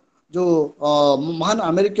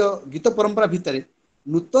ଆମେରିକୀୟ ଗୀତ ପରମ୍ପରା ଭିତରେ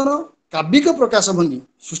ନୂତନ କାବ୍ୟିକ ପ୍ରକାଶ ଭଙ୍ଗୀ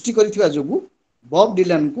ସୃଷ୍ଟି କରିଥିବା ଯୋଗୁଁ ବବ୍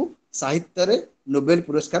ଡିଲାନଙ୍କୁ ସାହିତ୍ୟରେ ନୋବେଲ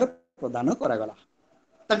ପୁରସ୍କାର ପ୍ରଦାନ କରାଗଲା।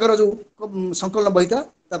 ତାଙ୍କର ଯୋଉ ସଂକଳନ ବହିଟା,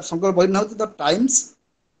 ତା ସଂକଳନ ବହି ନାଁ ହେଉଛି ଦ ଟାଇମ୍ସ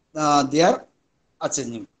ଦେୟାର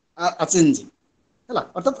ଆଚେଞ୍ଜିଂ ହେଲା,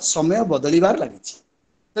 ଅର୍ଥାତ୍ ସମୟ ବଦଳିବାର ଲାଗିଛି।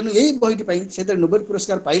 ତେଣୁ ଏଇ ବହିଟି ପାଇଁ ସେ ଯେତେବେଳେ ନୋବେଲ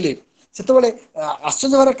ପୁରସ୍କାର ପାଇଲେ, ସେତେବେଳେ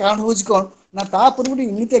ଆଶ୍ଚର୍ଯ୍ୟ ହେବାର କାରଣ ହେଉଛି କ'ଣ ନା, ତା ପୂର୍ବରୁ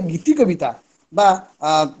ଏମିତିଆ ଗୀତି କବିତା ବା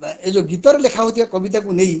ଏ ଯୋଉ ଗୀତରେ ଲେଖା ହେଉଥିବା କବିତାକୁ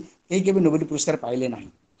ନେଇ କେହି କେବେ ନୋବେଲ ପୁରସ୍କାର ପାଇଲେ ନାହିଁ।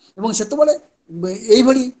 ଏବଂ ସେତେବେଳେ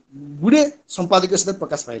ଏଇଭଳି ଗୁଡ଼ିଏ ସମ୍ପାଦକୀୟ ସେଥିରେ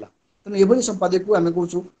ପ୍ରକାଶ ପାଇଲା। ତେଣୁ ଏଭଳି ସମ୍ପାଦକୀୟକୁ ଆମେ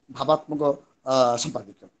କହୁଛୁ ଭାବାତ୍ମକ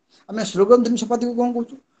ସମ୍ପାଦକୀୟ। ଆମେ ସ୍ଲୋଗାନ୍ଧର୍ମୀ ସମ୍ପାଦକୀୟ କ'ଣ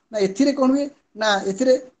କହୁଛୁ ନା, ଏଥିରେ କ'ଣ ହୁଏ ନା,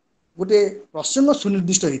 ଏଥିରେ ଗୋଟେ ପ୍ରସଙ୍ଗ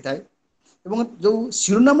ସୁନିର୍ଦ୍ଦିଷ୍ଟ ହେଇଥାଏ ଏବଂ ଯୋଉ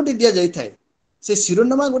ଶିରୋନାମଟି ଦିଆଯାଇଥାଏ, ସେ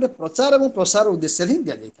ଶିରୋନାମା ଗୋଟେ ପ୍ରଚାର ଏବଂ ପ୍ରସାର ଉଦ୍ଦେଶ୍ୟରେ ହିଁ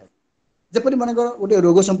ଦିଆଯାଇଥାଏ। ଯେପରି ମନେକର ଗୋଟେ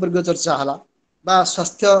ରୋଗ ସମ୍ପର୍କୀୟ ଚର୍ଚ୍ଚା ହେଲା, ବା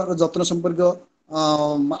ସ୍ୱାସ୍ଥ୍ୟର ଯତ୍ନ ସମ୍ପର୍କୀୟ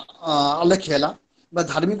ଆଲେଖ୍ୟ ହେଲା, ବା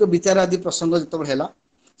ଧାର୍ମିକ ବିଚାର ଆଦି ପ୍ରସଙ୍ଗ ଯେତେବେଳେ ହେଲା,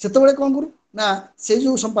 ସେତେବେଳେ କ'ଣ କରୁ ନା, ସେ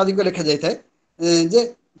ଯୋଉ ସମ୍ପାଦକୀୟ ଲେଖାଯାଇଥାଏ ଯେ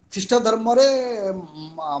ଖ୍ରୀଷ୍ଟ ଧର୍ମରେ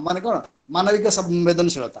ମାନେ କ'ଣ ମାନବିକ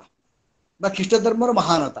ସମ୍ବେଦନଶୀଳତା ବା ଖ୍ରୀଷ୍ଟ ଧର୍ମର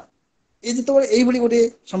ମହାନତା, ଏ ଯେତେବେଳେ ଏଇଭଳି ଗୋଟେ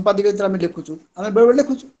ସମ୍ପାଦକୀୟ ଯେତେବେଳେ ଆମେ ଲେଖୁଛୁ, ଆମେ ବେଳେବେଳେ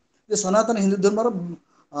ଲେଖୁଛୁ ଯେ ସନାତନ ହିନ୍ଦୁ ଧର୍ମର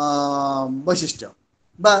ବୈଶିଷ୍ଟ୍ୟ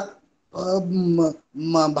ବା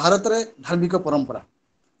ଭାରତରେ ଧାର୍ମିକ ପରମ୍ପରା।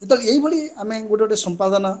 ଯେତେବେଳେ ଏଇଭଳି ଆମେ ଗୋଟେ ଗୋଟେ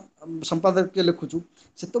ସମ୍ପାଦକୀୟ ଲେଖୁଛୁ,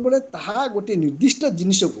 ସେତେବେଳେ ତାହା ଗୋଟେ ନିର୍ଦ୍ଦିଷ୍ଟ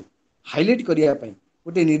ଜିନିଷକୁ ହାଇଲାଇଟ୍ କରିବା ପାଇଁ,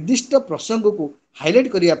 ଗୋଟେ ନିର୍ଦ୍ଦିଷ୍ଟ ପ୍ରସଙ୍ଗକୁ ହାଇଲାଇଟ୍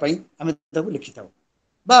କରିବା ପାଇଁ ଆମେ ତାକୁ ଲେଖିଥାଉ।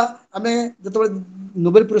 ବା ଆମେ ଯେତେବେଳେ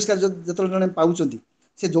ନୋବେଲ ପୁରସ୍କାର ଯେତେବେଳେ ଜଣେ ପାଉଛନ୍ତି,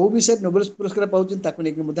 ସେ ଯୋଉ ବିଷୟରେ ନୋବେଲ ପୁରସ୍କାର ପାଉଛନ୍ତି ତାକୁ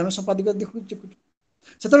ନେଇକି ମଧ୍ୟ ଆମେ ସମ୍ପାଦକୀୟ ଦେଖୁଛୁ।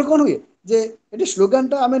 ସେତେବେଳେ କ'ଣ ହୁଏ ଯେ ଏଠି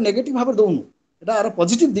ସ୍ଲୋଗାନଟା ଆମେ ନେଗେଟିଭ୍ ଭାବରେ ଦେଉନୁ, ଏଟା ଆର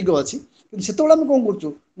ପଜିଟିଭ୍ ଦିଗ ଅଛି। କିନ୍ତୁ ସେତେବେଳେ ଆମେ କ'ଣ କରୁଛୁ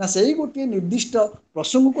ନା, ସେଇ ଗୋଟିଏ ନିର୍ଦ୍ଦିଷ୍ଟ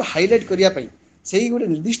ପ୍ରସଙ୍ଗକୁ ହାଇଲାଇଟ୍ କରିବା ପାଇଁ, ସେଇ ଗୋଟେ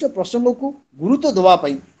ନିର୍ଦ୍ଦିଷ୍ଟ ପ୍ରସଙ୍ଗକୁ ଗୁରୁତ୍ୱ ଦେବା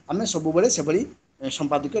ପାଇଁ ଆମେ ସବୁବେଳେ ସେଭଳି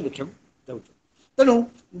ସମ୍ପାଦକୀୟ ଲେଖିବାକୁ ଯାଉଛୁ। ତେଣୁ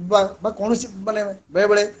ବା କୌଣସି ମାନେ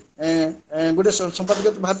ବେଳେବେଳେ ଗୋଟେ ସମ୍ପାଦକୀୟ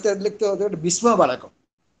ଲେଖିଥିବ ଗୋଟେ ବିସ୍ମୟ ବାଳକ,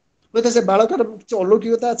 ହୁଏତ ସେ ବାଳକର କିଛି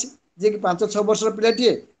ଅଲୌକିକତା ଅଛି, ଯିଏକି 5-6 ବର୍ଷର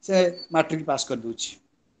ପିଲାଟିଏ ସେ ମାଟ୍ରିକ ପାସ୍ କରିଦେଉଛି।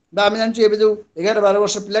 ବା ଆମେ ଜାଣିଛୁ ଏବେ ଯୋଉ 11-12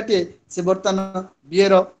 ବର୍ଷ ପିଲାଟିଏ ସେ ବର୍ତ୍ତମାନ ବିଏ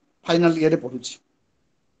ର ଫାଇନାଲ ଇୟରରେ ପଢୁଛି।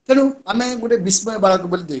 ତେଣୁ ଆମେ ଗୋଟେ ବିସ୍ମୟ ବାଳକ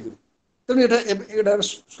ବୋଲି ଦେଇଦେବୁ। ତେଣୁ ଏଇଟା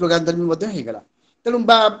ସ୍ଲୋଗାନ ଧର୍ମୀ ମଧ୍ୟ ହେଇଗଲା। ତେଣୁ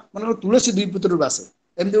ବା ମନେକର ତୁଳସୀ 2 ପୁତ୍ରରୁ ବାସେ,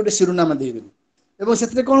 ଏମିତି ଗୋଟେ ଶିରୋନାମା ଦେଇଦେବୁ। ଏବଂ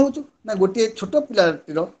ସେଥିରେ କ'ଣ ହଉଛୁ ନା, ଗୋଟିଏ ଛୋଟ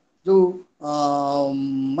ପିଲାଟିର ଯୋଉ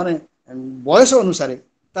ମାନେ ବୟସ ଅନୁସାରେ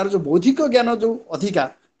ତାର ଯୋଉ ବୌଦ୍ଧିକ ଜ୍ଞାନ ଯୋଉ ଅଧିକା,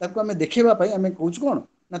 ତାକୁ ଆମେ ଦେଖେଇବା ପାଇଁ ଆମେ କହୁଛୁ କ'ଣ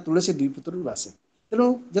ନା, ତୁଳସୀ 2 ପୁତ୍ରରୁ ବାସେ। ତେଣୁ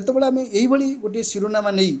ଯେତେବେଳେ ଆମେ ଏଇଭଳି ଗୋଟିଏ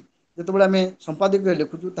ଶିରୋନାମା ନେଇ ଯେତେବେଳେ ଆମେ ସମ୍ପାଦକୀୟ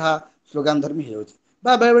ଲେଖୁଛୁ, ତାହା ସ୍ଲୋଗାନ ଧର୍ମୀ ହେଇଯାଉଛି।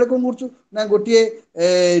 ବା ବେଳେବେଳେ କ'ଣ କରୁଛୁ ନା, ଗୋଟିଏ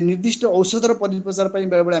ନିର୍ଦ୍ଦିଷ୍ଟ ଔଷଧର ପରିପ୍ରଚାର ପାଇଁ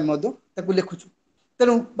ବେଳେବେଳେ ଆମେ ମଧ୍ୟ ତାକୁ ଲେଖୁଛୁ।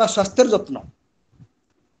 ତେଣୁ ବା ସ୍ୱାସ୍ଥ୍ୟର ଯତ୍ନ,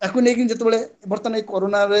 ତାକୁ ନେଇକି ଯେତେବେଳେ ବର୍ତ୍ତମାନ ଏଇ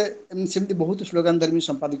କରୋନାରେ ସେମିତି ବହୁତ ସ୍ଲୋଗାନ ଧର୍ମୀ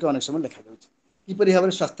ସମ୍ପାଦକୀୟ ଅନେକ ସମୟ ଲେଖାଯାଉଛି, କିପରି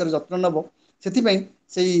ଭାବରେ ସ୍ୱାସ୍ଥ୍ୟର ଯତ୍ନ ନେବ। ସେଥିପାଇଁ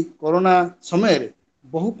ସେଇ କରୋନା ସମୟରେ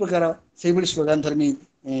ବହୁ ପ୍ରକାର ସେଇଭଳି ସ୍ଲୋଗାନ ଧର୍ମୀ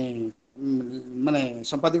ମାନେ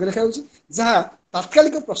ସମ୍ପାଦକୀୟ ଲେଖାଯାଉଛି, ଯାହା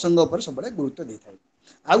ତାତ୍କାଳିକ ପ୍ରସଙ୍ଗ ଉପରେ ସବୁବେଳେ ଗୁରୁତ୍ୱ ଦେଇଥାଏ।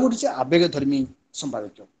 ଆଉ ଗୋଟେ ହେଉଛି ଆବେଗ ଧର୍ମୀ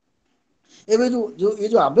ସମ୍ପାଦକୀୟ। ଏବେ ଏ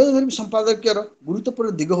ଯୋଉ ଆବେଗ ଧର୍ମୀ ସମ୍ପାଦକୀୟର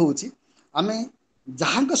ଗୁରୁତ୍ୱପୂର୍ଣ୍ଣ ଦିଗ ହେଉଛି, ଆମେ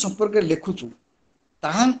ଯାହାଙ୍କ ସମ୍ପର୍କରେ ଲେଖୁଛୁ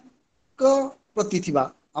ତାହାଙ୍କ ପ୍ରତି ଥିବା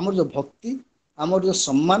ଆମର ଯୋଉ ଭକ୍ତି, ଆମର ଯୋଉ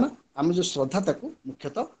ସମ୍ମାନ, ଆମର ଯୋଉ ଶ୍ରଦ୍ଧା, ତାକୁ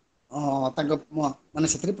ମୁଖ୍ୟତଃ ତାଙ୍କ ମାନେ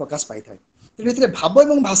ସେଥିରେ ପ୍ରକାଶ ପାଇଥାଏ। ତେଣୁ ଏଥିରେ ଭାବ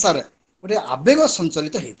ଏବଂ ଭାଷାରେ ଗୋଟେ ଆବେଗ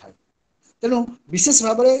ସଞ୍ଚରିତ ହେଇଥାଏ। ତେଣୁ ବିଶେଷ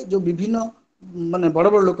ଭାବରେ ଯୋଉ ବିଭିନ୍ନ ମାନେ ବଡ଼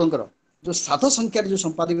ବଡ଼ ଲୋକଙ୍କର ଯୋଉ ସାଧ ସଂଖ୍ୟାରେ ଯୋଉ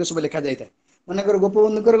ସମ୍ପାଦକୀୟ ସବୁ ଲେଖା ଯାଇଥାଏ, ମନେକର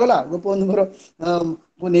ଗୋପବନ୍ଧୁଙ୍କର ଗଲା, ଗୋପବନ୍ଧୁଙ୍କର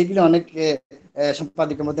କୁ ନେଇକି ଅନେକ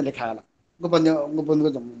ସମ୍ପାଦକୀୟ ମଧ୍ୟ ଲେଖାଗଲା। ଗୋପବନ୍ଧୁଙ୍କ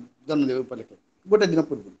ଜନ୍ମଦିନ ଉପଲକ୍ଷେ ଗୋଟେ ଦିନ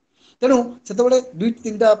ପୂର୍ବରୁ। तेणु से दुई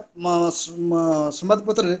तीन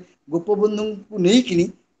संवादपत्र गोपबंधु को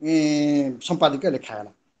लेकिन संपादकीय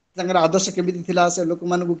लिखाला आदर्श केमी से लोक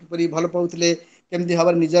मान किपरि भल पाउले केमती भाव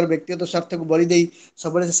निजर व्यक्तिगत स्वार्थ को बलि दे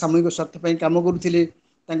सब सामूहिक स्वार्थ पर कम करुले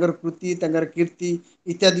कृति कीर्ति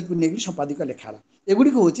इत्यादि को लेकिन संपादकीय लिखाला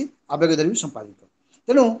एगुड़ी हूँ आवेगधर्मी संपादकीय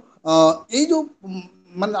तेणु ये जो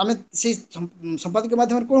मान आम से संपादकीय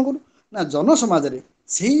मध्यम कौन करूँ ना जन समाज में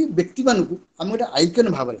से व्यक्ति मानू आम गोटे आइकन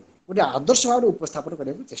भाव में गोटे आदर्श भाव उपस्थापन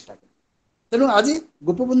करने को चेष्टा करूँ तेणु आज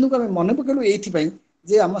गोपबंधु को आम मन पकेलु ये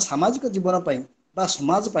जे आम सामाजिक जीवन बा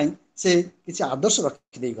समाज से किसी आदर्श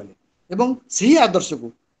रखिदे गले एवं से आदर्श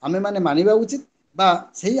को आमे माने मानिबा उचित बा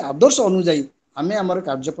से आदर्श अनुजाई आमे आमर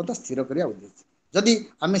कार्यपथा स्थिर करिया उचित जदि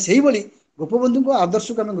आमे सेही भली गोपबंधु को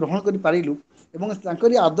आदर्श को आमे ग्रहण करि पारिलु एवं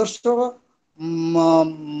तांकरी आदर्श को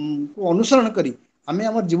अनुसरण करी आमे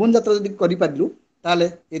आमर जीवन यात्रा जदि करि पारिलु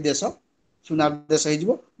ताले ए देश सुनार देश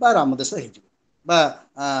हो बा राम देश हो बा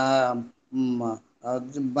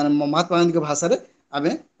माने महात्मा गांधी भाषा रे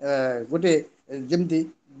आमे गोटे जमती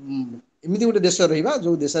एमती गोटे देश रहिबा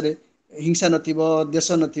जो देश रे हिंसा नथिबो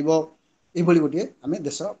देश नथिबो एभली गोटे आमे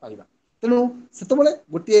देश पाइबा तेणु सेतबेले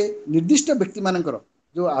गोटे निर्दिष्ट व्यक्ति मानकर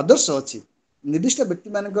जो आदर्श अच्छी निर्दिष्ट व्यक्ति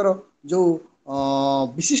मानकर जो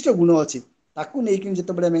विशिष्ट गुण अच्छी ताकू नहीं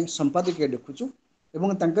जितेबाला आम संपादकीय लिखुचु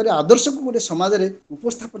एवं तांकर आदर्श को गोटे समाज में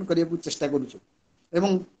उपस्थापन करने को चेष्टा करुचु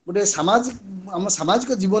एवं गोटे समाज आम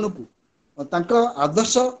सामाजिक जीवन को तांकर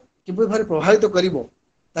आदर्श किपरि भाव प्रभावित करिवो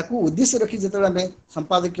ताकू उद्देश्य रखी जिते आम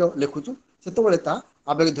संपादकीय लिखुचु से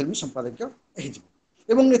आवेगधर्मी संपादकीय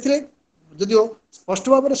एवं एथिरे जदिओ स्पष्ट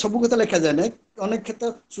भाव में सब कथा लिखा जाए ना अनेक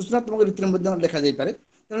क्षेत्र सूचनात्मक रीति में लिखा जाई पारे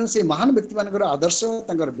तेणु से महान व्यक्ति मानकर आदर्श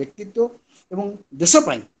व्यक्तित्व एवं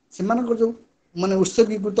देशपाई से जो माने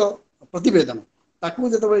उत्सर्गीकृत प्रतिवेदन ताकू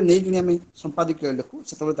जो नहीं आम संपादकीय लिखु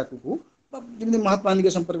से जमी महात्मा गांधी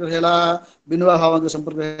संपर्क है विनोबा भावे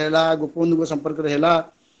संपर्क है गोपबंधु संपर्क है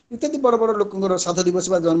इत्यादि बड़ बड़ लोक साध दिवस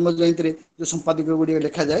जन्म जयंती जो संपादकीय गुड़ी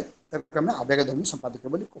लिखा जाए आम आवेगधर्मी संपादकीय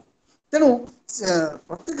बोली कहू तेणु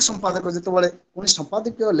प्रत्येक संपादक जो कौन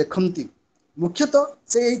संपादकीय लिखती मुख्यतः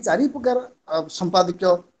से यही चारि प्रकार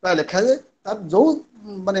संपादकीय लिखा जाए तार जो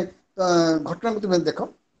माने घटना को तुम देख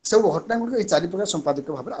सब घटना गुड़िक ये चारि प्रकार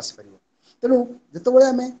संपादकीय भाव में आसपार तेणु जिते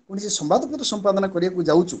आम कौन संवादपत्र संपादन करने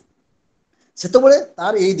जाऊँ से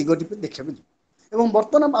तार यही दिगटी देखा एवं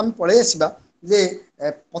बर्तमान आम पलि आसवा जे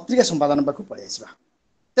पत्रिका संपादन पाक पलि आसवा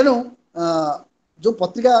तेणु जो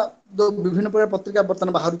पत्रिका जो विभिन्न प्रकार पत्रिका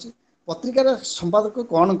बर्तमान बाहर पत्रिकार संपादक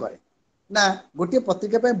कौन करे ना गोटे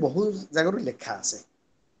पत्रिका बहुत जगार लेखा आसे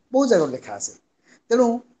बहुत जगह लेखा आसे तेणु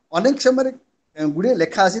अनेक समय गुड़े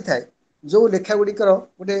लेखा आसी थाए जो लेखा गुड़िकर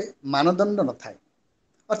गोटे मानदंड न थाए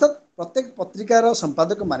अर्थात प्रत्येक पत्रिकार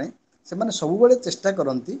संपादक माने से माने सबुबले चेष्टा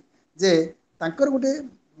करती जे तांकर गोटे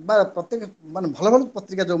प्रत्येक माने भल भल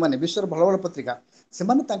पत्रिका जो माने विश्वर भल भल पत्रिका से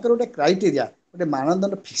माने तांकर गोटे क्राइटेरिया गोटे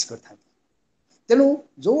मानदंड फिक्स करता तेणु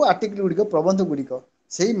जो आर्टिकल गुड़िक प्रबंध गुड़िक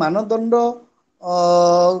से मानदंड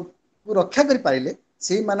को रक्षा कर पारे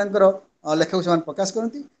से मानकर लेखा को प्रकाश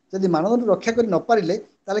करती जदि मानदंड रक्षा कर न पारे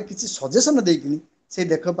ताले किसी सजेसन देकिनी से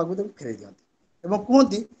लेख पाक फेर दिखती एवं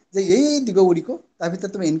कहती जे यही दिग गुड़िक भर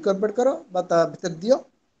तुम इनकर्पोरेट कर भर दियो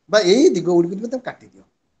बा यही दिग गुड़िक तुम काटी दियो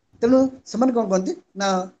तेणु से कौन कहती ना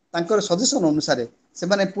तांकर सजेसन अनुसार से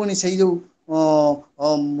माने पुणी से जो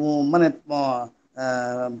माने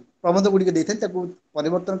प्रबंध गुड़िक देते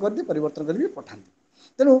परिवर्तन कर पठाती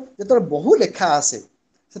तेणु जो बहु लेखा आसे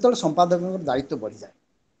से संपादक दायित्व बढ़ी जाए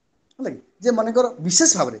है जे मनकर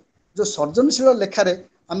विशेष भाव में जो सर्जनशील लेखार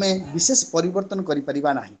आम विशेष परिवर्तन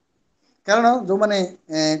करा कारण जो मैंने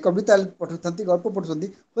कविता पठाऊँ गल्प पढ़ुं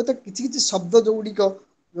हे तो किसी शब्द जो गुड़िक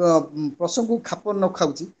प्रसंग को खाप न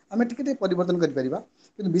खाऊँ आम टे परिवर्तन करा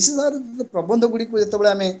कि विशेष भाव में प्रबंध गुड़िक जो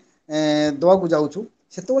आम देवाक जाऊँ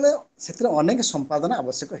से अनेक संपादन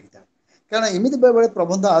आवश्यक होता है कारण एमती बेले बेले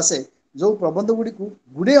प्रबंध आसे जो प्रबंध गुड़ी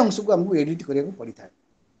गुड़े अंश को आमको एडिट करा पड़ी था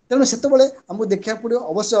तेणु से आमको देखा पड़ो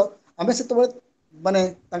अवश्य आम से माने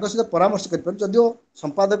सहित परामर्श कर जदिओ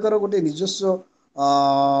संपादकर गोटे निजस्व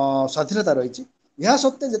स्वाधीनता रही यह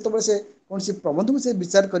सत्वे जिते से कौन सी प्रबंध को से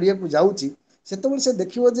विचार करने को जाऊँगी से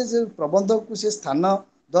देखो जे प्रबंध को से स्थान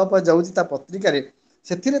देवाई जाऊँगी पत्रिका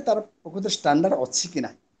से तार प्रकृत स्टैंडर्ड अच्छी कि ना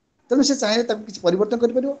तेणु से चाहिए किसी परिवर्तन कर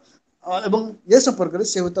ये संपर्क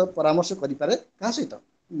से तो परामर्श करें क्या सहित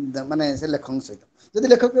माने से लेखक सहित जदि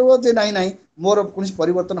लेखक जे नाई नाई मोर कौन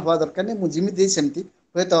परिवर्तन हवा दरकार नहीं मुझे सेमती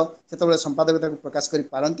हे तो से संपादकता प्रकाश कर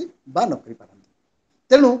पारती बा न कर पारती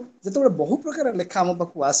तेणु जो बहु प्रकार लेखा आम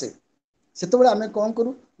पाक आसे से आम कौन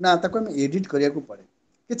करूँ ना आम एडिट करने को पड़े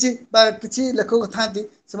किसी लेखक था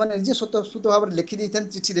से निजे स्वतः भाव में लिखी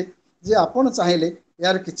चिठी जे आपड़ चाहिए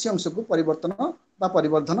यार किसी अंश को परिवर्तन बा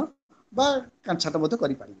परिवर्धन बा कांछाट मध्य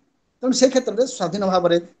करि पारि तेणु से क्षेत्र में स्वाधीन भाव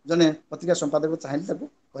में जने पत्रिका संपादक चाहिए ताको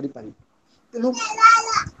करि पारि तेणु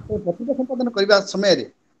पत्रिका संपादन करने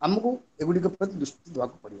समय आमको एगुड़िक प्रति दृष्टि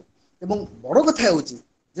देवाक पड़ो एवं बड़ कथा हूँ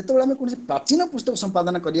जिते आम कौन प्राचीन पुस्तक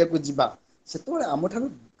संपादन करने को जीवा से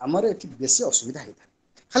आमर ये बेस असुविधा होता है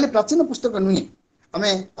खाली प्राचीन पुस्तक नुहे आम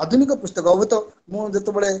आधुनिक पुस्तक अब तो मुझे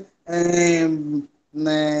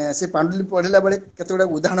से पांडुलिपि पढ़ला बेले केतगुड़ा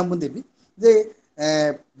उदाहरण मुझे देवी जे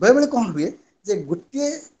बेले बेले कौन हुए जे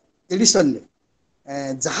गोटे एडिशन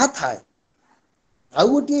जहाँ थाए आउ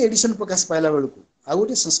गोटे एडिशन प्रकाश पाइला बेलू आउ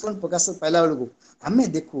गोटे संस्करण प्रकाश पाइला बेलू आम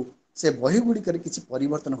देखू से बही गुड़िक किसी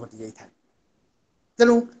परिवर्तन घटी जाए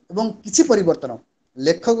तेणु एवं किसी परिवर्तन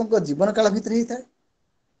लेखक जीवन काल भितर होता है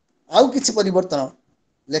आउ किसी परिवर्तन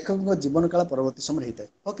लेखक जीवन काल परवर्ती समय होता है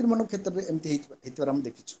फकीर मन क्षेत्र में एमती आम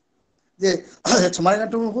देखीचु जे क्षमारी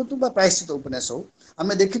नाटक हो प्रायश्चित उपन्यास हो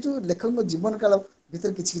आम देखीचु लेखक जीवन काल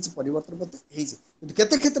भितर किसी परिवर्तन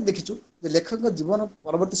केते क्षेत्र देखीचु जे लेखक जीवन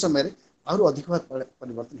परवर्ती समय आहुरी अधिक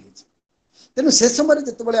परिवर्तन होती तेणु से समय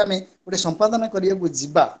जिते आम गोटे संपादन करने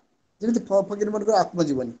जीवा जमी फकीर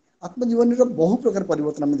मन आत्मजीवनी बहु प्रकार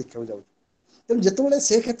परिवर्तन आम देखा जाऊँ तेणु जिते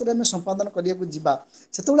से क्षेत्र में संपादन करने जीवा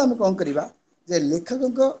से आम कौन करवा जे लेखक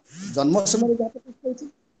जन्म समय जहाँ प्रकाश पाई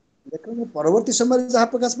लेखक परवर्ती समय जहाँ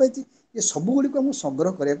प्रकाश पाई ये सब गुड़िक आमको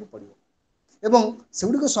संग्रह करने पड़ो एवं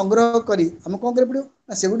सेगुड़िक संग्रह करी आम कौन कर पड़ो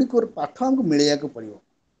ना सेगुड़िक पाठ आमको मिलैया पड़ो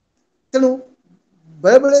तेणु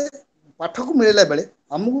बेले बेले पाठ को मिलला बेले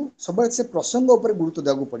आमको सब से प्रसंग उपर गुरुत्व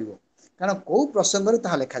देवाक पड़ो कारण कौ प्रसंग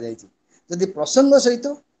ता लिखा जाए जदि प्रसंग सहित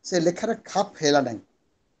से लेखार खाप हैला ना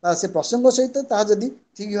से प्रसंग सहित ताहा जदि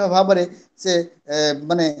ठीक भाव में से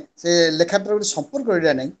माने से लेखाटार गोटे संपर्क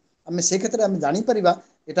रहा ना आम से क्षेत्र में आम जापर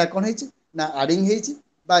यहाँ कौन है आडिंग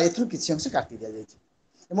बा एथुर किसी अंश काटी दि जाए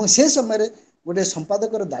से समय गोटे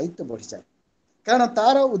संपादकर दायित्व बढ़ी जाए कारण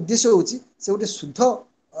तार उद्देश्य हूँ से गोटे शुद्ध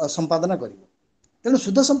संपादन कर तेणु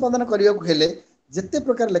शुद्ध संपादन करने को हेले जिते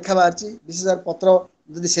प्रकार लेखा बाहर विशेष पत्र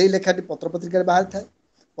जदि से लेखाटी पत्र पत्रिका बाहर थाए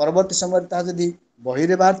परवर्ती समय जदि बही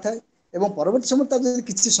रे बाहर थाए एवं परवर्ती समय जब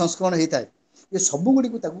किसी संस्करण होता है ये सब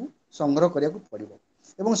गुड़ी संग्रह करने को पड़ो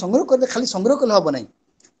संग्रह कर खाली संग्रह कले हम ना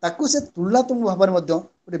ताकू से तुलनात्मक भाव में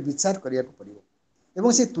गोटे विचार करने को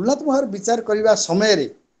पड़ो से तुलनात्मक भाव विचार करने समय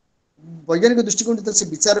वैज्ञानिक दृष्टिकोण जो से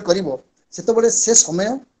विचार कर से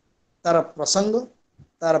समय तार प्रसंग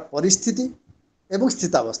तार परिस्थिति एवं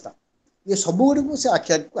स्थितावस्था ये सब गुड़ी को से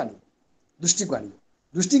आखि आगे को आन दृष्टि को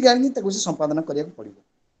दृष्टि की आनी से संपादन करने को पड़ो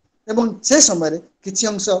से समय किसी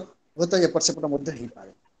अंश हूँ तो एपट सेपट हो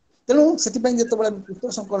पाए तेणु से जो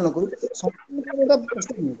पुस्तक संकलन करूँ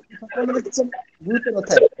संकलन किसी गुरुत्व न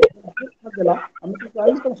थाए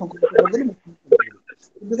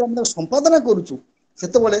संपादन करुचु से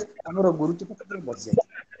गुरुत्व बढ़ी जाए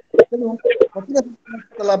तेणु पत्रिका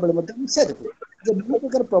कला बेले से देखू जो विभिन्न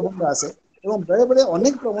प्रकार प्रबंध आसे और बेले बेले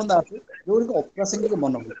अनेक प्रबंध आसे जो अप्रासंगिक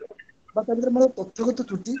मन हुए तथ्यगत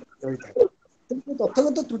त्रुटि रही है तेणु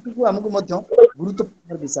तथ्यगत त्रुटि को आमको गुरुत्व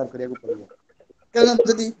विचार करने को पड़ो क्या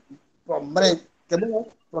जदि माने केवल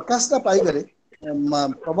प्रकाशटा पाईगले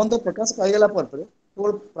प्रबंध प्रकाश पाईगला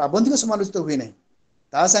केवल प्राबंधिक समालोचित हुए ना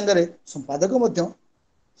ता सांगे संपादक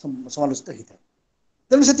समालोचित होता है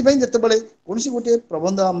तेणु से जिते कौन गोटे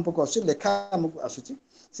प्रबंध आमको आस लेखा आमको आसूँ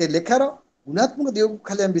से लेखार गुणात्मक दिग को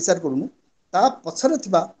खाली आम विचार करूँ ता पछर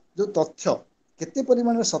थिबा जो तथ्य केते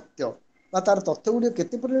परिमाण सत्य बा तार तथ्य गुड़ी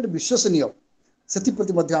केते परिमाण विश्वसनीय से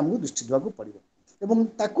प्रति आमको दृष्टि देवाक पड़ो एवं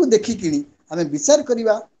ताकू देखिकी आम विचार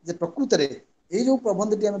करवा जे प्रकृत में ये जो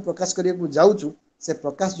प्रबंधटी आम प्रकाश करने को जाऊँ से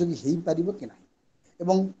प्रकाश जोगी हो पार कि ना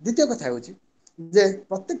एवं द्वितीय कथा हूँ जे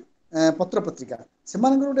प्रत्येक पत्र पत्रिका से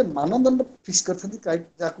गोटे मानदंड फिक्स करते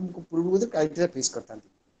पूर्व क्राइटेरिया फिक्स करते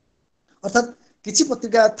अर्थात किसी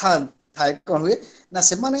पत्रिका थाए कौन हुए ना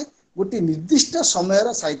से गोटे निर्दिष्ट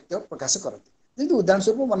समय साहित्य प्रकाश करते जमी उदाहरण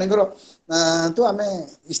स्वरूप मनकर तो आम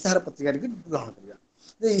इश्ताहार पत्रिका ग्रहण करवा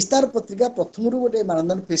इश्ताहार पत्रिका प्रथम गोटे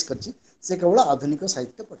मानदंड फिक्स कर केवल आधुनिक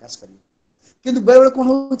साहित्य प्रकाश करेंगे किंतु बेले बेले कौन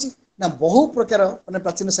हो बहु प्रकार माने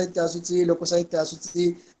प्राचीन साहित्य आसूची लोक साहित्य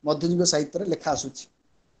आसूची मध्ययुग साहित्य लेखा आसूची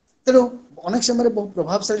तेणु अनेक समय बहु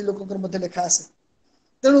प्रभावशाली लोक लेखा आसे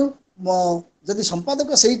तेणु जदि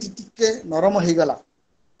संपादक से नरम हो गला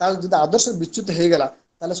जब आदर्श विच्युत हो गला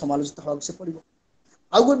ताले समालोचित होगा से पड़ो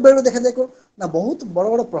आउ गोटे बेले देखा जाए ना बहुत बड़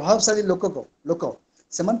बड़ प्रभावशाली लोक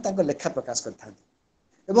से लेखा प्रकाश करते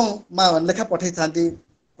लेखा पठे था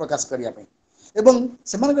प्रकाश करने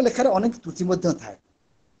से लेखार अनेक त्रुटि थाए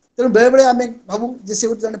तेणु बेले बेले आम भावु जे से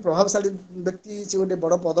गोटे प्रभावशाली व्यक्ति से गोटे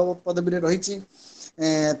बड़ पदवी रही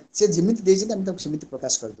से जमी सेमती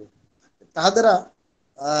प्रकाश करदे ता द्वारा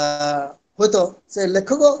ହୁଏ तो से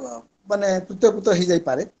लेखक माने कृतकृत हो जाई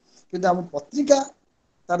पारे किंतु आम पत्रिका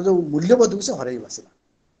तार जो मूल्यबोध को से हरई बसला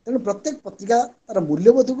तेणु प्रत्येक पत्रिका तार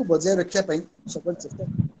मूल्यबोध को बजाय रखिया पई सब चेष्टा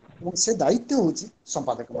और से दायित्व होची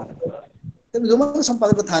संपादक मान तेणु जो मान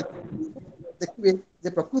संपादक था देखिए जे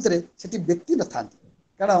प्रकृति रे सेठी व्यक्ति न थांती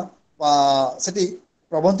कारण सेठी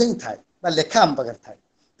प्रबंध ही थाए बा लेखा आम पाखर थाए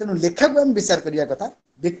तेणु लेखा को हम विचार करिया कथा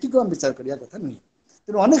व्यक्ति को हम विचार करिया कथा नहीं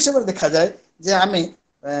तेणु अनेक समय देखा जाए जे आमे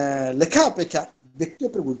लेखा अपेक्षा व्यक्ति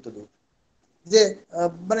पर गुरुत्व दो जे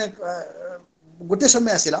माने गोटे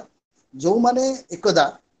समय आसिला जो माने एकदा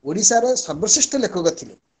ओडिशार सर्वश्रेष्ठ लेखक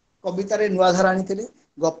थिले कवितारे नुआ धारा आनिथिले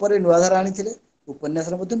गपरे नुआ धारा आनिथिले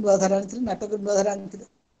उपन्यासरे मध्ये नुआ धारा आनिथिले नाटक नुआ धारा आनिथिले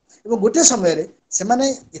एवं गोटे समय रे सेमाने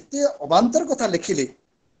एते अबांतर कथा लिखिले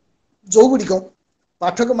जो गुडिक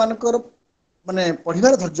पाठक मानकर माने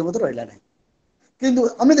पढिबार धैर्य मत रहिला नै किंतु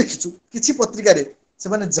आमे देखिछु किछि पत्रिका रे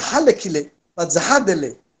सेमाने जहा लिखिले बा जहा देले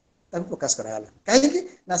ताको प्रकाश कराला काहे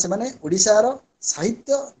ना सेमाने ओडिशार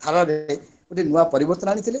साहित्य धारा रे गोटे नुआ परिवर्तन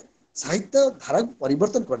आनिथिले साहित्य धारा को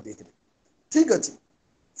परिवर्तन कर देथिले ठीक अछि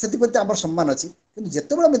सेतिपति आमर सम्मान अछि किंतु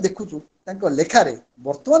जेतेबेला आमे देखुछु तांको लेखारे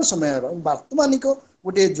वर्तमान समय वर्तमानिक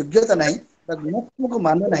गोटे योग्यता नाही बा गुणात्मक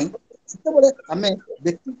मान नाही सेतेबेले आमे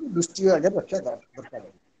व्यक्ति को दृष्टि आगे रखिया दरकार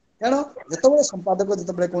कारण जेतेबेले संपादक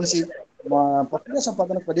जेतेबेले कोनसी पत्रिका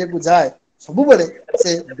संपादन करिया जाए सबु बेले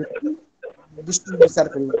से व्यक्ति दृष्टि विचार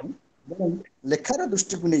करियो लेखार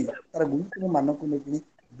दृष्टि को नहीं तार गुण मान को नहीं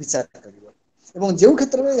विचार करियो एवं जो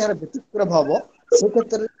क्षेत्र में यार व्यक्तित्व प्रभाव से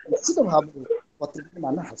क्षेत्र में निश्चित भाव पत्रिका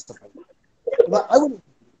मान ह्रास पाइब आउ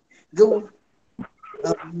जो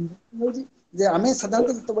जे आमे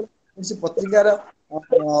साधारणतः जेतेबेले कोनसी पत्रिकार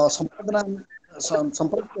संपादना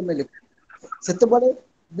संपर्क करने लिख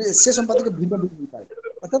सेतेबेले से संपादक भिन्न भिन्न पाए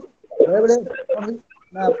अर्थात बेले बेले कोन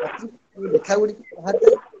ना पत्रिका लेखा गुडी बाहर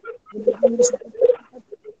जाए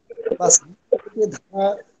बस ये धारा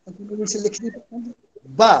से लिखी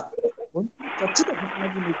बा चर्चित घटना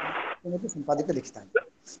को लेकर संपादक लिखिता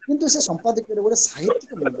किंतु से संपादक गोटे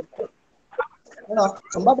साहित्यिक मूल्य कारण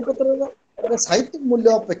संवाद पत्र साहित्यिक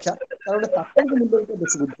मूल्य अपेक्षा तार गोटे तात्विक मूल्य को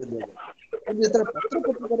बेसी गुरुत्व दिया जाए कि जेतरे पत्र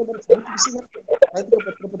पत्रिका साहित्य विशेष साहित्यिक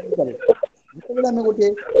पत्र पत्रिका जितेबाला आम गोटे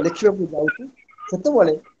लिखा जाऊँ से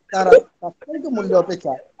तार तात्विक मूल्य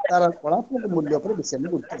अपेक्षा तार कलात्मक मूल्य पर बेसी आम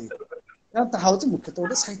गुरुत्व दी कारण ताहा हूँ मुख्यतः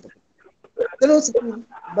गोटे साहित्य तेणु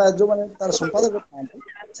जो मैंने तार संपादक था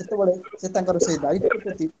से दायित्व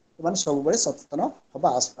प्रति सब सचेतन हवा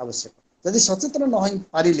आवश्यक जदि सचेतन न हो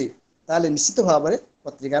पारे ताले निश्चित भाव में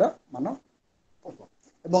पत्रिकार मान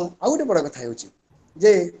एवं आउ गोटे बड़ कथा हो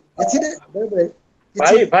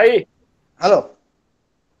भाई भाई हेलो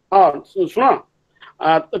हाँ सुन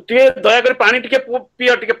टे दया कर पानी टिके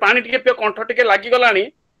पियो टिके पानी टिके पियो कंठ टिके लागी गलानी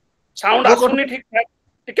साउंड आसुनी ठीक ठाक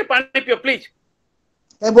टिके पानी पियो प्लीज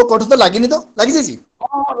वो कंठ तो लागिनी तो लागी जाई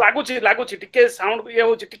हां लागुची टिके साउंड ये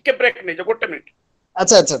होची टिके ब्रेक नै जो गोटे मिनिट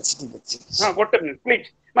अच्छा अच्छा ठीक अछि हां गोटे मिनिट प्लीज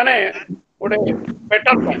माने गोटे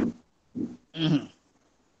बेटर पॉइंट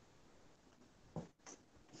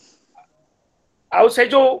आउ से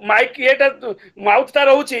जो माइक एटा माउथ ता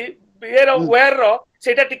रहउची ये रो वेयर रो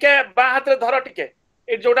सेटा टिके बा हाथ रे धर टिके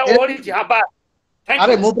ए जोडा ओडी जी हां बा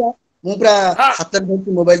अरे मुब्रा हाथ रे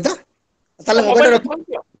धरती मोबाइल ता ताले मोबाइल रख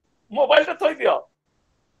मोबाइल ता थोई दियो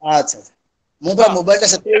अच्छा मुब्रा मोबाइल ता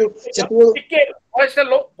सेतु टिके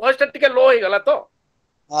वॉइस ता टिके लो हो गला तो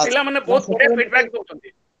पिला माने बहुत बढिया फीडबैक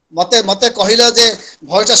दोछंती मते कहिला जे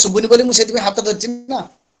वॉइस ता सुबुनी बोली मु सेति हाथ धरछि ना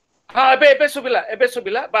हां एबे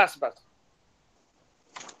सुबिला बस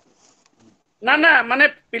ना ना माने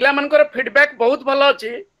पिला मनकर फीडबैक बहुत भलो अछि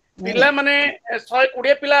पिला माने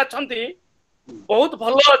 120 पिला अछंती बहुत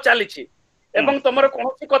भलो चली छी एवं तमर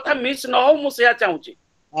कोनोसी कथा मिस न हो मु सेया चाहूची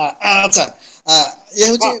अच्छा ये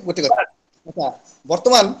होची गोटे कथा अच्छा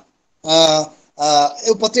वर्तमान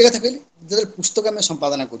ए पत्रिका था कहली जे पुस्तक में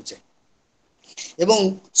संपादन करूचे एवं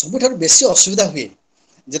सबुठार बेसी असुविधा हुए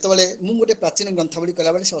जेतेबेले मु गोटे प्राचीन ग्रंथावली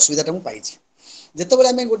कला बेले से असुविधाटा मु पाइछि जेतेबेले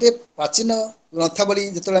आमे गोटे प्राचीन ग्रंथावली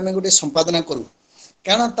जेतेबेले आमे गोटे संपादन करू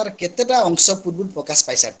कारण तार केतेटा अंश पूर्व प्रकाश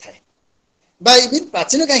पाई सार थाए बा इबिन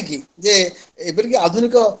प्राचीन काहे कि जे एबेर कि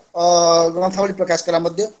आधुनिक ग्रंथावली प्रकाश करा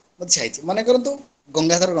मध्ये छाइछि माने करंतु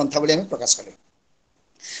गंगाधर ग्रंथावली आमे प्रकाश कले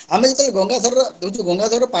आमे जेतेबेले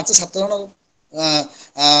गंगाधर 5-7 जण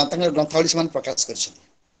तांकर ग्रंथावली समान प्रकाश करछथि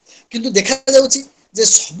किंतु देखा जाउछि जे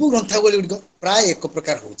सब ग्रंथावली गुडिक प्राय एक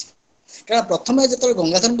प्रकार होउछि कारण प्रथमे जेतेबेले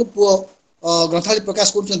गंगाधर को पुओ ग्रंथावली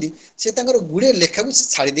प्रकाश करूछन्ती से तांकर गुडे लेखा को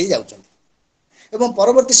छाड़ी दे जाउछन्ती एवं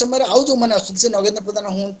परवर्ती समय आउ जो मैंने आसुच्चे नगेन्द्र प्रधान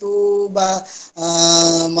हूँ बा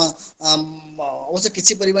अवश्य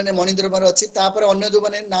किसी परिमाण मणिन्द्र मार अच्छी अन्य जो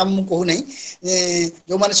मैंने नाम मुझे कहूना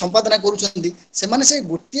जो मैंने संपादना करुँच से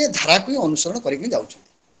गोटे धारा को ही अनुसरण करके जाऊँ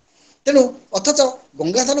तेणु अथच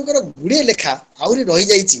गंगाधर गुड़े लेखा आहरी रही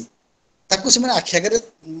जाइए आखि आगे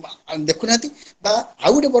देखुना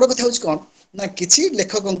आउ गोटे बड़ कथा हूँ कौन ना कि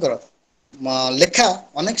लेखक लेखा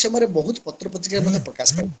अनेक समय बहुत पत्र पत्रिका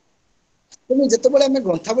प्रकाश पाए तेणु जितेबाला आम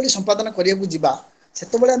ग्रंथावली संपादन करने जावा से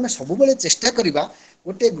आम सब चेष्टा करवा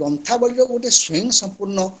गोटे ग्रंथावली गोटे स्वयं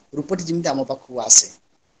संपूर्ण रूपटी जमी आम पाखक आसे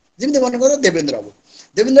जमी मनकर देवेंद्र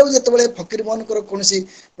बाबू जिते फकीर मोहन कौन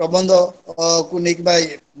प्रबंध को लेकिन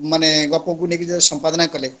माने गप को लेकिन संपादना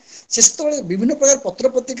कले से विभिन्न प्रकार पत्र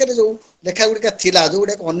पत्रिका जो लेखा गुड़िका थिला जो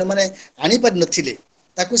गुड़ाक अन्य मैंने आनीपार नथिले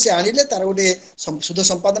ताकू से आनिले तार गोटे शुद्ध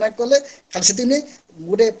संपादना कले खाली से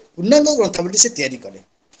गोटे पूर्णांग ग्रंथावली से तैयारी कले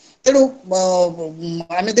तेणु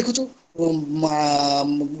आम देखुचु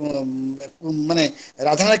माने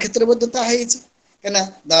राधानाथ क्षेत्र में कहीं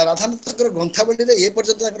राधानाथ ग्रंथावली ए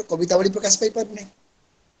पर्यटन कवितावली प्रकाश पाई पारना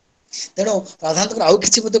तेणु राधानाथ आउ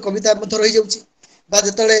कि कविता रही जाऊँगी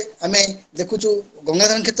जिते आम देखुचु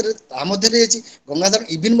गंगाधर क्षेत्र में गंगाधर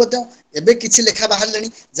इविन एवं किसी लेखा बाहर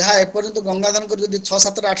जहाँ एपर्यंत गंगाधर जो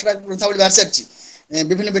 6-7 8टा ग्रंथावली बाहर सारी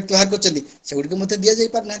विभिन्न व्यक्ति बाहर कर दि जा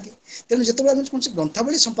पारना तेणु जो कौन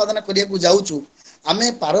ग्रंथावली संपादन करने को जाऊँ आम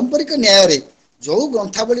पारंपरिक न्याय जो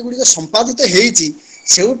ग्रंथावली गुड़िक संपादित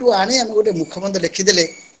होटू आने आम गोटे मुखबंध लिखिदे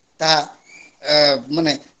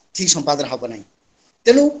माने ठीक संपादन हम ना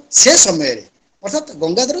तेणु से समय अर्थात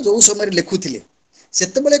गंगाधर जो समय लिखुले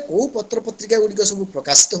सेतबले को पत्र पत्रिका गुड़िक सब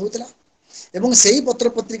प्रकाशित होता एवं से ही पत्र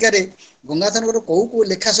पत्रिका गंगाधर को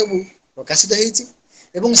लेखा सब प्रकाशित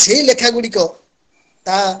होती से लेखा गुड़िक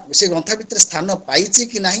से ग्रंथ भितर स्थान पाई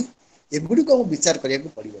कि ना एगुड़ी को विचार करने को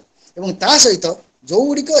पड़ो ता सहित जो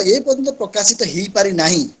गुड़िक ए पर्यटन प्रकाशित हो पारि ना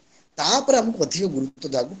तापर आमको अधिक गुरुत्व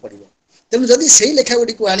देवाक पड़ो तेणु जदि से लेखा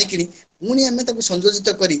गुड़ी को आणिक पुणी आम संयोजित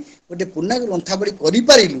कर गोटे पूर्णांग ग्रंथावली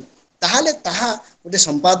करूँ ताहले ताहा गोटे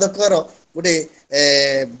संपादकर गोटे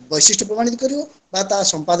वैशिष्ट्य प्रमाणित कर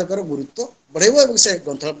संपादकर गुरुत्व बढ़ेब से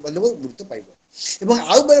ग्रंथावली गुरुत्व पाइब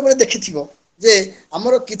आउ बेले बेले देखि जे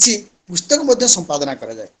आमर किछि पुस्तक संपादना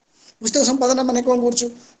करा जाए पुस्तक संपादना माने कौन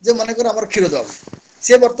कर मनकर आम क्षीरद बाबू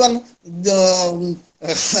सी बर्तमान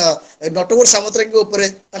नटवर सामंतराय उपर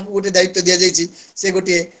गोटे दायित्व दि जाइए से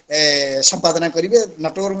गोटे संपादना करेंगे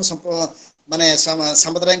नटवर माने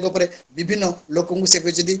सामंतराय उपर विभिन्न लोक से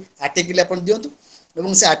कहते आर्टिकल आप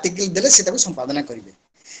दिंतु से आर्टिकल देले से संपादना करेंगे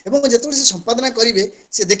जो से संपादना करेंगे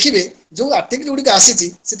से देखिए जो आर्टिकल गुड़िक आसी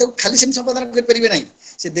खाली से संपादना करेंगे ना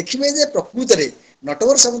से देखिए प्रकृत में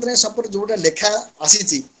नटवर सामंतराय संपर्क जोटा लेखा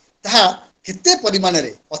आसी केते परिमाण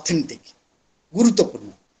रे ऑथेंटिक गुरुत्वपूर्ण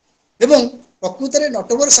एवं प्रकृत में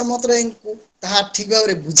नटवर सामंतराय को ठीक भाव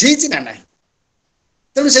में बुझे ना ना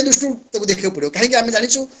तेणु से दृष्टि देखा पड़ो कहीं आम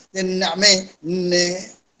जाचु आम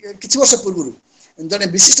कि वर्ष पूर्व जड़े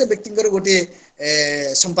विशिष्ट व्यक्ति गोटे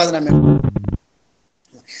संपादना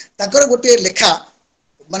ताकर गोटे लेखा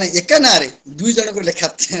माने एका ना दुई जन लेखा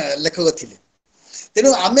लेखक थे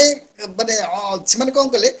तेणु आम माने कौन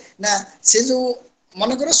कले ना से जो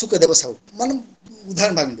मनकर सुखदेव साहू मान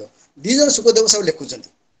उदाहरण भाव दी जन सुखदेव साहू लिखुं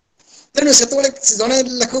तेणु से जड़े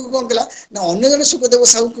लेखक कौन कला ना अन्य जन सुखदेव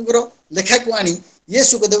साहू लेखा को आनी ये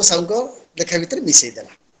सुखदेव साहू लेखा भितर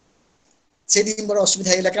मिसेदेला से बड़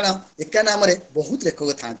असुविधा है कारण एका नाम बहुत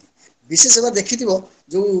लेखक था विशेष भाव देखि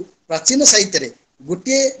जो प्राचीन साहित्य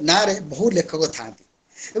गोटे ना बहु लेखक था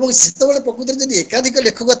से प्रकृत जब एकाधिक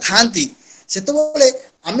लेखक था से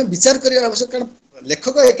आम विचार कर आवश्यक कारण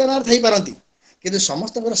लेखक एका ना थी पारती कि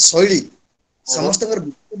समस्त शैली समस्त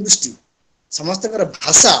दृष्टि समस्त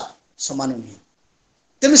भाषा सामान नुहे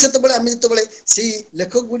तेणु से आम जो से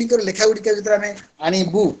लेखक गुड़िक लेखा गुड़िक जो आम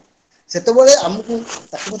आणबू से आमको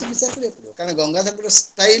विचार करा पड़ो कारण गंगाधर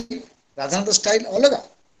स्टाइल राधानाथ स्टाइल अलग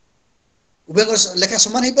उभय लेखा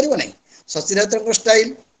सामान हो पार ना सचिरायतर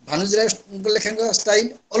स्टाइल भानुजीराय लेखा स्टाइल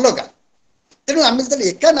अलग तेणु आम जो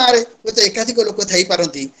एका ना तो एकाधिक लोक थी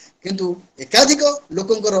पारती किंतु एकाधिक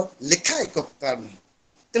लोकंर लेखा एक प्रकार नुहे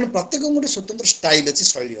तेणु प्रत्येक गोटे स्वतंत्र स्टाइल अच्छी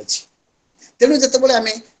शैली अच्छी तेणु जिते आम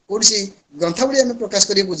कौन ग्रंथावली आम प्रकाश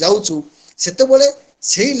करने जाऊँ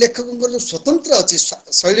से लेखक जो स्वतंत्र अच्छी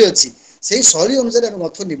शैली अच्छी से शैली अनुसार आम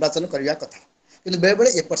मत निर्वाचन करने कथा कि बेले बेले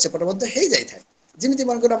एपट सेपट हो जाए जमी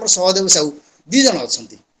मनकर आम सहदेव साहू दी जन अच्छा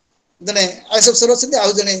जड़े आईएस अफसर अच्छा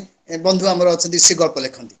आउ जड़े बंधु आमर अच्छा से गल्प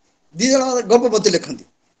लिखती दी जन गल्प मत लिखती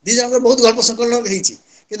दी जन बहुत गल्प संकलन होती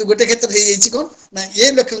कि गोटे क्षेत्र हो कौन ना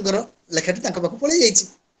ये लेखक लेखाटी पाक पलि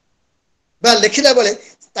जा लिखला बेले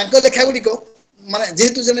लेखा गुड़िक माने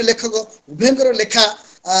जेहेतु जने लेखक उभयंकर लेखा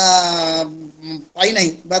पाई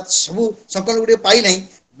नहीं बा सबू संकलन गुड़े पाई नहीं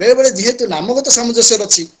बेले बेले जेहेतु नामगत सामंजस्य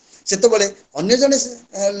अच्छी से अन्य जने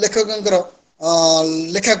लेखक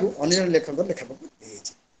लेखा को अन्य जने लेखक लेखा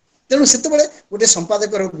तेणु से गोटे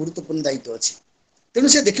संपादक गुरुत्वपूर्ण दायित्व अच्छी तेणु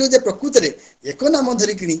से देखिए प्रकृत में एक नाम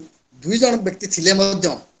धरिकी दुई जन व्यक्ति थिले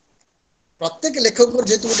प्रत्येक लेखक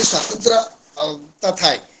जेहेतु गोटे स्वतंत्रता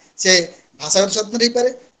थाए से भाषागत स्वतंत्र हो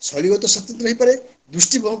पारे शैलीगत स्वतंत्र हो पारे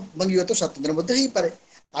दृष्टिभंगीगत स्वतंत्र हो पारे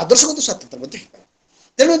आदर्शगत स्वतंत्र हो पारे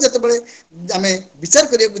तेणु जितेबाला आम विचार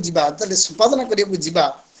करने संपादना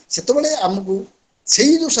करने से आमको से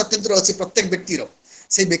जो स्वतंत्र अच्छी प्रत्येक व्यक्तिर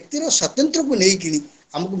से व्यक्तिर स्वतंत्र को लेकिन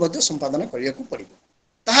आमको संपादना करने को पड़ो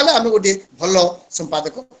ताहले आम गोटे भल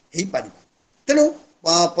संपादक हो पार तेणु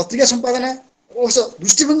पत्रिका संपादना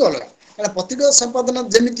दृष्टिभंगी अलग कारण पत्रिका संपादना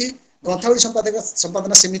जमी ग्रंथावली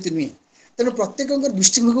संपादना सेमती नुहे तेणु प्रत्येक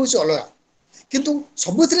दृष्टिभंगी हूँ अलग किंतु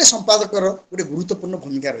सबुथिरे संपादकर गोटे गुरुत्वपूर्ण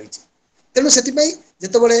भूमिका रही तेणु से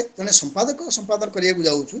जितेबाला जड़े संपादक संपादन करने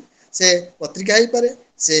जाऊँ से पत्रिका हो पारे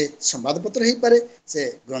से संवादपत्र हो पारे से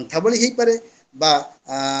ग्रंथावली हो पारे बा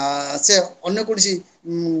से अन्य कौन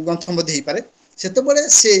ग्रंथ हो पारे सेतबले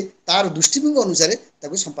से तार दृष्टिभंगी अनुसार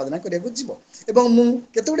ताको संपादना करने जीव एवं मु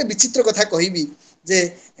केते गोटे विचित्र कथा कहबी जे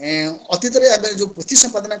अतीत में जो पोथी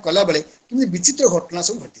संपादना कला बेले कि विचित्र घटना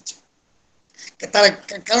सब घटी तार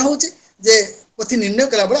कारण हूँ जे पोथी निर्णय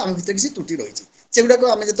कला बेले आम भीतर किसी त्रुटि रही से गुड़ाक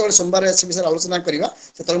आम जो सोमवार से विषय आलोचना करवा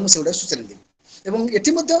से मुझे सूचना देवी एवं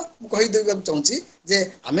एटी कहीदे चाहूँगी जे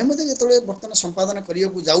आम जो बर्तमान संपादना करने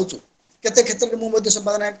को जाऊँ केते क्षेत्र में मुझे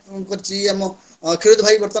संपादना करम क्षीरोद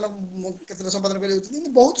भाई बर्तमान क्षेत्र संपादन कर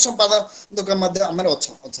बहुत संपादक आम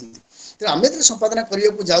अच्छा आम जो संपादना करने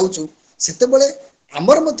को जाऊँ से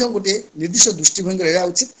आमर गोटे निर्दिष्ट दृष्टिभंगी रहा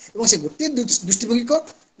उचित और से गोटे दृष्टिभंगी को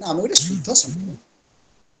आम गोटे शुद्ध संपादन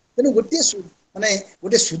तेणु गोटे माने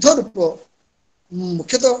गोटे शुद्ध रूप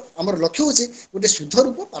मुख्यतः आमर लक्ष्य हूँ गोटे शुद्ध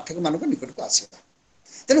रूप पाठक मान निकट को आसवा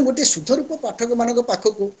तेणु गोटे शुद्ध रूप पाठक मान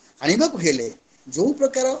पाखक आने को जो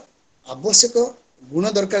प्रकार आवश्यक गुण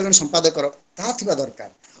दरकार जन संपादकर ता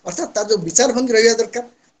दरकार अर्थात तार जो विचार भंगी रहा दरकार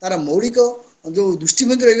तार मौलिक जो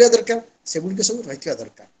दृष्टिभंगी रहा दरकार से गुड़िक सब रही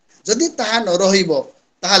दरकार जदि ताहा न रहिबो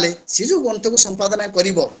ताहले से जो ग्रंथ को संपादना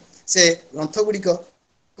करिबो से ग्रंथ गुड़िक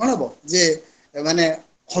कौन हम जे माने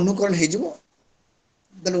अनुकरण हो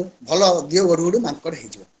तेणु भल दियो गढ़ गढ़ मांकड़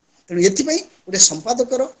हो तेणु ये गोटे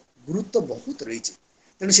संपादकर गुरुत्व बहुत रही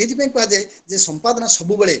तेणु से कहुए जे संपादना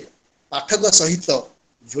सबुबले पाठक सहित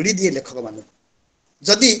जोड़ी दिए लेखक मान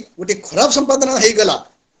जदि गोटे खराब संपादना हो गला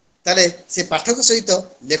ताले से पाठक सहित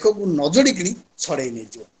लेखक को न जोड़िकी छड़े नहीं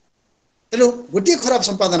तेणु गोटे खराब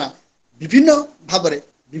संपादना विभिन्न भाव में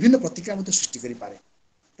विभिन्न प्रतिक्रिया सृष्टि करें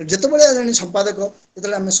तेणु जितेबाला संपादक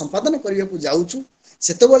जो आम संपादन करने को जाऊँ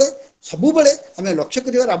से सबुबले आम लक्ष्य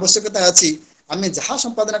कर आवश्यकता अच्छी आम जहाँ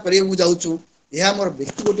संपादना करने को जाऊँ यह मोर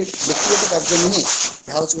व्यक्तिगत कार्य नुहे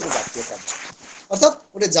यह हूँ गोटे जातीय कार्य अर्थात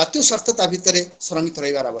गोटे जातीय स्वार्थ ता भितर संरक्षित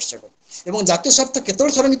रही आवश्यक एवं जातीय स्वार्थ केत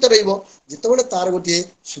संरक्षित रहित तार गोटे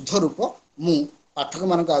शुद्ध रूप मु पाठक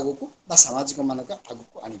मान आग को सामाजिक मान आग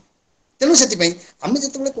को आनी तेणु से आम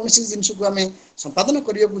जो कौन जिनस को आम संपादन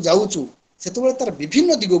करने को जाऊँ से तार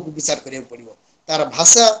विभिन्न दिग को विचार करा पड़ो तार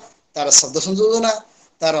भाषा तार शब्द संयोजना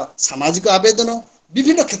तार सामाजिक आवेदन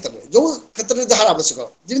विभिन्न क्षेत्र में जो क्षेत्र में जहाँ आवश्यक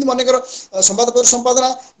जमी मनकर संवादपत्र संपादना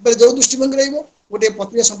बेले जो दृष्टिभंगी रही गोटे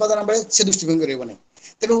पत्रिका संपादना बेले से दृष्टिभंगी रही नहीं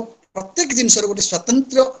तेणु प्रत्येक जिनस गोटे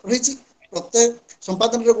स्वतंत्र रही प्रत्येक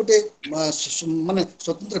संपादन गोटे माने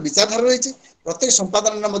स्वतंत्र विचारधारा रही प्रत्येक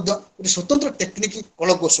संपादन गोटे स्वतंत्र टेक्निक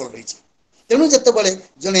कल कौशल रही तेणु जितेबाला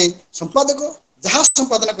जड़े संपादक जहाँ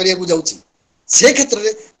संपादना करने को जाऊँ से क्षेत्र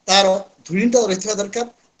में तार धूलिटा रही दरकार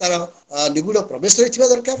तार निगूढ़ प्रवेश रही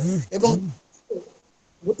दरकार एवं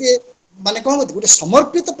गोटे माने कौन गोटे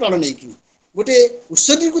समर्पित प्राण नहीं गोटे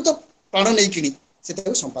उत्सर्गीकृत प्राण नहीं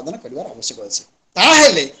से संपादन कर आवश्यक अच्छे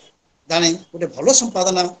ताहले जाने गोटे भल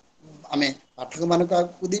संपादना आम पाठक मान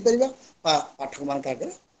दे पार पाठक मान आगे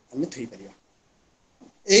आम थी पार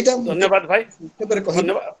यहीटा धन्यवाद भाई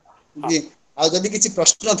जदि किसी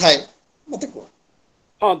प्रश्न थाए मत कह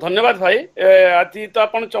हाँ धन्यवाद भाई आज तो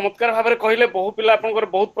आप चमत्कार भाव में कहले बहु पिला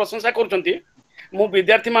बहुत प्रशंसा करुँच मु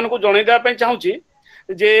विद्यार्थी मान को जन देवाई चाहूँगी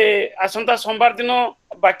जे आसंता सोमवार दिन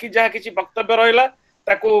बाकी जहाँ किसी वक्तव्य रहा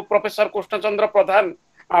ताकू प्रोफेसर कृष्ण चंद्र प्रधान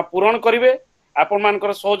पूरण करेंगे आपण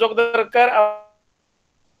मानकर सहयोग दरकार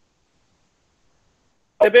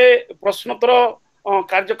एबे प्रश्नोत्तर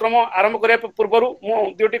कार्यक्रम आरंभ करने पूर्व मु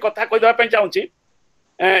दुटी कथा कहीदेवाई चाहूँगी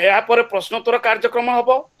यापर प्रश्नोत्तर कार्यक्रम हम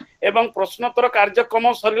एवं प्रश्नोत्तर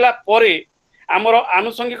कार्यक्रम सरला परे आमर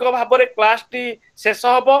आनुषंगिक भाव में क्लास टी शेष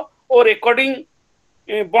हम और रेकर्डिंग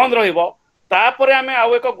बंद रहिबो तापरे आमे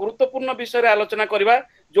आउ एक गुरुत्वपूर्ण विषय आलोचना करबा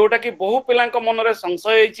जोटा कि बहु पिलांक मनरे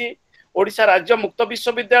संशय होईची ओडिशा राज्य मुक्त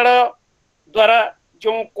विश्वविद्यालय द्वारा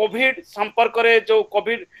जो कोविड संपर्क रे जो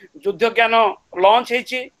कोविड युद्ध ज्ञान लॉन्च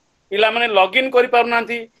होईची पिला माने लॉगिन करि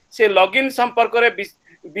पारुनांती से लॉगिन संपर्क रे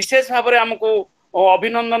विशेष भाव हमको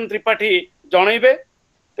अभिनंदन त्रिपाठी जनइबे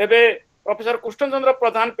तेबे प्रोफेसर कृष्ण चंद्र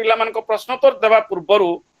प्रधान पिला मान को प्रश्नोत्तर देवा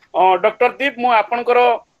पूर्वरु डॉक्टर दीप मु आपनकर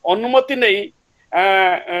अनुमति नहीं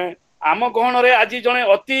आम गहन रे आज जने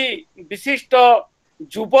अति विशिष्ट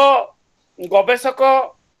युव गवेषक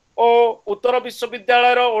और उत्तर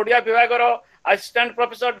विश्वविद्यालय ओडिया विभाग assistant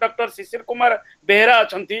professor doctor Shishir Kumar Behera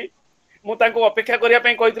अछंती मु तांको अपेक्षा करिया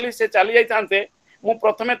पई कहितली से चली जाई थांते मु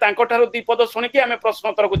प्रथमे तांको ठारो दीपद सुनिकी आमे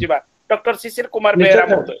प्रश्नोत्तर को जिबा डॉक्टर शिशिर कुमार बेहरा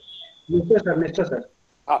महोदय निश्चय सर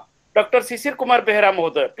हां डॉक्टर शिशिर कुमार बेहरा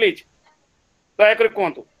महोदय प्लीज दया कर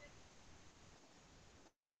कहंतु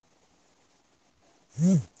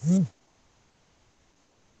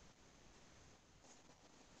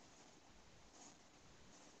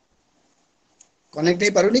कनेक्ट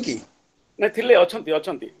नहीं पारुनी की नै थिले अछंती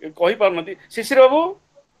अछंती कहि पारनती शिशिर बाबू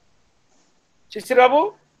शिशिर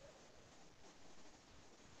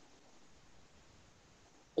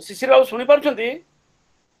बाबू शुणी पार्टी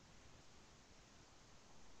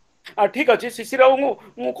ठीक अच्छे शिशिर बाबू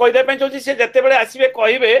मु कहीदे चाहूँ सी जिते बड़े आसवे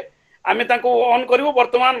कहे आम ऑन करूँ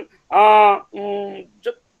बर्तमान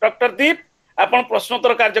डॉक्टर दीप आपण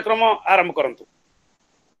प्रश्नोत्तर कार्यक्रम आरंभ करंतु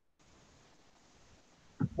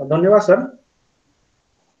धन्यवाद सर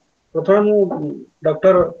प्रथम मु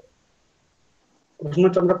डॉक्टर कृष्ण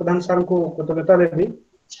चंद्र प्रधान सर को कृतज्ञता देवी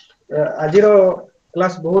आज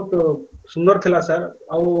क्लास बहुत सुंदर थिला सर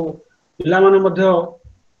आउ पिला माने मध्य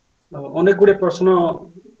अनेक गुडे प्रश्न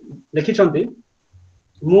लिखिछंती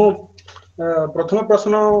मु प्रथम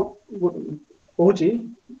प्रश्न कहूची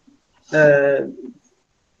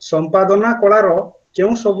संपादना कलार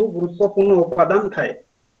केउ सब गुरुत्वपूर्ण उपादान थाए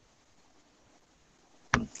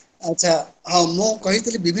अच्छा हाँ मु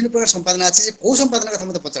कहितली विभिन्न प्रकार संपादना अछि जे को संपादना कथा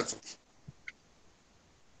मते पचारछु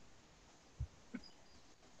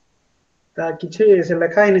ता किछि से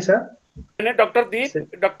लिखा है नि सर ने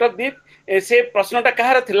डॉक्टर दीप से प्रश्नटा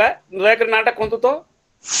कहार थिला दया कर नाटा कोंतु तो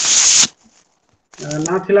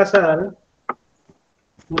ना थिला सर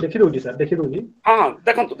मु देखि दोजी सर देखि दोजी हां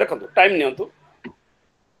देखंतु टाइम नियंतु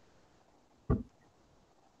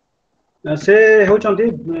से होचंती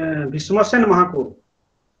भीष्मसेन महाकूर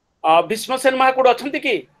भीष्मसेन महाकूर अछंती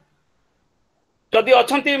की जदि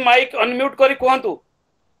अछंती माइक अनम्यूट करी कहंतु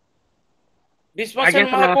भीष्मसेन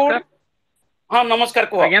महाकूर हाँ नमस्कार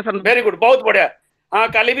कह वेरी गुड बहुत बढ़िया हाँ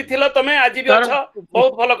काली भी थिलो तमे आज भी अच्छा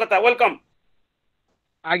बहुत भलो कथा वेलकम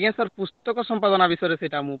आज्ञा सर पुस्तक संपादना विषय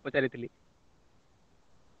सेटा मु पचारितली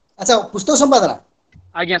अच्छा पुस्तक संपादना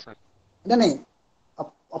आज्ञा सर नहीं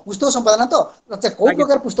पुस्तक संपादना तो अच्छा को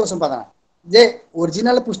प्रकार पुस्तक संपादना जे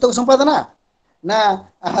ओरिजिनल पुस्तक संपादना ना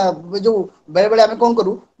जो बेले बेले आमे कोन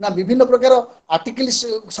करू ना विभिन्न प्रकार आर्टिकल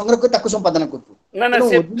संग्रह कर ताकू संपादना करतु ना ना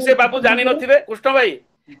से बाबू जानि नथिबे कृष्ण भाई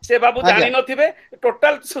से बाबू जानि नथिबे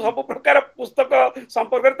टोटल सब प्रकार पुस्तक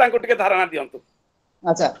संपर्क रे तांको टिके धारणा दियंतु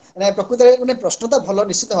अच्छा ने प्रकृत रे प्रश्न तो भलो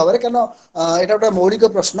निश्चित भाव रे कारण एटा गोटे मौलिक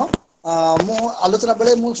प्रश्न मु आलोचना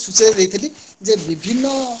बेले मु सूचना देइथिली जे विभिन्न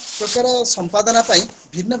प्रकार संपादना पई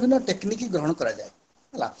भिन्न भिन्न टेक्निक ग्रहण करा जाय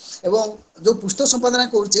हला एवं जो पुस्तक संपादना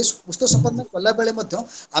करूचे पुस्तक संपादना कला बेले मध्य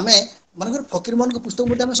आमे मानकर फकीर मन को पुस्तक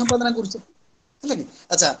मोटे आमे संपादना करूचे हला कि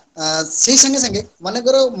अच्छा सेही संगे संगे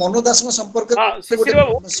मानकर मनोदास को संपर्क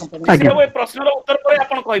संपादना ए प्रश्न रो उत्तर पर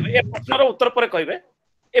आपण कहबे ए प्रश्न रो उत्तर पर कहबे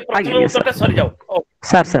ए प्रश्न रो उत्तर सरी जाओ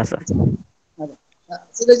सर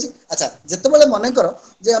अच्छा जते बेले मानकर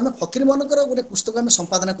जे आमे फकीर मनकर गोटे पुस्तक आमे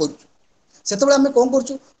संपादना करू सेते बेले आमे कोन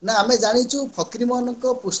करछु ना आमे जानिछु फकीर मनक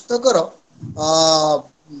पुस्तकर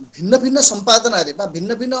भिन्न भिन्न संपादन रे बा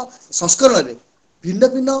भिन्न भिन्न संस्करण रे भिन्न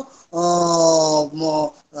भिन्न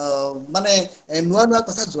माने नुआ नुआ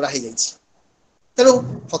कथा जोड़ा हो जाइछि तेणु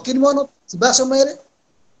फकीर मन थिबा समय रे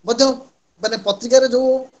मध्य माने पत्रिका रे जो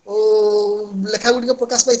लेखा गुडी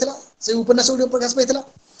प्रकाश पाइथिला से उपन्यास गुडी प्रकाश पाइथिला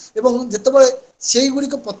एवं जेतेबेले सेही गुडी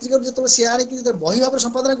पत्रिका जेतेबेले से आनी कि बही भाव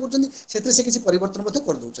संपादन करछन्ती सेते से किछि परिवर्तन मते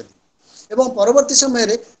कर दउछन्ती एवं परवर्ती समय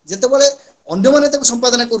रे जेतेबेले अन्य माने ताको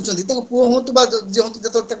संपादन करछन्ती ताको पुओ होतु बा जे होतु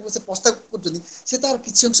जेतेबेले ताको से प्रस्ताव करछन्ती से तार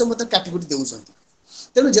किछि अंश मते काटि कुटि देउछन्ती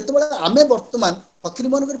तेणु जेतेबेले आमे वर्तमान फकीर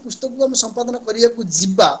मनकर पुस्तक को आमे संपादन करिया को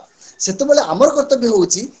जिबा सेतेबेले हमर कर्तव्य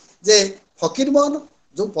होउची जे फकीर मन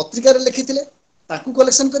जो पत्रिका रे लिखिथिले ताकू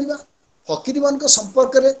कलेक्शन करिबा फकीर मन को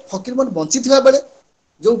संपर्क रे फकीर मन बंचिथिबा बेले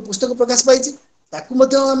जो पुस्तक प्रकाश पाइछि ताकू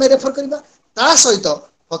मध्ये आमे रेफर करिबा ता सहित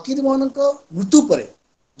फकीर मन को मृत्यु परे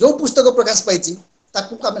जो पुस्तक प्रकाश पाइछि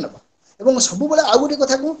ताकू आमे नबा ଏବଂ ସବୁବେଳେ ଆଉ गोटे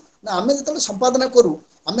कथा को ना आमे जतले संपादना करू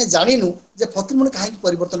आमे जानिनु जे फकीरमोहन काहे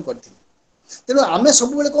परिवर्तन करथिले तेणु आमे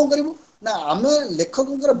सबुबले कौन करूँ ना आमे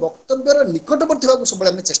लेखकों वक्तव्यर निकटवर्ती होगा सब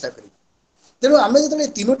आम चेष्टा करूँ तेणु आम जो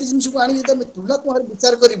तीनोटी जिन को आनी तुलनात्मक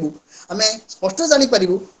विचार करूँ आम स्पष्ट जापर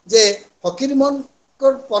जे फकीरमोहन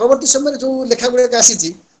परवर्ती समय जो लेखा गुड़ाक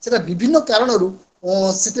आसी विभिन्न कारण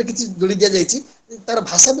से किसी जोड़ी दि जाए तार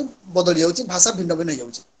भाषा भी बदली जाऊँगी भाषा भिन्न भिन्न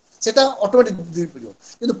होता ऑटोमेटिक पड़ो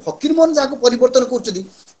कि फकीरमोहन जहाँ परिवर्तन कर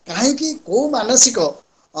कहीं कौ मानसिक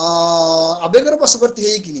आवेगर बशवर्ती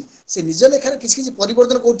होगी से निज लेखार किसी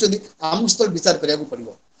परिवर्तन कर विचार करा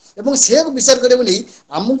पड़ो एवं से विचार करने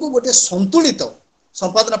आमको गोटे संतुलित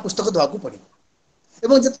संपादना पुस्तक देवाक पड़ो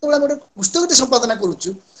एवं जिते गोटे पुस्तक संपादना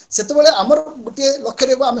करुचु से आमर गोटे लक्ष्य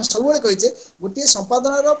रहा आम सब कहीचे गोटे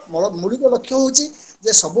संपादनार मौलिक लक्ष्य हूँ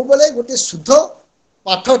जे सब बेले गोटे शुद्ध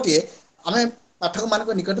पाठटे आम पाठक मान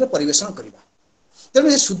निकट में परिवेशन करवा तेणु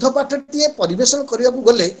ये शुद्ध पाठटे परिवेशन करने को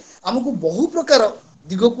गले आमको बहु प्रकार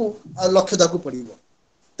दिग को लक्ष्य देवाक पड़ो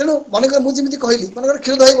तेणु मनकर मुझे कहली मनकर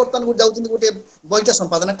क्षीर भाई बर्तमान जाऊँ गोटे बहीटा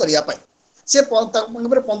संपादना करने से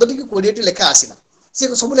 15 कि 20 लेखा आसला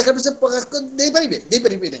से सब लेखा से प्रकाश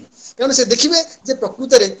पारे नहीं कारण से देखिए जे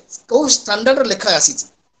प्रकृत में कौ स्टैंडर्ड लेखा आसी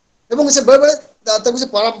से बेले बेले से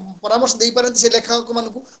परामर्श दे पारती से लेखक मान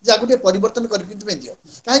जहाँ गोटे परिवर्तन कर दियो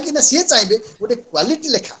कहीं सी चाहिए गोटे क्वालिटी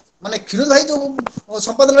लेखा माने क्षीर भाई जो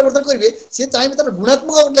संपादन बर्तन करेंगे सी चाहिए तार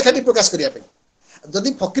गुणात्मक लेखाटी प्रकाश करने जदि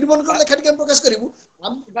फकीरमोहन लेखाटी हम प्रकाश करूँ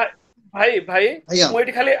भाई भाई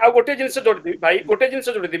मुझे खाली आ गोटे जिनस जोड़ी भाई गोटे जिनस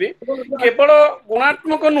जोड़ी केवल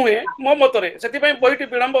गुणात्मक नुहे मो मतरे से बहीटी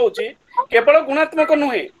विलंब होची केवल गुणात्मक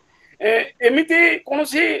नुहे एमिति कौन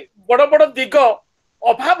बड़ बड़ दिग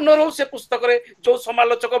अभाव न रो से पुस्तक रे जो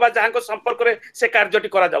समालोचक बा जहाँ संपर्क रे से कार्यटी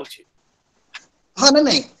करा जाउची हाँ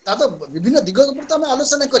नहीं ता तो विभिन्न दिग पर आम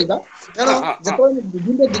आलोचना करवा कारण जो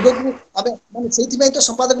विभिन्न दिग को आम माने तो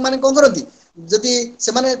संपादक माने कौन करती जदि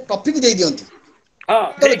से माने टॉपिक दे दियंती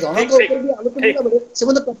जनक आलोचना से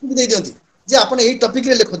टॉपिक दे दियंती जे आपण एई टॉपिक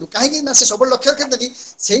रे लिखतु काहे ना से सब लक्ष्य रखते कि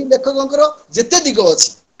सेही लेखकंकर जेते दिग अछि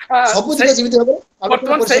सब दिग जीवित भाबे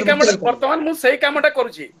वर्तमान मु सेही कामटा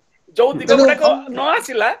करूची जो दिग गुडा को न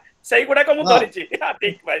आसिला सेही गुडा को मु धरिची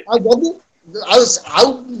ठीक भाई आ जदी आउ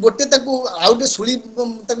गोटे ताकू आउटे सुली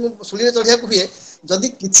ताकू सुली रे चढ़िया हुए जदि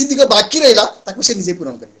किछि दिग बाकी रहला ताकू से निजे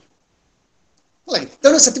पूर्ण करबे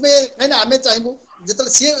तेणु से आम चाहबू जो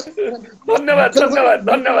सी धन्यवाद धन्यवाद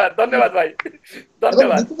धन्यवाद धन्यवाद भाई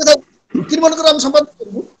धन्यवाद फकीरमोहन आम संपादन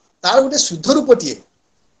करूँ तार गोटे शुद्ध रूपटे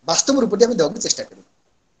वास्तव रूपटे आम देवाक चेष्टा करूँ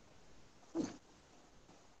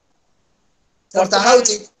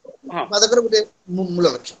संपादक गोटे मूल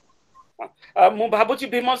लक्ष्य मु भाबुची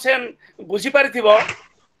भीमसेन बुझी पारिथिबो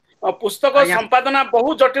पुस्तक संपादना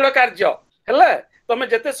बहुत जटिल कार्य हेले तमे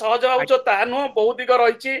जेते सहज होउछो ता नु बहुत दिग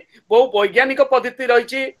रहिछि बहुत वैज्ञानिक पद्धति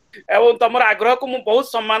रहिछि एवं तमर आग्रह को मु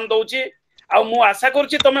बहुत सम्मान दउछि आ मु आशा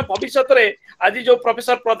करूछि तमे भविष्यत रे आज जो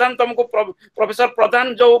प्रोफेसर प्रधान तुमको प्रोफेसर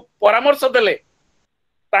प्रधान जो परामर्श देले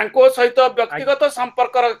तांको सहित व्यक्तिगत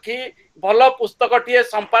संपर्क रखी भल पुस्तकटिए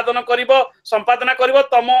संपादना करिवो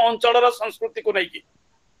तम अंचलर संस्कृति को नेकी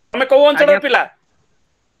तमे को अंचलर पिला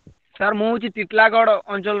सर मु छि तितलागढ़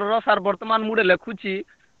अंचलर सर वर्तमान मुडे लेखुछि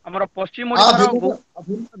हमर पश्चिम ओडिसा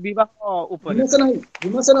विवाह ऊपर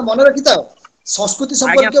विमर्शन मन रखिता संस्कृति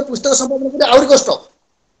संपर्क पुस्तक संपादन करे आउर कष्ट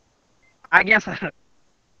आज्ञा सर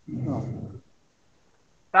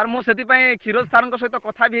सर मु सेति पय खिरोज सरଙ୍କ सहित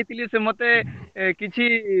कथा भी हेतिली से मते किछि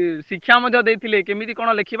शिक्षा मध्ये देथिले केमिति कोन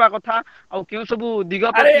लेखिबा कथा आ केउ सब दिग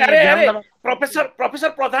प्रति ध्यान देबा प्रोफेसर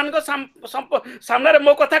प्रधान को सामने रे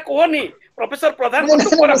मो कथा कोनी प्रोफेसर प्रधान को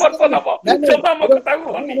परामर्श नबो जबा मो कथा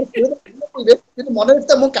कोनी कि मन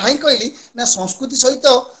रखिता मु काहे कहली ना संस्कृति सहित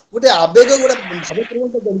गोटे आवेग गोटे भाव प्रवण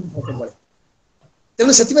जड़ी भाषा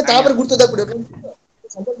तेनु सेति में ता पर गुरुत्व दा पड़ो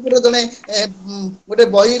संपर्क जने गोटे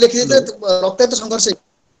बही लिखि दे रक्तत संघर्ष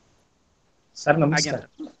सर नमस्कार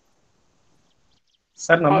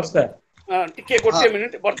सर नमस्कार टिके गोटे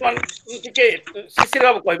मिनिट वर्तमान टिके शिशिर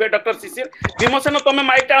बाबू कहबे डॉक्टर शिशिर भीमसेन तमे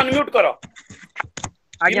माइक अनम्यूट करो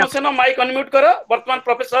भीमसेन माइक अनम्यूट करो वर्तमान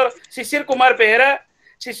प्रोफेसर शिशिर कुमार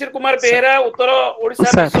बेहेरा उत्तर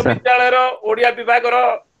ओडिशा विश्वविद्यालय रो ओडिया विभाग रो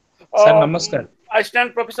सर नमस्कार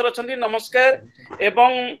असिस्टेंट प्रोफेसर अछंती नमस्कार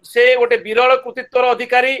एवं से गोटे विरल कृतित्वर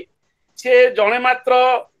अधिकारी से जणे मात्र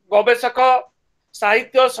गवेषक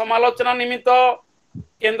साहित्य समालोचना निमित्त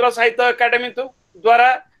केंद्र साहित्य एकाडेमी द्वारा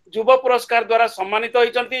युव पुरस्कार द्वारा सम्मानित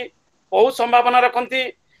होइचंती बहुत संभावना रखंती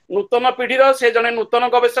नूतन पीढ़ीर से जने नूतन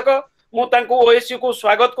गवेषक मु तांको ओएसयू को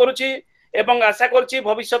स्वागत करूची एवं आशा करूची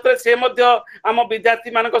भविष्य रे से मध्य आम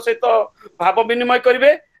विद्यार्थी मानक सहित भाव विनिमय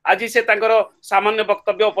करिवे आज से सामान्य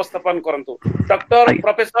वक्तव्य उपस्थापन करंतु डॉक्टर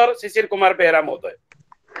प्रोफेसर शिशिर कुमार बेहरा महोदय।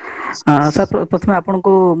 सर प्रथम आपन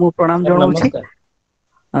को मु प्रणाम जणाउछि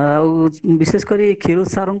विशेष करी क्षीरोद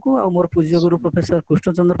सार को आ मोर पूज्य गुरु प्रोफेसर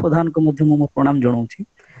कृष्ण चंद्र प्रधान को मध्य मो प्रणाम जणाउछि।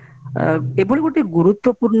 एभली गोटे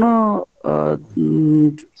गुरुत्वपूर्ण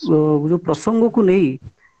जो प्रसंग को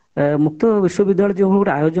नहीं मुक्त विश्वविद्यालय जो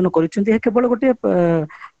गोटे आयोजन करिसेंती केवल गोटे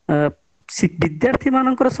विद्यार्थी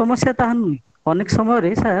मानकर समस्या ताहा नुई अनेक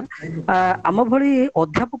समय सर आम भली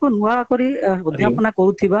अध्यापक नुआ करी अध्यापना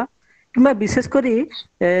करुथिबा किंबा विशेष करी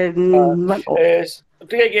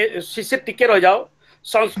शिशिर टिके रह जाओ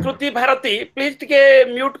संस्कृति भारती प्लीज टिके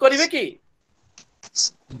म्यूट करिवे कि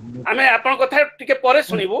आमे आपन कथा टिके परे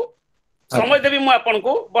सुनिबु समय देबी मु आपन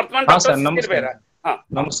को वर्तमान डॉक्टर शिशिर बेहरा। हां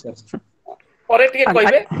नमस्कार परे टिके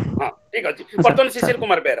कहबे। हां ठीक अछि वर्तमान शिशिर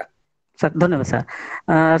कुमार बेहरा। सर धन्यवाद सर।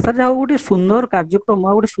 सर जहाँ गोटे सुंदर कार्यक्रम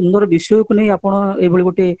गोटे सुंदर विषय को नहीं आप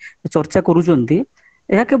गोटे चर्चा करुचंती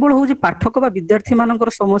यह केवल हूँ पाठक बा विद्यार्थी मानकर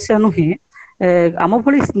समस्या नुहे आम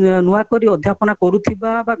भली नुआ करी अध्यापना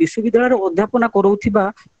करुथिबा बा विश्वविद्यालय अध्यापना करुथिबा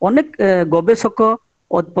अनेक गवेषक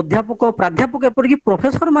अध्यापक प्राध्यापक एपरिक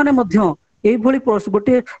प्रोफेसर माने मध्य एई भली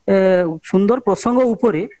गोटे सुंदर प्रसंग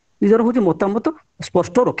उपरे निजर हूँ मतामत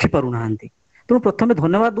स्पष्ट रखि पारु नाहांती। तेणु प्रथमे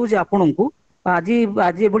धन्यवाद दूँ आपण को आज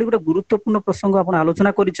आज एभली गोटे गुरुत्वपूर्ण प्रसंग आपण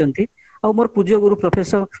आलोचना करिसेंती आ मोर पूज्य गुरु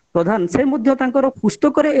प्रोफेसर प्रधान से मध्य तांकर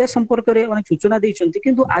पुस्तक रे ए संपर्क रे अनेक सूचना दैछंती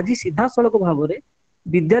किंतु आज सीधा सड़क भाव रे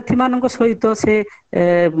विद्यार्थी मानक सहित से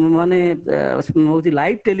माने होची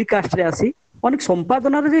लाइव टेलीकास्ट रे आसी अनेक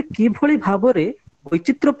संपादन रे कि भली भाव रे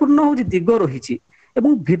वैचित्रपूर्ण होची दिग रहिछि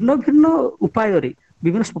एवं भिन्न भिन्न उपाय रे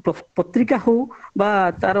विभिन्न पत्रिका हो बा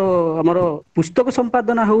तार हमर पुस्तक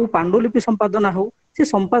संपादना हो पांडुलिपि संपादना हो से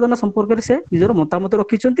संपादना संपर्क से निजर मतामत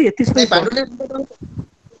रखिछंती एति सर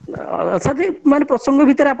माने प्रसंग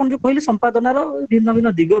भितर आपण जो कहले संपादनार भिन्न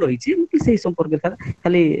भिन्न दिग रहिछि से संपर्क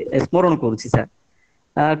खाली स्मरण करूछि सर।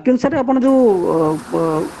 किन सर आपण जो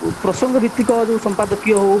प्रसंग भित्तिक जो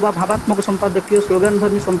संपादकीय हो बा भावात्मक संपादकीय स्लोगान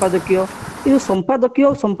धर्मी संपादकीय ये संपादकीय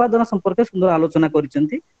और संपादना संपर्क सुंदर आलोचना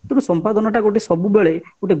करिसेंती। तेणु संपादनटा गोटे सब बेले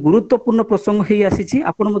गोटे गुरुत्वपूर्ण प्रसंग हेई आसीछि।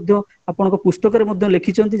 आपण मध्य आपनक पुस्तक रे मध्य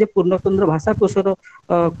लिखिसेंती जे पूर्णचंद्र भाषा कोशर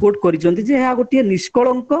कोट करिसेंती जे या गोटे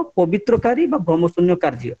निष्कलंक पवित्रकारी बा भ्रमशून्य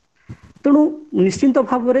कार्य। तेणु निश्चिंत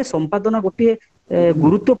भाव में संपादना गोटे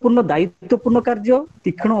गुरुत्वपूर्ण दायित्वपूर्ण कार्य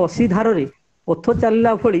तीक्ष्ण असी धार रे पथ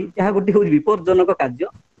चलला भली यह गोटे हूँ विपदजनक कार्य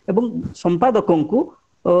एवं संपादकों को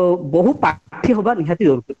बहु पाठी होगा निहाती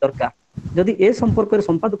दरकार जदि ए संपर्क में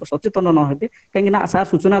संपादक सचेतन न हेबे कहीं ना सार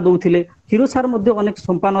सूचना दौले हिरो सार मध्य अनेक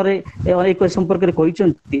संपादन अनेक संपर्क में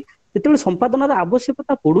कहिसेंती जेतेबेले संपादनार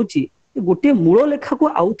आवश्यकता पड़ुची गोटे मूल लेखा को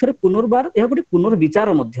आउ थे पुनर्बार यह गोटे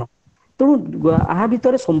पुनर्विचार मध्य। तेणु आ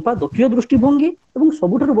भितर संपादकीय दृष्टिभंगी एवं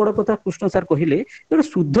सबुठारु बड़ कथा कृष्ण सार कहले गोटे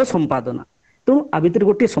शुद्ध संपादना। तेणु आ भितर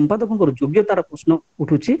गोटे संपादक योग्यतार प्रश्न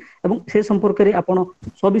उठुची एवं से संपर्क में आपण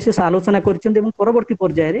सविशेष आलोचना कर परवर्ती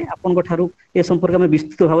पर्यायर में आपन ठारू ए संपर्क में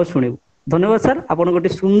विस्तृत भाव शुणु। धन्यवाद सर आपण गोटे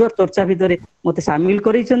सुंदर चर्चा भितर मत सामिल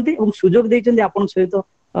करैछंती एवं सुजोग दैछंती आपण सहित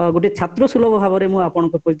गोटे छात्र सुलभ भाव में मुझे आपन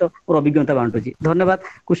सहित मोर अभिज्ञता बांटुची। धन्यवाद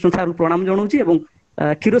कृष्ण सार प्रणाम जनाऊँगी एवं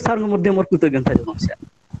क्षीर सार मोर कृतज्ञता जनाऊँ।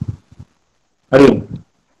 हरि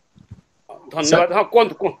धन्यवाद। हाँ कौन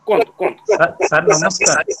सर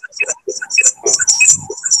नमस्कार।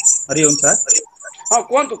 हरि ओम सर। हाँ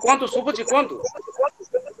कौन सुबुची कौन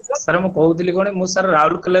सर मु कहूली कौन मु सर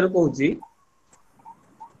राउरकेला रू कहूची।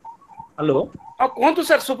 हेलो हाँ कौन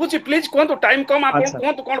सर सुबुची प्लीज कौन टाइम कम आप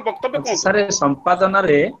कौन वक्तव्य कौन सर संपादन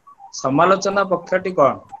रे समालोचना पक्षटी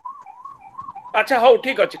कौन। अच्छा हो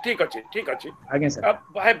ठीक अच्छे आज्ञा सर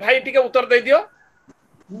भाई टिके उत्तर दे दियो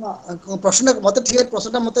प्रश्न मत ठीक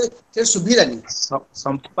प्रश्न मत सुभिलानी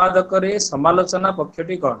संपादक रे समालोचना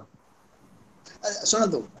पक्षटी कौन।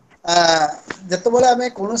 शुणु जितेबाला आम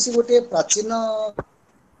कौन गोटे प्राचीन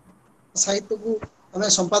साहित्य को आम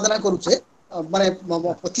संपादना करुचे माने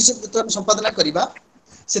पोथी संपादना करवा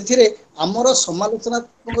से आमर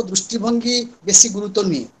समालोचनात्मक दृष्टिभंगी बेसी गुरुत्व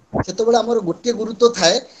नुहे से आमर गोटे गुरुत्व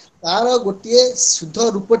थाए तार गोटे शुद्ध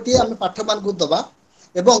रूपटी आम पाठ मान को दबा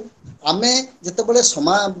एवं आमे जितेबाला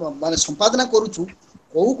माने संपादना करुचु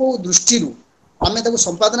कौ दृष्टि आमे ताको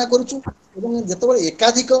संपादना करुचु एवं जितेबाला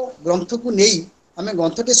एकाधिक ग्रंथ को नहीं आमे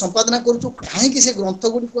ग्रंथटी संपादना करुचु कहीं से ग्रंथ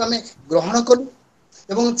गुड़ी को आमे ग्रहण कलु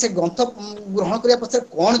एवं से ग्रंथ ग्रहण करने पछे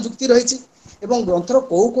कौन जुक्ति रही एवं ग्रंथर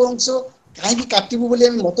कौ अंश कहीं काटबू बोली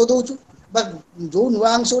आम मत दौचु जो नुआ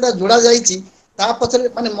अंश गुड़ा जोड़ा जाइए ता पछरे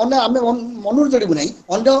माने मन आम मन जोड़ू ना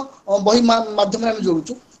अन्य बही मध्यम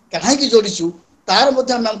जोड़ू कहीं जोड़ीचु तार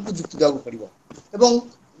मध्य आमको जुक्ति देवा पड़ो। एवं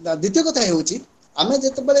द्वितीय कथा हूँ आम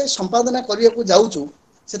जिते संपादना करने को जाऊँ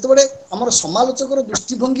ସେତେବେଳେ ଆମର ସମାଲୋଚକର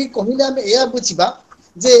ଦୃଷ୍ଟିଭଙ୍ଗୀ କହିଲେ ଆମେ ଏହା ବୁଝିବା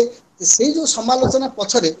ଯେ ସେଇ ଯୋଉ ସମାଲୋଚନା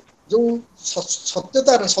ପଛରେ ଯୋଉ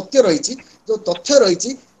ସତ୍ୟ ରହିଛି, ଯୋଉ ତଥ୍ୟ ରହିଛି,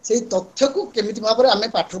 ସେଇ ତଥ୍ୟକୁ କେମିତି ଭାବରେ ଆମେ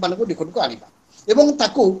ପାଠକ ମାନଙ୍କ ନିକଟକୁ ଆଣିବା ଏବଂ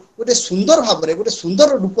ତାକୁ ଗୋଟେ ସୁନ୍ଦର ଭାବରେ, ଗୋଟେ ସୁନ୍ଦର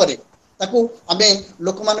ରୂପରେ ତାକୁ ଆମେ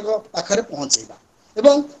ଲୋକମାନଙ୍କ ପାଖରେ ପହଞ୍ଚେଇବା।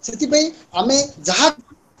 ଏବଂ ସେଥିପାଇଁ ଆମେ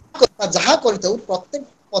ଯାହା କରିଥାଉ ପ୍ରତ୍ୟେକ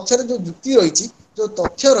ପଛରେ ଯୋଉ ଯୁକ୍ତି ରହିଛି, ଯୋଉ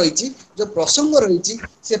ତଥ୍ୟ ରହିଛି, ଯୋଉ ପ୍ରସଙ୍ଗ ରହିଛି,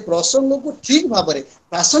 ସେ ପ୍ରସଙ୍ଗକୁ ଠିକ ଭାବରେ,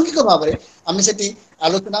 ପ୍ରାସଙ୍ଗିକ ଭାବରେ ଆମେ ସେଠି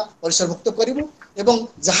ଆଲୋଚନା ପରିସରଭୁକ୍ତ କରିବୁ ଏବଂ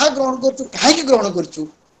ଯାହା ଗ୍ରହଣ କରୁଛୁ, କାହିଁକି ଗ୍ରହଣ କରୁଛୁ,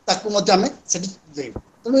 ତାକୁ ମଧ୍ୟ ଆମେ ସେଠି ଦେବୁ।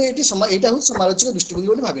 ତେଣୁ ଏଇଟା ହଉଛି ସମାଲୋଚକ ଦୃଷ୍ଟିଭଙ୍ଗୀ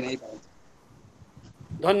ବୋଲି ଭାବି ନାହିଁ।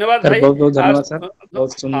 ଧନ୍ୟବାଦ ସାର୍ ଭାଇ। ବହୁତ ବହୁତ ଧନ୍ୟବାଦ ସାର୍,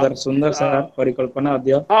 ବହୁତ ହଁ ସୁନ୍ଦର ସାର୍ ପରିକଳ୍ପନା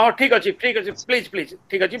ଅଧିକ। ହଁ ଠିକ ଅଛି ପ୍ଲିଜ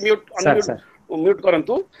ଠିକ ଅଛି, ସାର୍ ଅନମ୍ୟୁଟ ସାର୍ ମ୍ୟୁଟ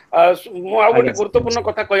କରନ୍ତୁ। ମୁଁ ଆଉ ଗୋଟେ ଆଜ୍ଞା ସାର୍ ଗୁରୁତ୍ୱପୂର୍ଣ୍ଣ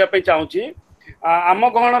କଥା କହିବା ପାଇଁ ଚାହୁଁଛି। ଆମ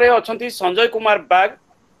ଗହଣରେ ଅଛନ୍ତି ସଞ୍ଜୟ କୁମାର ବାଗ।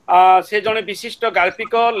 ସେ ଜଣେ ବିଶିଷ୍ଟ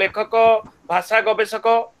ଗାଳ୍ପିକ, ଲେଖକ, ଭାଷା ଗବେଷକ,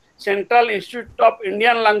 ସେଣ୍ଟ୍ରାଲ ଇନଷ୍ଟିଚ୍ୟୁଟ ଅଫ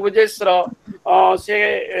ଇଣ୍ଡିଆନ ଲାଙ୍ଗୁଏଜେସ ର ସେ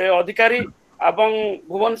ଅଧିକାରୀ ଏବଂ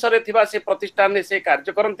ଭୁବନେଶ୍ୱରରେ ଥିବା ସେ ପ୍ରତିଷ୍ଠାନରେ ସେ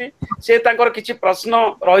କାର୍ଯ୍ୟ କରନ୍ତି। ସେ ତାଙ୍କର କିଛି ପ୍ରଶ୍ନ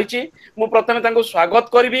ରହିଛି, ମୁଁ ପ୍ରଥମେ ତାଙ୍କୁ ସ୍ୱାଗତ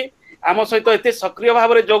କରିବି ଆମ ସହିତ ଏତେ ସକ୍ରିୟ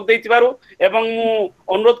ଭାବରେ ଯୋଗ ଦେଇଥିବାରୁ, ଏବଂ ମୁଁ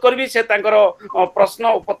ଅନୁରୋଧ କରିବି ସେ ତାଙ୍କର ପ୍ରଶ୍ନ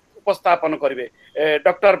ଉପସ୍ଥାପନ କରିବେ।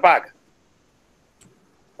 ଡକ୍ଟର ବାଗ।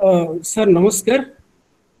 ସାର୍ ନମସ୍କାର।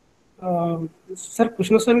 ସାର୍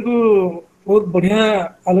କୃଷ୍ଣ ସାର୍ଙ୍କୁ ବହୁତ ବଢିଆ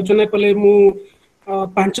ଆଲୋଚନା କଲେ। ମୁଁ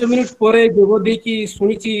 5 ମିନିଟ୍ ପରେ ଯୋଗ ଦେଇକି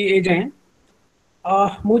ଶୁଣିଛି ଏ ଯାଏଁ।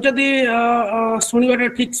 ମୁଁ ଯଦି ଶୁଣିବାଟା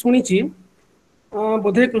ଠିକ ଶୁଣିଛି,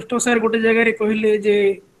 ବୋଧେ କୃଷ୍ଣ ସାର୍ ଗୋଟେ ଜାଗାରେ କହିଲେ ଯେ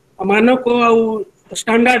ମାନକ ଆଉ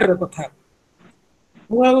ଷ୍ଟାଣ୍ଡାର୍ଡ ର କଥା।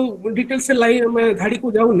 ମୁଁ ଆଉ ଡିଟେଲସ ଧାଡିକୁ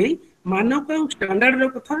ଯାଉନି। ମାନକ ଆଉ ଷ୍ଟାଣ୍ଡାର୍ଡ ର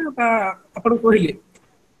କଥା ବା ଆପଣ କହିଲେ,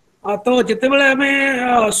 ତ ଯେତେବେଳେ ଆମେ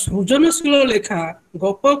ସୃଜନଶୀଳ ଲେଖା,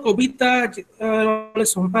 ଗପ, କବିତା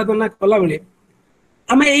ସମ୍ପାଦନା କଲାବେଳେ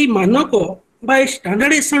ଆମେ ଏଇ ମାନକ ବା ଏଇ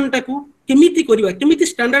ଷ୍ଟାଣ୍ଡାର୍ଡାଇଜେସନ ଟାକୁ କେମିତି କରିବା, କେମିତି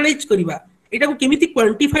ଷ୍ଟାଣ୍ଡାର୍ଡାଇଜ କରିବା, ଏଇଟାକୁ କେମିତି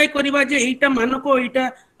କ୍ୱାଣ୍ଟିଫାଏ କରିବା ଯେ ଏଇଟା ମାନକ, ଏଇଟା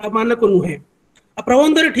ମାନକ ନୁହେଁ।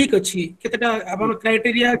 ପ୍ରବନ୍ଧରେ ଠିକ ଅଛି, କେତେଟା ଆମର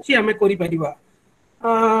କ୍ରାଇଟେରିଆ ଅଛି, ଆମେ କରିପାରିବା।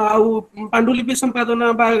 ଆଉ ପାଣ୍ଡୁଲିପି ସମ୍ପାଦନା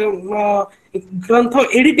ବା ଗ୍ରନ୍ଥ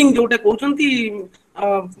ଏଡିଟିଂ ଯୋଉଟା କହୁଛନ୍ତି,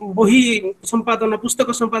 ବହି ସମ୍ପାଦନା, ପୁସ୍ତକ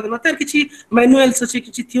ସମ୍ପାଦନା, ତାର କିଛି ମାନୁଆଲସ ଅଛି,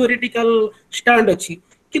 କିଛି ଥିଓରିଟିକାଲ ଷ୍ଟାଣ୍ଡ ଅଛି।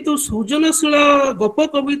 କିନ୍ତୁ ସୃଜନଶୀଳ ଗପ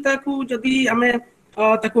କବିତାକୁ ଯଦି ଆମେ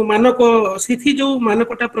ତାକୁ ମାନକ, ସେଠି ଯୋଉ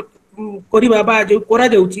ମାନକଟା କରିବା ବା ଯୋଉ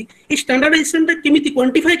କରାଯାଉଛି, ଏ ଷ୍ଟାଣ୍ଡାର୍ଡାଇଜେସନ ଟା କେମିତି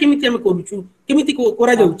କ୍ୱାଣ୍ଟିଫାଏ କେମିତି ଆମେ କରୁଛୁ, କେମିତି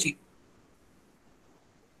କରାଯାଉଛି?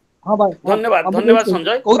 ହଁ ଭାଇ, ଧନ୍ୟବାଦ ମୁଁ ଧନ୍ୟବାଦ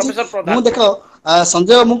ସଞ୍ଜୟ। କହୁଛି। ପ୍ରଫେସର ମୁଁ ପ୍ରଧାନ। ଦେଖ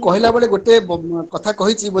ସଞ୍ଜୟ, ମୁଁ କହିଲା ବେଳେ ଗୋଟେ କଥା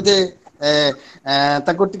କହିଛି, ବୋଧେ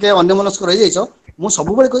ତାକୁ ଟିକେ ଅନ୍ୟମନସ୍କ ରହିଯାଇଛ। ମୁଁ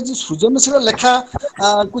ସବୁବେଳେ କହିଛି ସୃଜନଶୀଳ ଲେଖା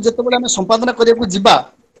କୁ ଯେତେବେଳେ ଆମେ ସମ୍ପାଦନା କରିବାକୁ ଯିବା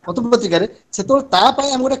ପତ୍ରିକାରେ, ସେତେବେଳେ ତା ପାଇଁ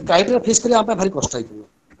ଆମେ ଗୋଟେ କ୍ରାଇଟେରିଆ ଫେସ୍ କରିବା ଆମ ପାଇଁ ଭାରି କଷ୍ଟ ହେଇଯିବ,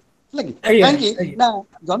 ହେଲା କି? ଆଜ୍ଞା କାହିଁକି ଆଜ୍ଞା ନା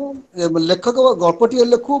ଜଣେ ଲେଖକ ଗଳ୍ପଟିଏ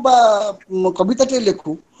ଲେଖୁ ବା କବିତାଟିଏ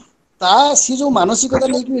ଲେଖୁ, ତା ସିଏ ଯୋଉ ମାନସିକତା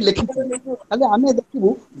ନେଇକି ଲେଖିଛି, ଖାଲି ଆମେ ଦେଖିବୁ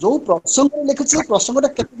ଯୋଉ ପ୍ରସଙ୍ଗରେ ଲେଖିଛି, ସେ ପ୍ରସଙ୍ଗଟା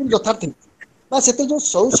କେତେ ଦିନ ଯଥାର୍ଥ ହେଇଛି, ବା ସେଥିରେ ଯୋଉ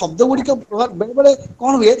ସବୁ ଶବ୍ଦ ଗୁଡିକ ବେଳେ ବେଳେ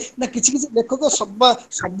କଣ ହୁଏ ନା, କିଛି କିଛି ଲେଖକ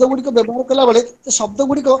ଶବ୍ଦ ଗୁଡିକ ବ୍ୟବହାର କଲା ବେଳେ ସେ ଶବ୍ଦ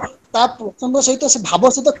ଗୁଡିକ ତା ପ୍ରସଙ୍ଗ ସହିତ, ସେ ଭାବ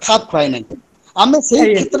ସହିତ ଖାପ ଖୁଆଏ ନାହିଁ। ଆମେ ସେଇ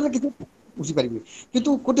ଆଜ୍ଞା କ୍ଷେତ୍ରରେ କିଛି ବୁଝିପାରିବେ। କିନ୍ତୁ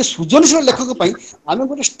ଗୋଟେ ସୃଜନଶୀଳ ଲେଖକ ପାଇଁ ଆମେ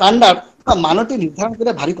ଗୋଟେ ଷ୍ଟାଣ୍ଡାର୍ଡ ବା ମାନଟି ନିର୍ଦ୍ଧାରଣ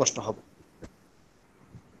କରିବା ଭାରି କଷ୍ଟ ହବ।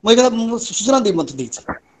 ମୁଁ ଏ କଥା ସୂଚନା ମଧ୍ୟ ଦେଇଛି।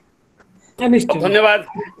 ନିଶ୍ଚୟ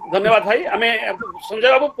ଧନ୍ୟବାଦ ଭାଇ। ଆମେ ସଞ୍ଜୟ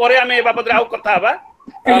ବାବୁ, ପରେ ଆମେ ଏ ବାବଦରେ ଆଉ କଥା ହବା।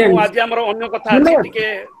 ଆଜ୍ଞା ମୁଁ ନିଶ୍ଚୟ। ଆଜି ଆମର ଅନ୍ୟ କଥା ଅଛି, ଧନ୍ୟବାଦ। ଟିକେ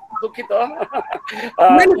ଦୁଃଖିତ।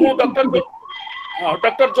 ନାଇଁ, ନାଇଁ, ମୁଁ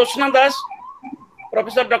doctor Jyotsna Das,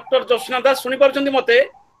 professor doctor Jyotsna Das, ଶୁଣିପାରୁଛନ୍ତି ମତେ?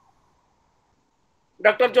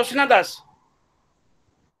 Doctor Jyotsna Das,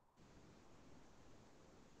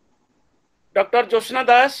 doctor Jyotsna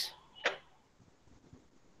Das,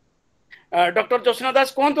 doctor Jyotsna Das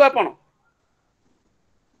କୁହନ୍ତୁ ଆପଣ।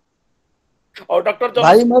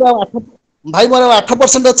 ଭାଇ ମୋର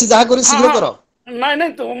 8% ଅଛି, ଯାହା କରି ହଁ ଶୀଘ୍ର ହଁ, କର। ନାଇଁ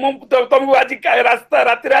ମୁଁ ତମକୁ ଆଜି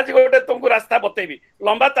ରାତିରେ ଆଜି ଗୋଟେ ତମକୁ ରାସ୍ତା ବତେଇବି।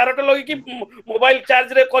 ଲମ୍ବା ତାରଟେ ଲଗେଇକି ମୋବାଇଲ ଚାର୍ଜ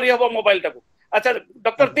ରେ କରିହବ ମୋବାଇଲ ଟାକୁ। ଆଚ୍ଛା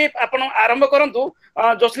ଡକ୍ଟର ଦୀପ, ଆପଣ ଆରମ୍ଭ କରନ୍ତୁ।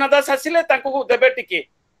 ଜ୍ୟୋତ୍ସ୍ନା ଦାସ ଆସିଲେ ତାଙ୍କୁ ଦେବେ ଟିକେ।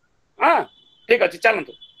 ହଁ ଠିକ ଅଛି,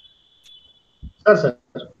 ଚାଲନ୍ତୁ।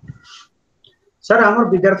 ସାର୍ ଆମର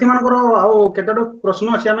ବିଦ୍ୟାର୍ଥୀ ମାନଙ୍କର ଆଉ କେତୋଟି ପ୍ରଶ୍ନ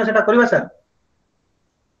ଅଛି, ଆମେ ସେଟା କରିବା ସାର୍?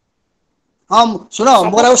 ହଁ ଶୁଣ, ସବୁ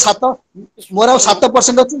ମୋର ଆଉ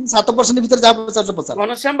 7% ଅଛି। 7% ଭିତରେ ଯାହା ପଚାରୁଛ ପଚାର।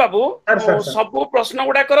 ଘନଶ୍ୟାମ ବାବୁ, ସାର୍ ସବୁ ପ୍ରଶ୍ନ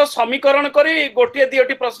ଗୁଡାକର ସମୀକରଣ କରି ଗୋଟିଏ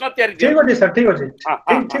ଦିଓଟି ପ୍ରଶ୍ନ ତିଆରି ଠିକ ଦିଅନ୍ତୁ। ଅଛି ସାର୍, ଠିକ ଅଛି, ହଁ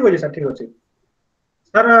ହଁ ହଁ। ଠିକ ଅଛି ସାର୍, ଠିକ ଅଛି।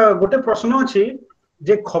 ସାର୍ ଗୋଟେ ପ୍ରଶ୍ନ ଅଛି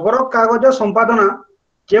ଯେ ଖବର କାଗଜ ସମ୍ପାଦନା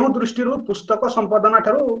କେଉଁ ଦୃଷ୍ଟିରୁ ପୁସ୍ତକ ସମ୍ପାଦନା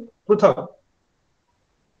ଠାରୁ ପୃଥକ?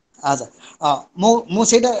 ଆଚ୍ଛା, ମୁଁ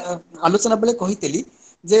ସେଇଟା ଆଲୋଚନା ବେଳେ କହିଥିଲି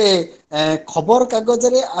ଯେ ଖବର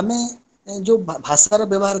କାଗଜରେ ଆମେ ଯୋଉ ଭାଷାର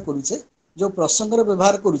ବ୍ୟବହାର କରୁଛେ, जो प्रसंग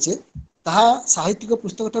व्यवहार करुचे ताहा साहित्यिक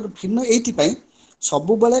पुस्तक ठार भिन्न एइथि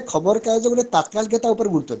सबु बेले खबर कागज गोटे तात्कालिकता उपर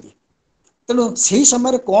गुरुत्व दिए तेणु से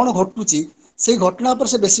समय कौन घटुची से घटना पर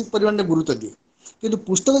से बेसी परिमाण में गुरुत्व दिए किंतु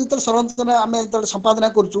पुस्तक जो सरंचना आम जो संपादना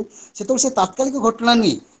करूँ से तात्कालिक घटना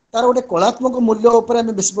नहीं तार गोटे कलात्मक मूल्य उपर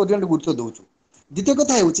आम बेसी परिमाण गुरुत्व दौचु द्वितीय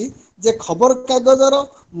कथा है खबर कागजर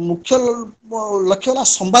मुख्य लक्ष्य है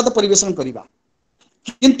संवाद परिवेशन करने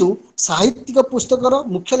किंतु साहित्यिक पुस्तकर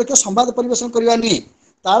मुख्य लक्ष्य संवाद परिवेशन करने नहीं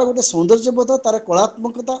तार गोटे सौंदर्यबोध तार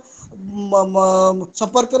कलात्मकता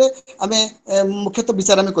संपर्क में आम मुख्यतः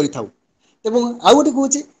विचार आम करूँ एवं आउ गोटे कहूँ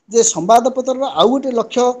जे संवादपत्र आउ गोटे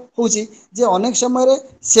लक्ष्य हूँ जे अनेक समय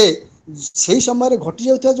से समय घटी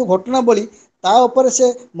जाता जो घटनावली ता उपर से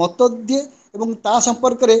मत दिए एवं ता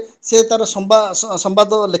संपर्क में से तार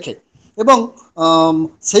संवाद लिखे एवं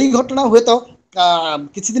से घटना हुए तो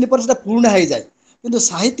किसी दिन पर पुराणा हो जाए किंतु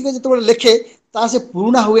साहित्यिक जो लिखे ता से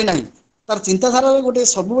पुराणा हुए ना तार चिंताधारा गोटे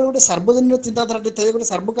सब गोटे सार्वजनिक चिंताधारा थाए गोटे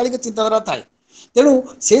सार्वकालिक चिंताधारा थाए तेणु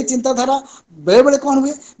से चिंताधारा बेले बेले कौन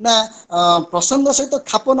हुए ना प्रसंग सहित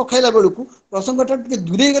खाप न खाइला बेलू प्रसंग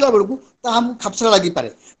दूरे गला बेलू खापसरा लगी पारे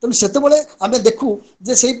तेणु से आम देखू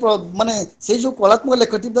जे से माने से जो कलात्मक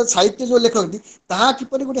लेखक साहित्य जो लेखक ताहा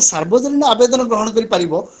किपरि गोटे सार्वजनिक आवेदन ग्रहण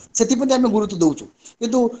कर आम गुरुत्व दौचु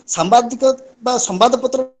किंतु सांबादिक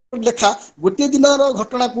संवादपत्र लेखा गोटे दिन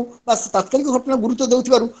घटना को तात्कालिक घटना गुरुत्व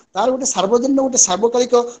देउथिबारु तार गोटे सार्वजनिक गोटे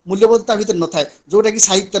सार्वकालिक मूल्यबोधता भितर न थाए जोटा कि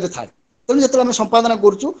साहित्य थाए तेणु जो आम संपादना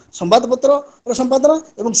करूँ संवादपत्र संपादना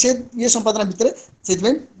और से ये संपादना भितर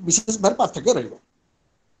से विशेष भाव पार्थक्य रही।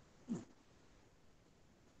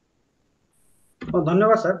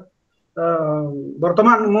 धन्यवाद सर।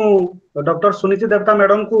 वर्तमान मु डॉक्टर सुनीति देवता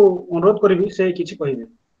मैडम को अनुरोध करी से किछि कहिबे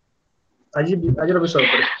आज विषय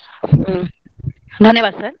पर।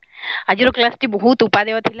 धन्यवाद सर। आज क्लास टी बहुत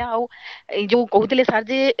उपादेय थिला आ जो कहते सर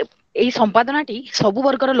जे यही संपादना टी सबु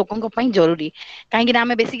वर्गर लोकन पई जरूरी कहीं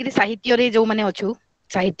आम बेसिकली साहित्य रे जो माने अच्छु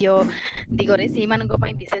साहित्य दिगरे से मानक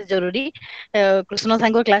पई विशेष जरूरी। कृष्ण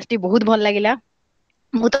सांग क्लास टी बहुत भल लागिला।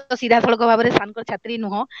 मु तो सीधा सड़क भाव में सानकर छात्री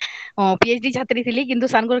नुह पीएचडी छात्री थी किंतु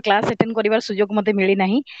सानकर क्लास अटेंड करिवार सुजोग मते मिली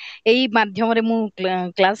नाही एई माध्यम रे मु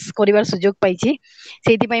क्लास करिवार सुजोग पाइछि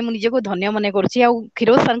सेति पई मु निजको धन्य मने करछि। आ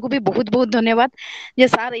खिरोज सर को भी बहुत बहुत धन्यवाद जे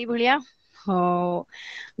सार एई भलिया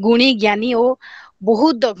गुणी ज्ञानी और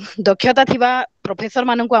बहुत दक्षता थिबा प्रोफेसर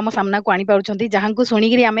मानन को आम सामना को आनी पाउछंती जहां को सुनी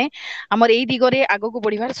गिरी आमे हमर एई दिगरे आगो को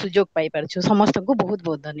बढ़िवार सुजोग पाई पारछु। समस्त को बहुत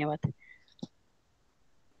बहुत धन्यवाद।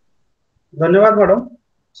 धन्यवाद मैडम।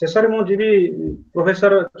 शेष में जी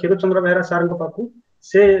प्रोफेसर क्षीर चंद्र बेहरा सार पाखु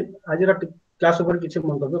से आज क्लास किसी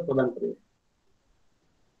मंतव्य प्रदान करेंगे।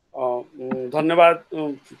 धन्यवाद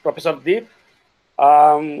प्रोफेसर दीप।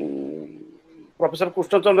 प्रोफेसर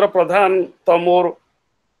कृष्ण चंद्र प्रधान तो मोर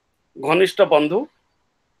घनिष्ठ बंधु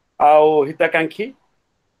आउ हिताकांक्षी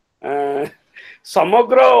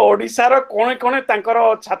समग्र ओडिशार कोणे कोणे तांकर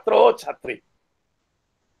छात्र और छात्री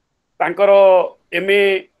तांकर एमए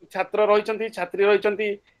छात्र रही छात्री रही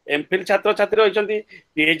एमफिल छात्र छात्री रही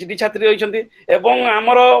पीएचडी छात्री रही एवं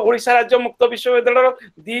आमर ओडिशा राज्य मुक्त विश्वविद्यालय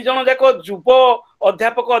दी जन जाक युव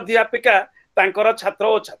अध्यापक अध्यापिका तांकर छात्र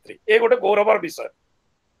और छात्री ये गोटे गौरवर विषय।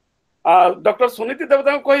 डॉक्टर सुनीति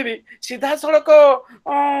देवता को कहबी सीधा सड़क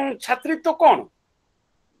छात्रीत्व कौन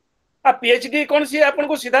पीएचडी कौन सी आपन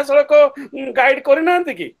को सीधा सड़क गाइड करना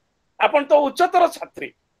कि आपन तो उच्चतर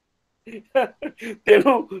छात्री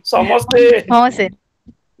तेणु समस्ते हां सर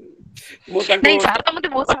नहीं सर तो मते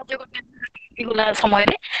बहुत साहाय्य करते गुला समय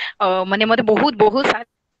रे माने मते बहुत बहुत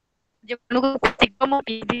साहाय्य को सिगम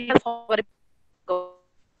पीडी समय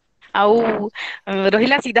आउ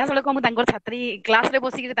रहिला सीधा सड़क मु तांकर छात्री क्लास रे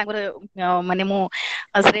बसी के तांकर माने मु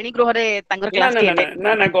श्रेणी गृह रे तांकर क्लास के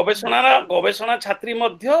ना गवेषणा छात्री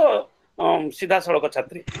मध्य सीधा सड़क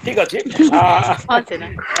छात्री ठीक अछि।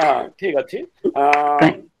 हां ठीक अछि।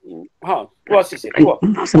 हाँ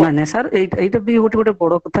ना सर एटा भी गोटे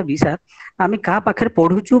बड़ कथा भी सर आम क्या पाखे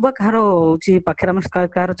पढ़ुचु कहार पाखे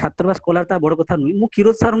कहार छात्र बा स्कॉलर ता बड़ कथा नुह। मु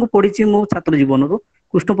क्षीरोज सर को पढ़ी मो छात्र जीवन रू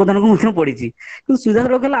कृष्ण प्रधान को पढ़ी कि सुधा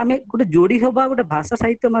रखा आम गोटे जोड़ी हवा गोटे भाषा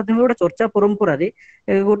साहित्य माध्यम गोटे चर्चा परंपरा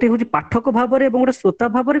गोटे हूँ पाठक भाव में गोटे श्रोता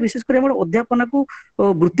भाव में विशेषकर अध्यापना को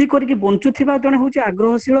वृत्ति करके बंचुवा जड़े हूँ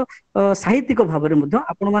आग्रहशील साहित्यिक भाव में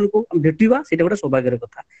आपण मान भेटा से गोटे सौभाग्यर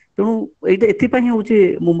कथा तेणु ये हूँ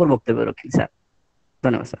मु मोर वक्तव्य रखी सर।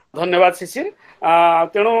 धन्यवाद सर। धन्यवाद शिशिर।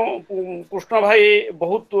 तेणु कृष्ण भाई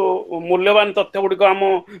बहुत मूल्यवान तथ्य गुड़िक आम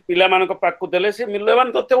पिला पाक देले से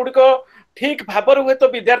मूल्यवान तथ्य गुड़िक ठीक भाव हुए तो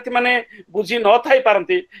विद्यार्थी माने बुझी न थाई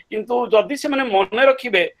पारती किंतु जदि से माने मन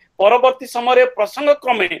रखिबे परवर्ती समय प्रसंग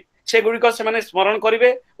क्रमे से गुड़िक से माने स्मरण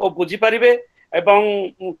करिवे और बुझी पारिबे एवं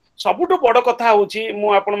सबुठु बड़ कथा होची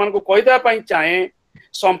मु आपण मानकु कहिदा पई चाहे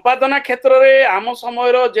संपादना क्षेत्र रे आम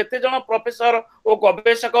समय जेते जन प्रोफेसर और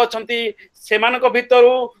गवेषक अछंती सेमानक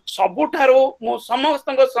भितरु सबुठारु मु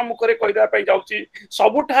समस्तक सम्मुख रे कहिदा पई जाउची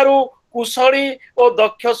सबुठारु कुशली और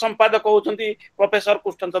दक्ष संपादक होचंती प्रोफेसर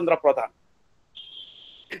कृष्णचंद्र प्रधान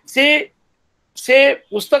से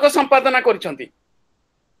पुस्तक संपादना करिसंती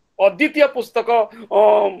अद्वितीय पुस्तक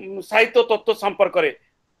साहित्य तत्व संपर्क रे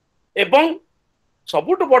एवं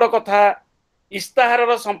सबुठ बड़ कथा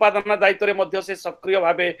इस्ताहार संपादना दायित्व रे मध्य से सक्रिय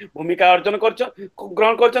भावे भूमिका अर्जन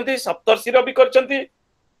ग्रहण करछंती सप्तर्षि भी करछंती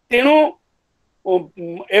तेणु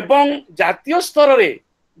एवं जातीय स्तर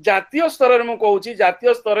रे मु कहूची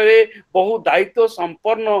जातीय स्तर रे बहु दायित्व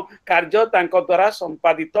संपन्न कार्य तांको द्वारा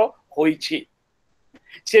संपादित होईछि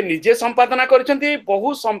से निजे संपादना करछंती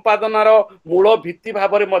बहु संपादनार मूल भित्ति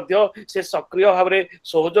भाव रे मध्य से सक्रिय भाव रे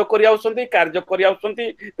सहयोग करि आउछंती कार्य करि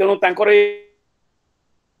आउछंती तेणु तांकर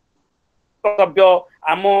कर्तव्य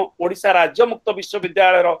आम ओडिशा राज्य मुक्त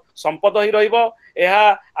विश्वविद्यालय संपद ही रहिबो एहा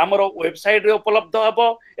हमर वेबसाइट रे उपलब्ध हबो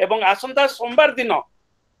एवं आसंता सोमवार दिन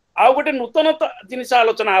आउ गोटे नूतन जिनिस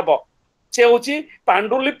आलोचना हबो से होची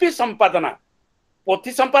पांडुलिपि संपादना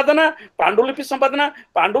पोथी संपादना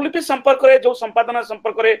पांडुलिपि संपर्क रे जो संपादना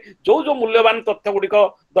संपर्क रे जो मूल्यवान तथ्य गुडिक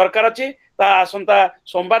दरकार अछि ता आसंता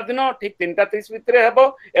सोमवार दिन ठीक 3:30 भितरे हेबो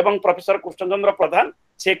एवं प्रोफेसर कृष्णचंद्र प्रधान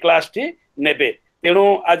से क्लास टी नेबे तेणु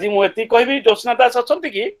आज मु एति कहबी ज्योत्स्ना दास अछंती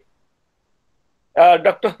कि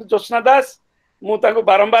डॉक्टर ज्योत्स्ना दास मु ताको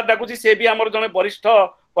बारंबार डाकुची से भी हमर जने वरिष्ठ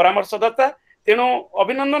परामर्शदाता तेणु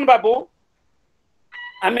अभिनंदन बाबू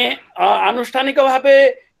आमे आनुष्ठानिक भावे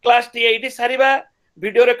class T eighty सारिबा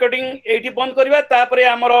video recording eighty बंद करबा तापरे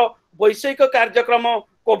हमर वैषयिक कार्यक्रम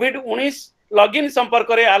कोविड-19 लॉगिन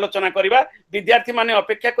संपर्क रे आलोचना करबा विद्यार्थी माने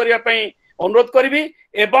अपेक्षा करबा पई अनुरोध करबी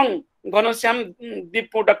एवं घनश्याम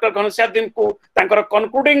दीप डॉक्टर घनश्याम दीप को तांकर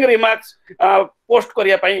कंक्लूडिंग रिमार्क्स पोस्ट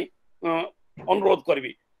करिया पई अनुरोध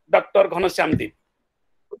करबी डॉक्टर घनश्याम दीप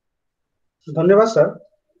धन्यवाद सर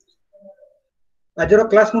आजर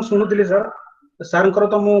क्लास मु सुनुदिली सर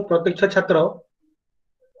तो मु प्रत्यक्ष छात्र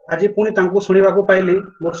आज पुणी तांको सुनिबा को पाइली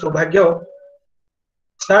मोर सौभाग्य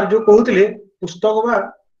सर जो कहउतिले पुस्तक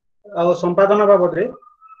बा संपादन बाबद रे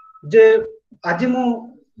जे आज मु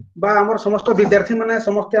बा हमर समस्त विद्यार्थी माने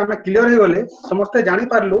समस्त आमे क्लियर हे गले समस्त जानि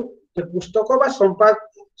पारलु जे पुस्तक बा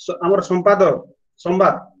हमर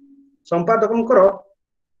संपादकंकर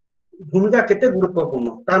भूमिका केते गुरुत्वपूर्ण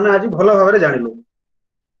तामे आज भलो भाबरे जानिलु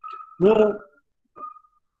मु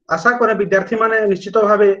आशा करे विद्यार्थी माने निश्चित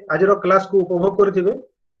भावे आजिरो क्लास को उपभोग करथिबे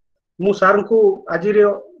मु सर को आजिर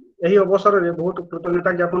यही अवसर रे बहुत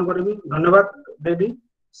कृतज्ञता ज्ञापन करिबी धन्यवाद देबी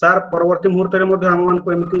सर परवर्ती मुहूर्त रे मध्ये हम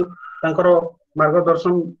मानको एमिति तांकर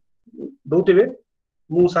मार्गदर्शन दउतिबे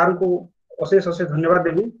मु सर को अशेष धन्यवाद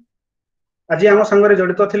देबी आज हम संग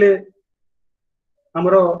जड़ित थिले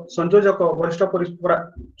हमर संयोजक वरिष्ठ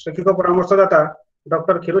शिक्षक परामर्शदाता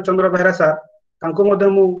डॉक्टर क्षीरचंद्र बेहरा सर तांको मध्ये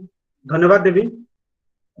मु धन्यवाद देबी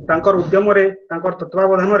तांकर उद्यम रे तांकर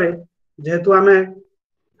तत्वावधान रे जेहेतु आमे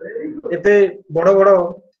एते बड़ बड़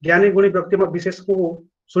ज्ञानी गुणी व्यक्ति विशेष को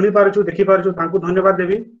सुनी पारछु देखि पारछु तांको धन्यवाद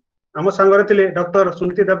देबी आम संगरे थिले डॉक्टर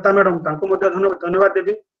सुनीति देवता मैडम तांको मध्ये धन्यवाद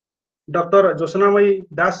देबी डॉक्टर ज्योत्स्नामयी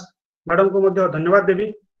दास मैडम को मध्ये धन्यवाद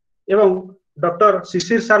देबी एवं डॉक्टर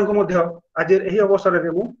शिशिर सर को मध्ये आज एही अवसर रे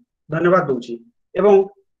मु धन्यवाद दउची एवं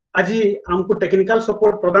आज हमको टेक्निकल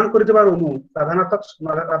सपोर्ट प्रदान करथिबारु मु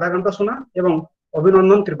राधाकांत सुना एवं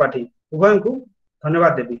अभिनंदन त्रिपाठी उभय को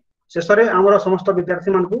धन्यवाद देबी शेष रे हमर समस्त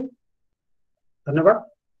विद्यार्थी मान को धन्यवाद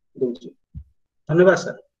दउची धन्यवाद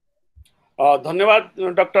सर धन्यवाद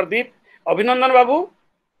डॉक्टर दीप अभिनंदन बाबू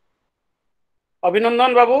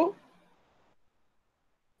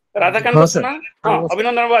राधाकांत सुना हाँ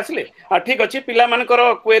अभिनंदन बाबू आसिले हाँ ठीक अच्छी पिला मानकर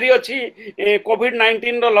क्वेरी अच्छी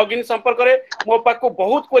कोविड-19 रो लॉगिन संपर्क रे मो पाक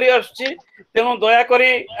बहुत क्वेरी आछि तेणु दया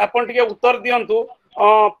करी आपण टिके उत्तर दियंतु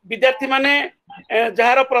विद्यार्थी माने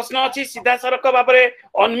जहार प्रश्न अच्छी सीधा सरक भाव में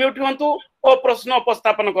अनम्यूट हुंतु और प्रश्न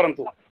उपस्थापन करंतु।